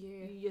previous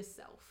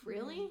yourself,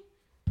 really.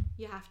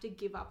 You have to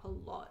give up a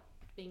lot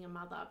being a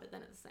mother, but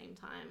then at the same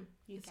time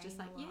it's just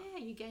like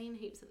you gain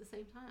heaps at the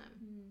same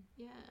time.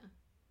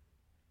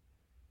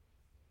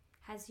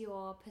 Has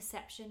your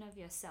perception of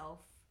yourself,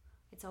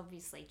 it's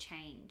obviously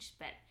changed,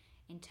 but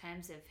in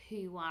terms of who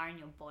you are in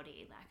your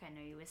body, like I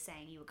know you were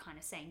saying you were kind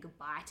of saying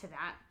goodbye to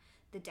that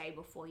the day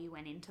before you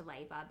went into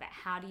labor, but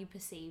how do you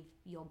perceive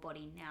your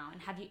body now?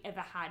 And have you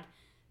ever had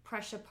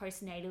pressure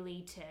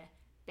postnatally to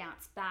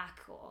bounce back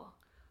or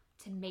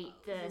to meet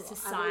the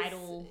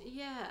societal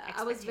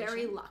I was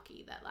very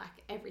lucky that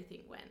like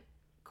everything went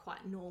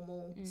quite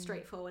normal,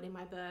 straightforward in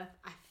my birth.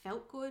 I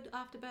felt good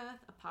after birth,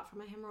 apart from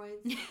my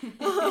hemorrhoids.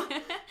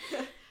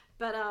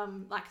 But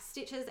like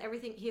stitches,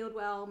 everything healed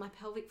well. My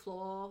pelvic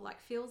floor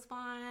like feels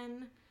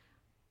fine.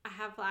 I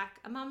have like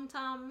a mum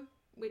tum,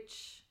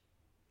 which,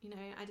 you know,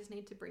 I just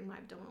need to bring my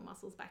abdominal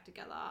muscles back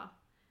together.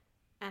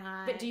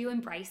 But do you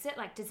embrace it?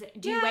 Like,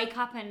 do you wake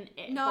up and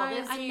it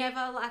bothers you? I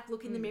never like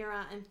look in the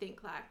mirror and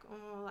think like,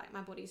 oh, like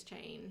my body's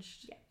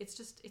changed. Yeah.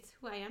 It's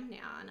who I am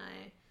now, and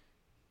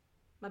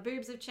my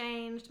boobs have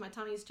changed, my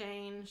tummy's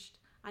changed.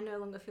 I no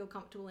longer feel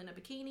comfortable in a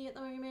bikini at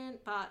the moment,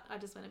 but I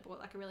just went and bought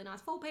like a really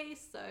nice full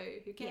piece, so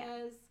who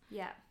cares?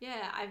 Yeah.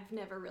 Yeah, I've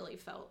never really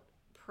felt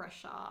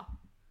pressure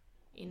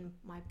in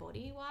my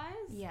body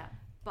wise. Yeah.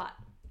 But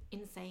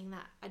in saying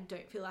that, I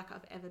don't feel like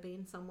I've ever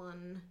been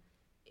someone,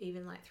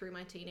 even like through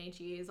my teenage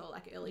years or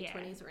like early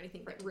 20s or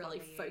anything, that really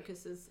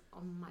focuses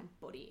on my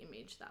body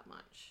image that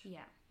much.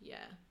 Yeah. Yeah.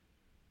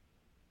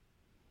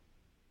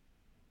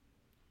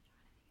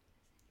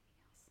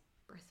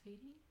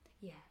 Breastfeeding?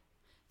 Yeah.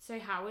 So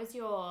how was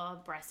your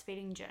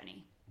breastfeeding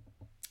journey?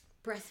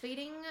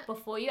 Breastfeeding?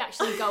 Before you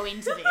actually go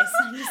into this,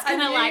 I'm just going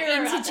to like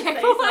interject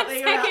for 1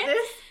 second.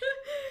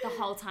 The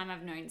whole time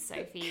I've known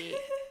Sophie,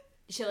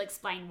 she'll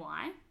explain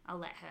why. I'll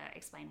let her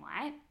explain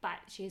why. But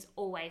she's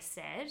always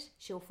said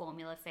she'll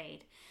formula feed.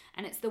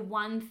 And it's the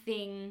one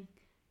thing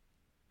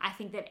I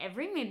think that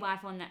every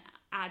midwife on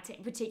our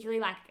team, particularly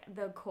like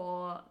the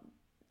core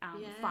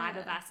 5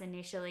 of us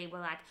initially, were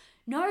like,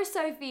 no,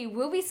 Sophie,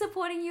 we'll be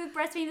supporting you with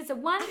breastfeeding. It's the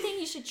one thing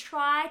you should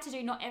try to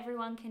do. Not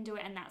everyone can do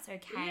it, and that's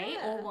okay.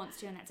 Or wants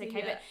to, and that's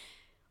okay. But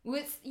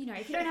with, you know,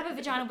 if you don't have a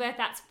vaginal birth,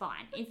 that's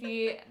fine. If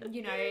you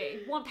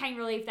want pain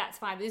relief, that's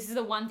fine. But this is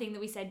the one thing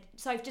that we said,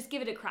 so just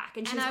give it a crack.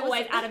 And she's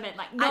always adamant,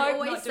 like, no, I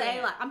always not doing say,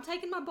 it. like, I'm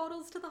taking my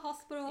bottles to the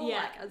hospital,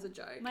 like, as a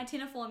joke. My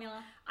tin of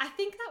formula. I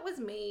think that was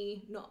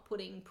me not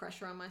putting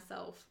pressure on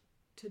myself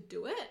to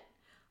do it.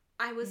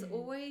 I was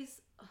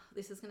always,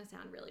 this is going to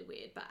sound really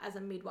weird, but as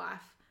a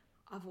midwife,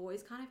 I've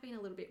always kind of been a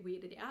little bit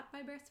weirded out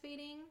by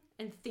breastfeeding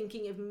and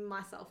thinking of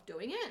myself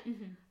doing it.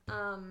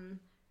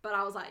 But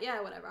I was like, yeah,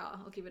 whatever,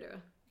 I'll give it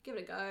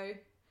a go.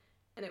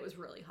 And it was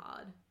really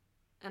hard.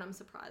 And I'm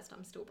surprised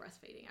I'm still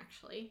breastfeeding,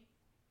 actually.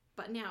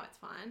 But now it's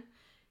fine.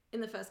 In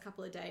the first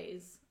couple of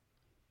days,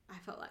 I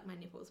felt like my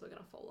nipples were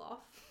going to fall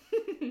off.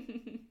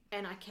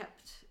 And I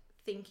kept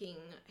thinking,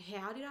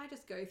 how did I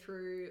just go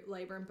through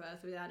labour and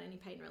birth without any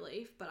pain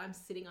relief? But I'm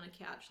sitting on a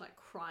couch, like,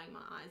 crying my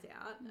eyes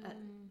out at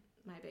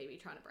my baby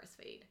trying to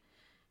breastfeed.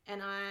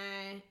 And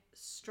I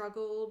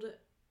struggled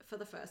for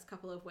the first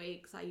couple of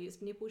weeks. I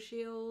used nipple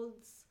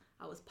shields.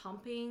 I was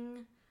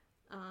pumping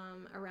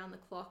around the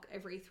clock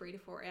every 3 to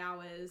 4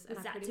 hours.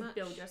 Was that to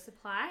build your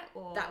supply,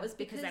 or that was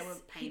because they were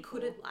painful? He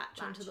couldn't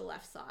latch onto the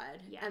left side.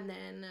 Yeah. And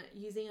then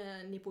using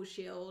a nipple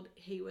shield,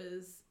 he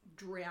was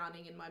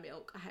drowning in my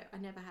milk. I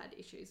never had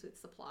issues with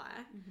supply.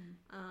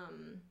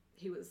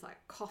 He was like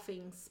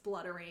coughing,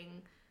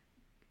 spluttering.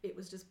 It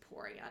was just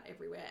pouring out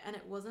everywhere, and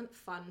it wasn't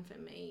fun for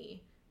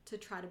me to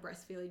try to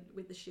breastfeed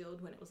with the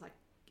shield when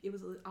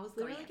I was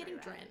literally getting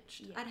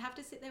drenched. I'd have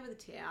to sit there with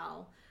a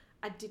towel.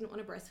 I didn't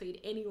want to breastfeed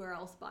anywhere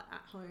else but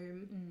at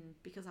home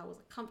because I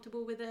wasn't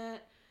comfortable with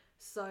it.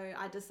 So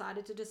I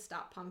decided to just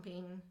start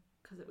pumping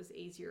because it was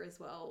easier as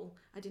well.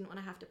 I didn't want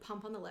to have to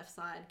pump on the left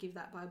side, give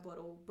that by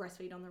bottle,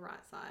 breastfeed on the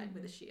right side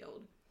with a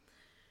shield.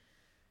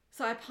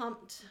 So I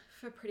pumped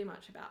for pretty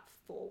much about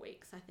 4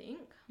 weeks, I think.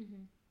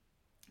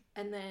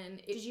 And then...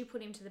 Did you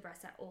put him to the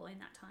breast at all in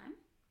that time?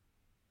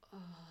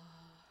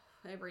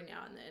 Every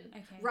now and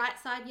then. Okay. Right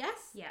side,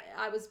 yes. Yeah.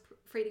 I was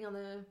feeding on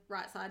the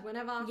right side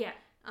whenever. Yeah.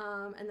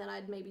 And then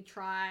I'd maybe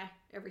try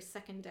every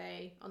second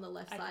day on the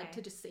left side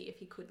to just see if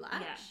he could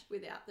latch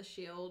without the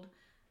shield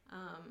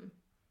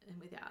and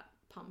without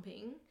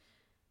pumping.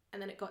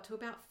 And then it got to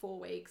about 4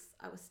 weeks.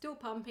 I was still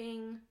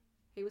pumping.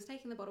 He was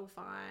taking the bottle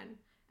fine.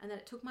 And then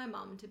it took my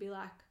mum to be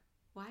like,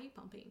 why are you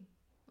pumping?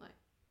 Like,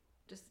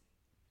 just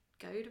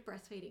go to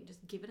breastfeeding.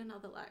 Just give it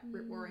another, like,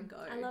 rip, roar, and go.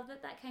 I love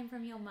that came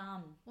from your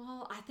mum.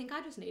 Well, I think I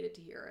just needed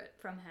to hear it.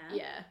 From her?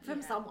 Yeah,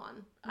 from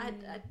someone.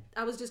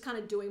 I was just kind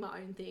of doing my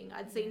own thing.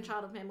 I'd seen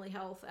Child and Family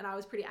Health, and I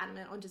was pretty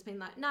adamant on just being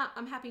like, nah,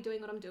 I'm happy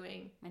doing what I'm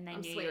doing. And they I'm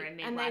knew sweet. you were a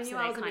midwife, and they knew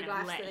I was a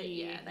midwife, let so they,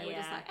 you. they were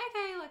just like,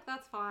 okay, like,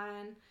 that's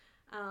fine.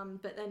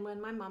 But then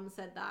when my mum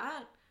said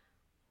that,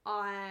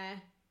 I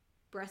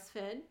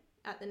breastfed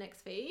at the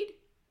next feed,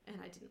 and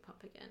I didn't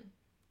pump again.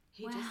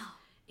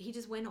 He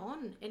just went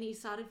on and he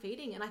started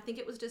feeding, and I think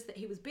it was just that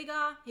he was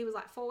bigger. He was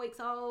like 4 weeks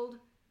old.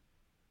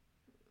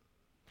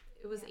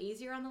 It was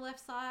easier on the left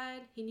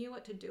side. He knew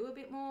what to do a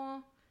bit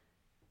more,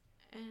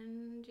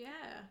 and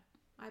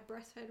I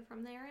breastfed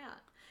from there out.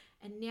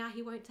 And now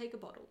he won't take a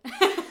bottle.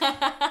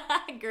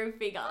 Go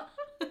figure.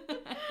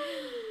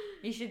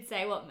 You should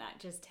say what Matt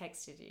just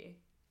texted you.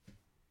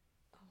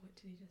 Oh, what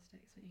did he just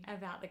text me?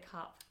 About the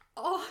cup.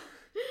 Oh,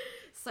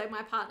 so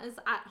my partner's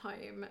at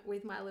home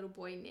with my little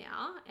boy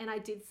now, and I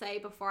did say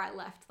before I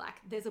left, like,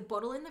 there's a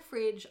bottle in the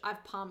fridge,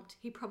 I've pumped,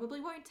 he probably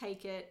won't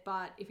take it,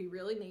 but if he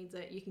really needs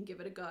it, you can give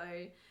it a go.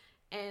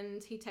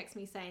 And he texts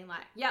me saying,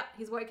 like, yep,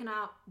 he's woken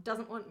up,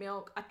 doesn't want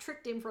milk. I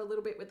tricked him for a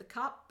little bit with the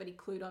cup, but he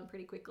clued on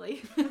pretty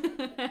quickly.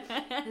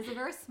 He's a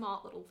very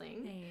smart little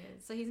thing. He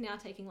is. So he's now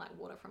taking, like,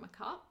 water from a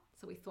cup.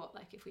 So we thought,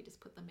 like, if we just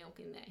put the milk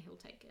in there, he'll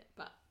take it,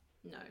 but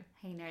no.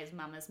 He knows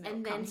mama's milk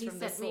and then comes he from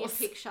the sent me a source.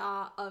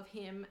 picture of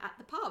him at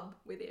the pub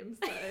with him,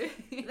 so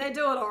they're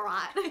doing all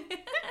right.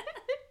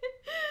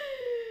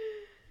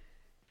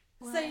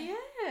 Well, so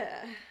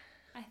yeah,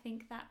 I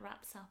think that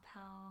wraps up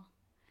our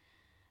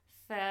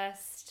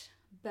first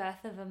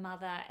Birth of a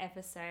Mother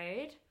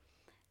episode,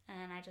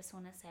 and I just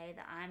want to say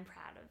that I'm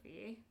proud of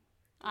you.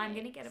 I'm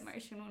going to get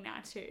emotional now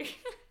too.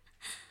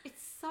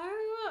 it's so...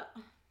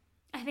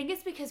 I think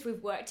it's because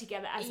we've worked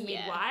together as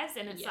midwives,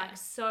 and it's like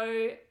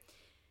so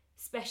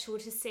special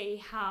to see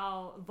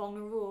how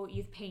vulnerable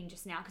you've been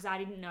just now, because I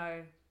didn't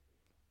know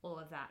all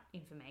of that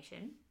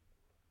information,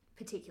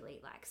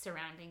 particularly like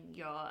surrounding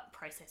your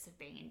process of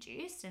being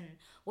induced and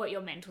what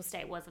your mental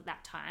state was at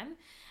that time.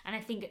 And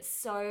I think it's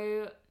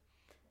so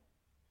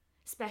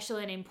special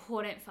and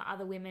important for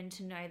other women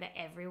to know that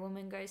every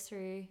woman goes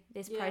through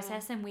this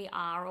process, and we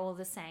are all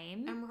the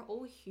same. And we're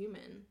all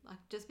human. Like,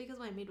 just because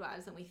we're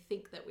midwives and we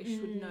think that we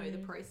should know the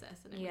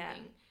process and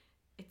everything,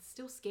 it's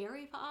still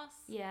scary for us.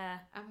 Yeah.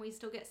 And we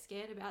still get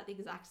scared about the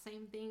exact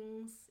same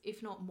things,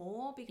 if not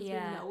more, because we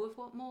know of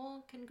what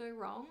more can go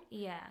wrong.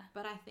 Yeah.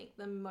 But I think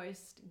the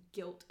most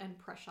guilt and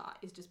pressure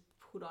is just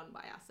put on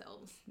by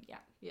ourselves. Yeah.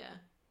 Yeah.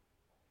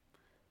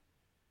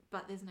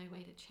 But there's no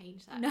way to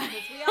change that. No,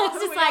 because we are it's who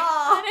just we like,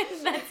 are.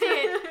 that's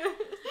it.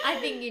 I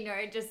think,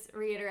 it just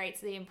reiterates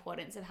the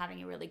importance of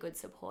having a really good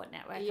support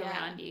network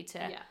around you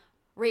to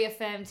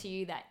reaffirm to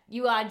you that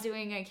you are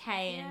doing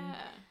okay. And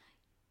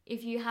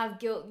if you have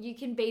guilt, you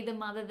can be the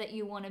mother that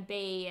you want to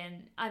be.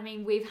 And I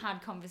mean, we've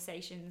had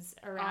conversations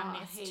around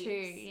this heaps.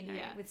 too,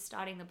 with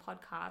starting the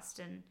podcast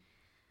and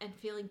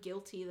feeling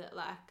guilty that,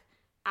 like,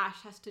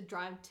 Ash has to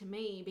drive to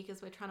me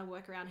because we're trying to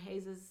work around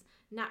Hayes's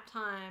nap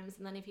times,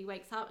 and then if he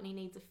wakes up and he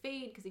needs a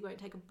feed because he won't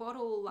take a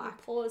bottle, like,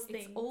 pause it's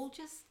things. all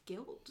just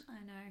guilt.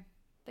 I know,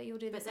 but you'll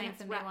do the But then same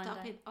it's for me wrapped one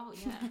up day. in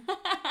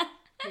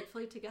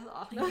hopefully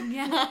together.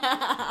 Yeah.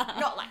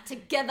 Not like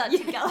together.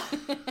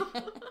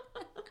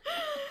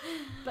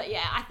 But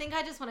yeah, I think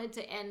I just wanted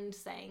to end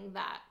saying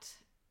that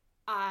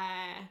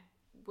I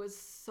was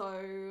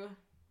so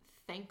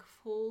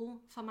thankful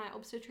for my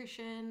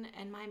obstetrician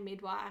and my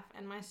midwife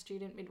and my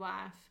student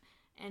midwife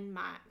and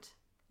Matt,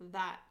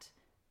 that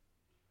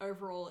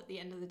overall at the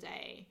end of the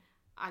day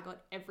I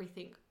got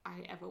everything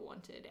I ever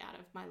wanted out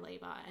of my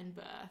labour and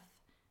birth,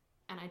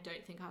 and I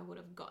don't think I would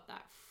have got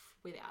that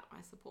without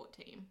my support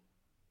team.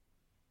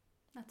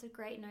 That's a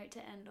great note to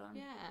end on.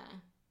 Yeah.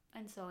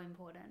 And so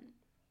important.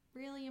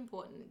 Really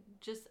important,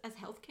 just as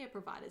healthcare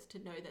providers, to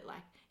know that,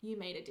 like, you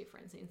made a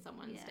difference in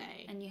someone's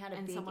day and you had a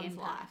big someone's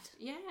impact.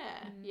 life.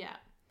 Yeah.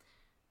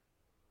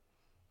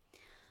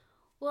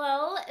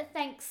 Well,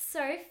 thanks,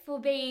 Soph, for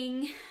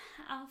being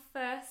our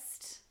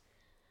first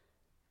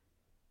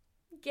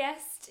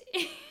guest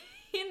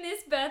in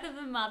this Birth of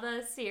a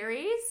Mother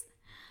series.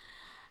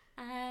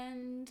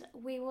 And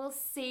we will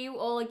see you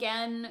all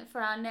again for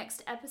our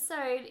next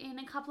episode in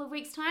a couple of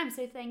weeks' time.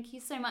 So thank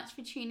you so much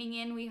for tuning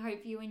in. We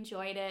hope you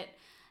enjoyed it.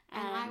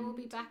 And I will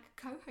be back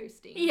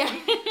co-hosting. Yeah.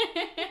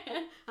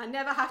 I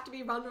never have to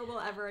be vulnerable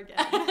ever again.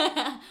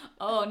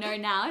 Oh, no,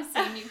 now I've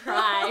seen you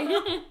cry.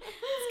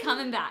 It's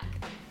coming back.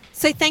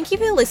 So thank you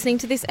for listening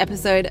to this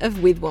episode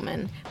of With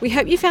Woman. We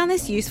hope you found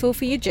this useful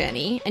for your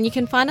journey, and you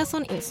can find us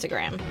on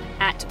Instagram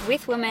at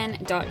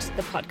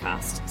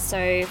withwoman.thepodcast.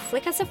 So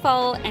flick us a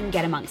follow and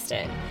get amongst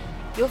it.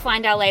 You'll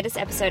find our latest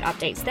episode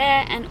updates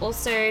there, and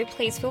also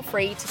please feel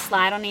free to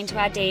slide on into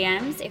our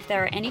DMs if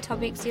there are any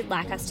topics you'd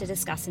like us to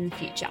discuss in the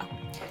future.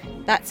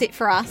 That's it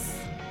for us.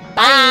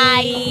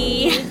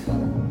 Bye.